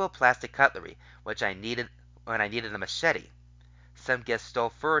feeble plastic cutlery, which I needed when I needed a machete. Some guests stole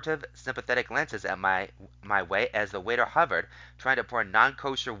furtive, sympathetic glances at my way as the waiter hovered, trying to pour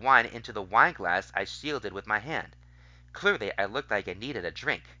non-kosher wine into the wine glass I shielded with my hand. Clearly, I looked like I needed a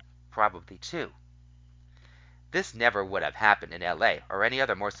drink. Probably two. This never would have happened in LA or any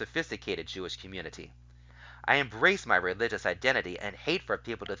other more sophisticated Jewish community. I embrace my religious identity and hate for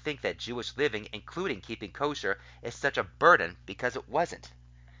people to think that Jewish living, including keeping kosher, is such a burden because it wasn't.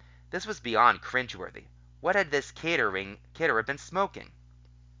 This was beyond cringeworthy. What had this caterer been smoking?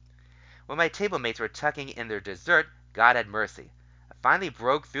 When my table mates were tucking in their dessert, God had mercy. I finally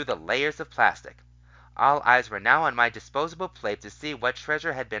broke through the layers of plastic. All eyes were now on my disposable plate to see what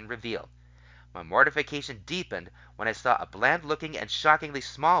treasure had been revealed. My mortification deepened when I saw a bland-looking and shockingly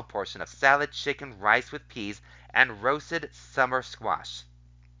small portion of salad, chicken, rice with peas, and roasted summer squash.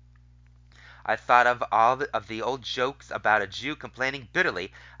 I thought of all of the old jokes about a Jew complaining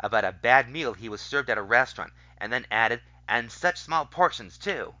bitterly about a bad meal he was served at a restaurant, and then added, "And such small portions,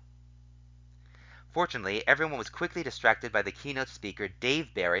 too." Fortunately, everyone was quickly distracted by the keynote speaker,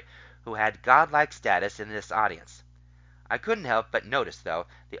 Dave Barry, who had godlike status in this audience. I couldn't help but notice, though,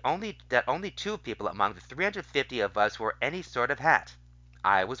 that only two people among the 350 of us wore any sort of hat.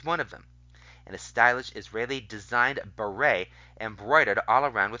 I was one of them, in a stylish Israeli-designed beret embroidered all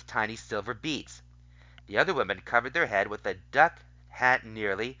around with tiny silver beads. The other women covered their head with a duck hat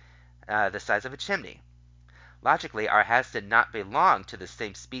nearly the size of a chimney. Logically, our hats did not belong to the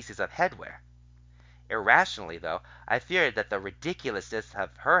same species of headwear. Irrationally, though, I feared that the ridiculousness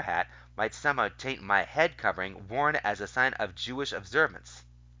of her hat might somehow taint my head covering worn as a sign of Jewish observance.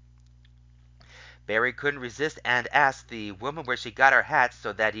 Barry couldn't resist and asked the woman where she got her hat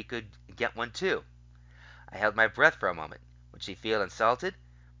so that he could get one too. I held my breath for a moment. Would she feel insulted?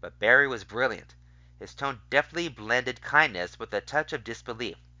 But Barry was brilliant. His tone deftly blended kindness with a touch of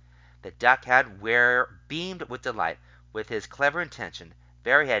disbelief. The duck hat wearer beamed with delight. With his clever intention,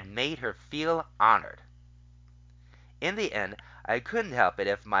 Barry had made her feel honored. In the end, I couldn't help it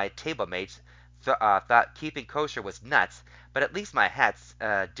if my table mates thought keeping kosher was nuts, but at least my hats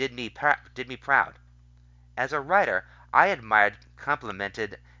did me proud. As a writer, I admired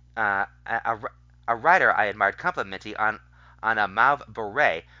complimented a writer I admired complimenting on a mauve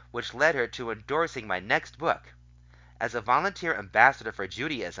beret, which led her to endorsing my next book. As a volunteer ambassador for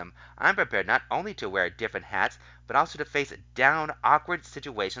Judaism, I'm prepared not only to wear different hats, but also to face down awkward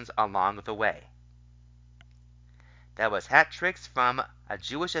situations along the way. That was Hat Tricks from A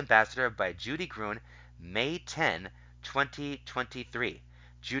Jewish Ambassador by Judy Gruen, May 10, 2023.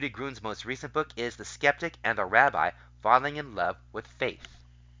 Judy Gruen's most recent book is The Skeptic and the Rabbi, Falling in Love with Faith.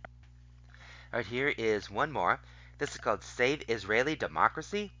 Alright, here is one more. This is called Save Israeli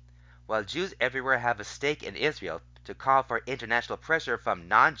Democracy. While Jews everywhere have a stake in Israel, to call for international pressure from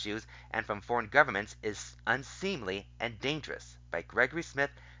non-Jews and from foreign governments is unseemly and dangerous. By Gregory Smith,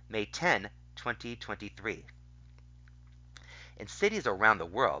 May 10, 2023. In cities around the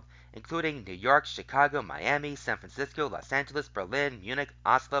world, including New York, Chicago, Miami, San Francisco, Los Angeles, Berlin, Munich,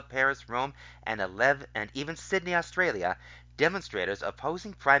 Oslo, Paris, Rome, and even Sydney, Australia, demonstrators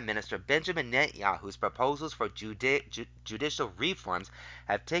opposing Prime Minister Benjamin Netanyahu's proposals for judicial reforms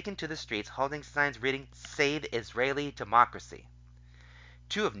have taken to the streets holding signs reading, "Save Israeli Democracy."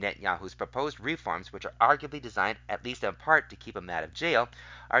 Two of Netanyahu's proposed reforms, which are arguably designed, at least in part, to keep him out of jail,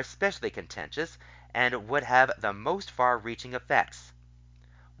 are especially contentious and would have the most far-reaching effects.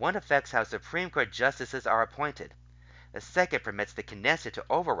 One affects how Supreme Court justices are appointed. The second permits the Knesset to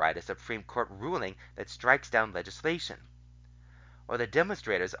override a Supreme Court ruling that strikes down legislation. While the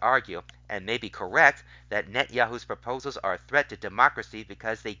demonstrators argue, and may be correct, that Netanyahu's proposals are a threat to democracy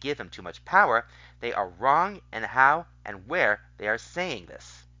because they give him too much power, they are wrong in how and where they are saying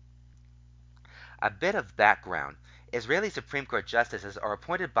this. A bit of background. Israeli Supreme Court justices are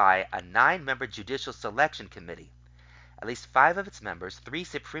appointed by a 9-member judicial selection committee. At least 5 of its members, 3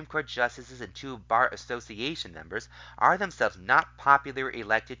 Supreme Court justices and 2 Bar Association members, are themselves not popularly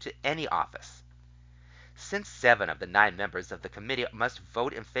elected to any office. Since 7 of the 9 members of the committee must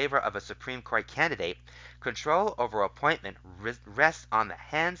vote in favor of a Supreme Court candidate, control over appointment rests on the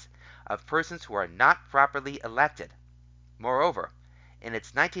hands of persons who are not properly elected. Moreover, in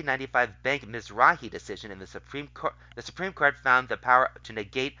its 1995 Bank Mizrahi decision, the Supreme Court found the power to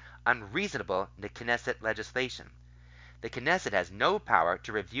negate unreasonable Knesset legislation. The Knesset has no power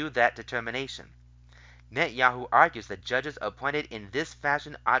to review that determination. Netanyahu argues that judges appointed in this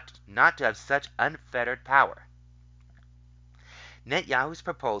fashion ought not to have such unfettered power. Netanyahu's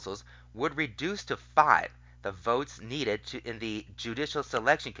proposals would reduce to 5 the votes needed in the Judicial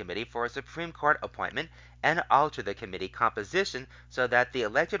Selection Committee for a Supreme Court appointment and alter the committee composition so that the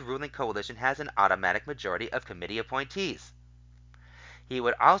elected ruling coalition has an automatic majority of committee appointees. He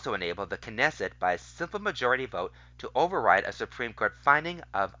would also enable the Knesset by a simple majority vote to override a Supreme Court finding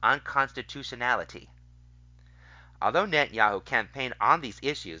of unconstitutionality. Although Netanyahu campaigned on these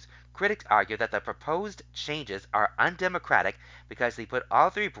issues, critics argue that the proposed changes are undemocratic because they put all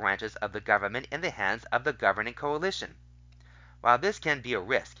three branches of the government in the hands of the governing coalition. While this can be a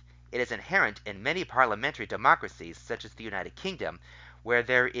risk, it is inherent in many parliamentary democracies, such as the United Kingdom, where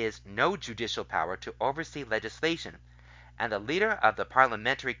there is no judicial power to oversee legislation, and the leader of the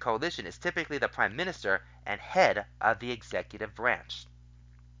parliamentary coalition is typically the prime minister and head of the executive branch.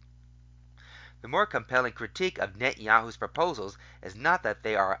 The more compelling critique of Netanyahu's proposals is not that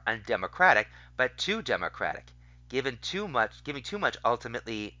they are undemocratic, but too democratic, giving too much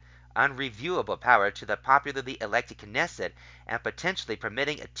ultimately unreviewable power to the popularly elected Knesset and potentially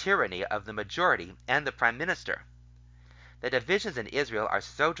permitting a tyranny of the majority and the prime minister. The divisions in Israel are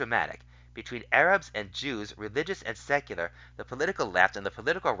so dramatic, between Arabs and Jews, religious and secular, the political left and the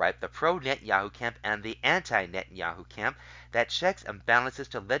political right, the pro-Netanyahu camp and the anti-Netanyahu camp, that checks and balances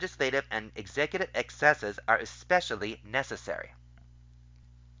to legislative and executive excesses are especially necessary.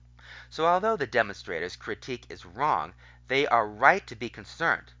 So although the demonstrators' critique is wrong, they are right to be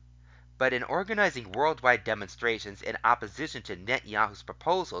concerned. But in organizing worldwide demonstrations in opposition to Netanyahu's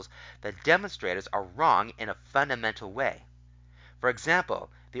proposals, the demonstrators are wrong in a fundamental way. For example,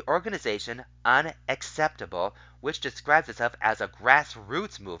 the organization Unacceptable, which describes itself as a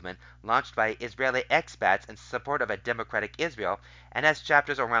grassroots movement launched by Israeli expats in support of a democratic Israel and has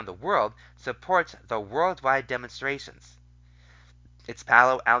chapters around the world, supports the worldwide demonstrations. Its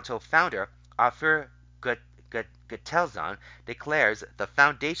Palo Alto founder, Ofer Gutelzon, declares the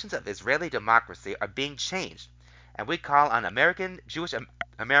foundations of Israeli democracy are being changed, and we call on Jewish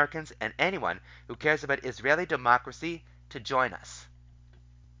Americans and anyone who cares about Israeli democracy to join us.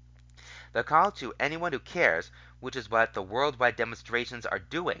 The call to anyone who cares, which is what the worldwide demonstrations are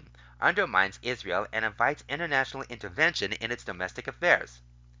doing, undermines Israel and invites international intervention in its domestic affairs.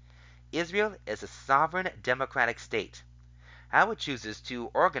 Israel is a sovereign democratic state. How it chooses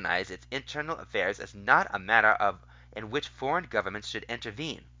to organize its internal affairs is not a matter in which foreign governments should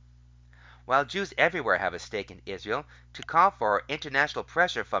intervene. While Jews everywhere have a stake in Israel, to call for international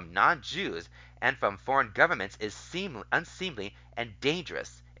pressure from non-Jews and from foreign governments is unseemly and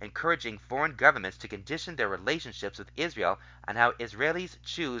dangerous, encouraging foreign governments to condition their relationships with Israel on how Israelis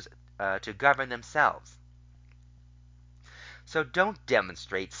choose to govern themselves. So don't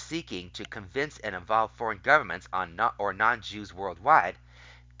demonstrate seeking to convince and involve foreign governments or non-Jews worldwide.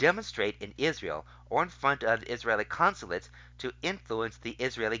 Demonstrate in Israel or in front of Israeli consulates to influence the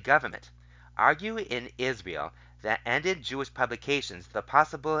Israeli government. Argue in Israel and in Jewish publications the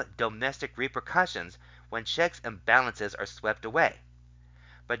possible domestic repercussions when checks and balances are swept away.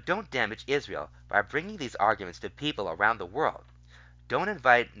 But don't damage Israel by bringing these arguments to people around the world. Don't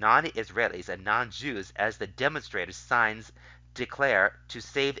invite non-Israelis and non-Jews as the demonstrators' signs declare to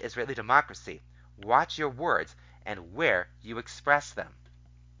save Israeli democracy. Watch your words and where you express them.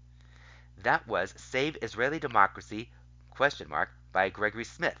 That was Save Israeli Democracy? By Gregory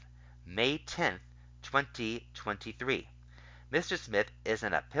Smith, May 10, 2023. Mr. Smith is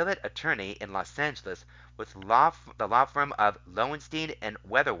an appellate attorney in Los Angeles with the law firm of Lowenstein and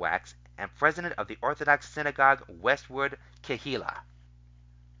Weatherwax and president of the Orthodox Synagogue Westwood Kehillah.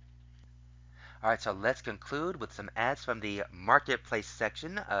 Alright, so let's conclude with some ads from the marketplace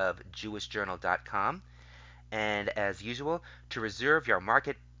section of JewishJournal.com. And as usual, to reserve your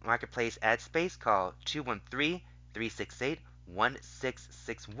marketplace ad space, call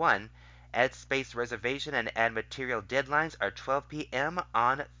 213-368-1661. Ad space reservation and ad material deadlines are 12 p.m.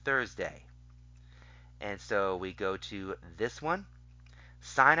 on Thursday. And so we go to this one.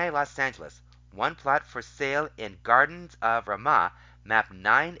 Sinai, Los Angeles. One plot for sale in Gardens of Ramah, map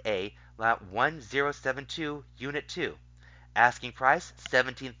 9A, lot 1072, unit 2. Asking price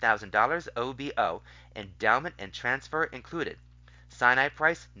 $17,000 OBO, endowment and transfer included. Sinai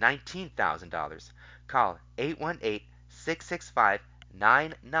price $19,000. Call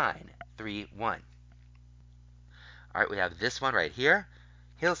 818-665-9931. Alright, we have this one right here.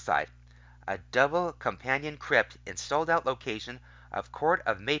 Hillside. A double companion crypt in sold-out location of Court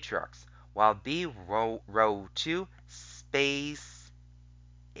of Matriarchs, while B row 2, space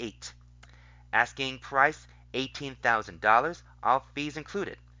 8. Asking price $18,000, all fees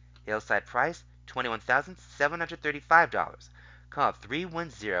included. Hillside price $21,735. Call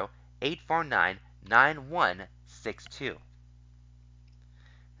 310-849-9162.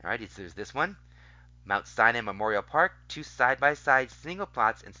 Alright, so there's this one. Mount Sinai Memorial Park, two side-by-side single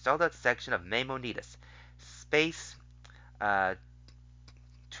plots installed out section of Maimonides. Space uh,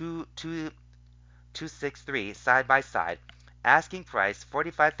 263 side by side. Asking price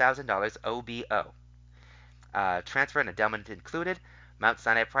 $45,000 OBO. Transfer and endowment included. Mount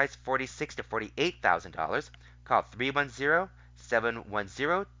Sinai price $46,000 to $48,000. Call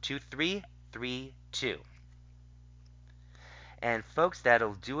 310-710-2332. And folks,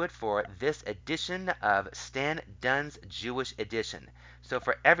 that'll do it for this edition of Stan Dunn's Jewish Edition. So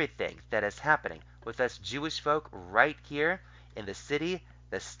for everything that is happening with us Jewish folk right here in the city,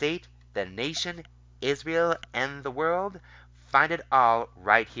 the state, the nation, Israel, and the world, find it all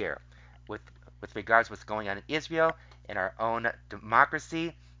right here. With with regards to what's going on in Israel, in our own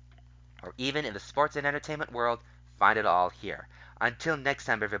democracy, or even in the sports and entertainment world, find it all here. Until next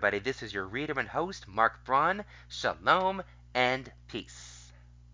time, everybody, this is your reader and host, Mark Braun. Shalom and peace.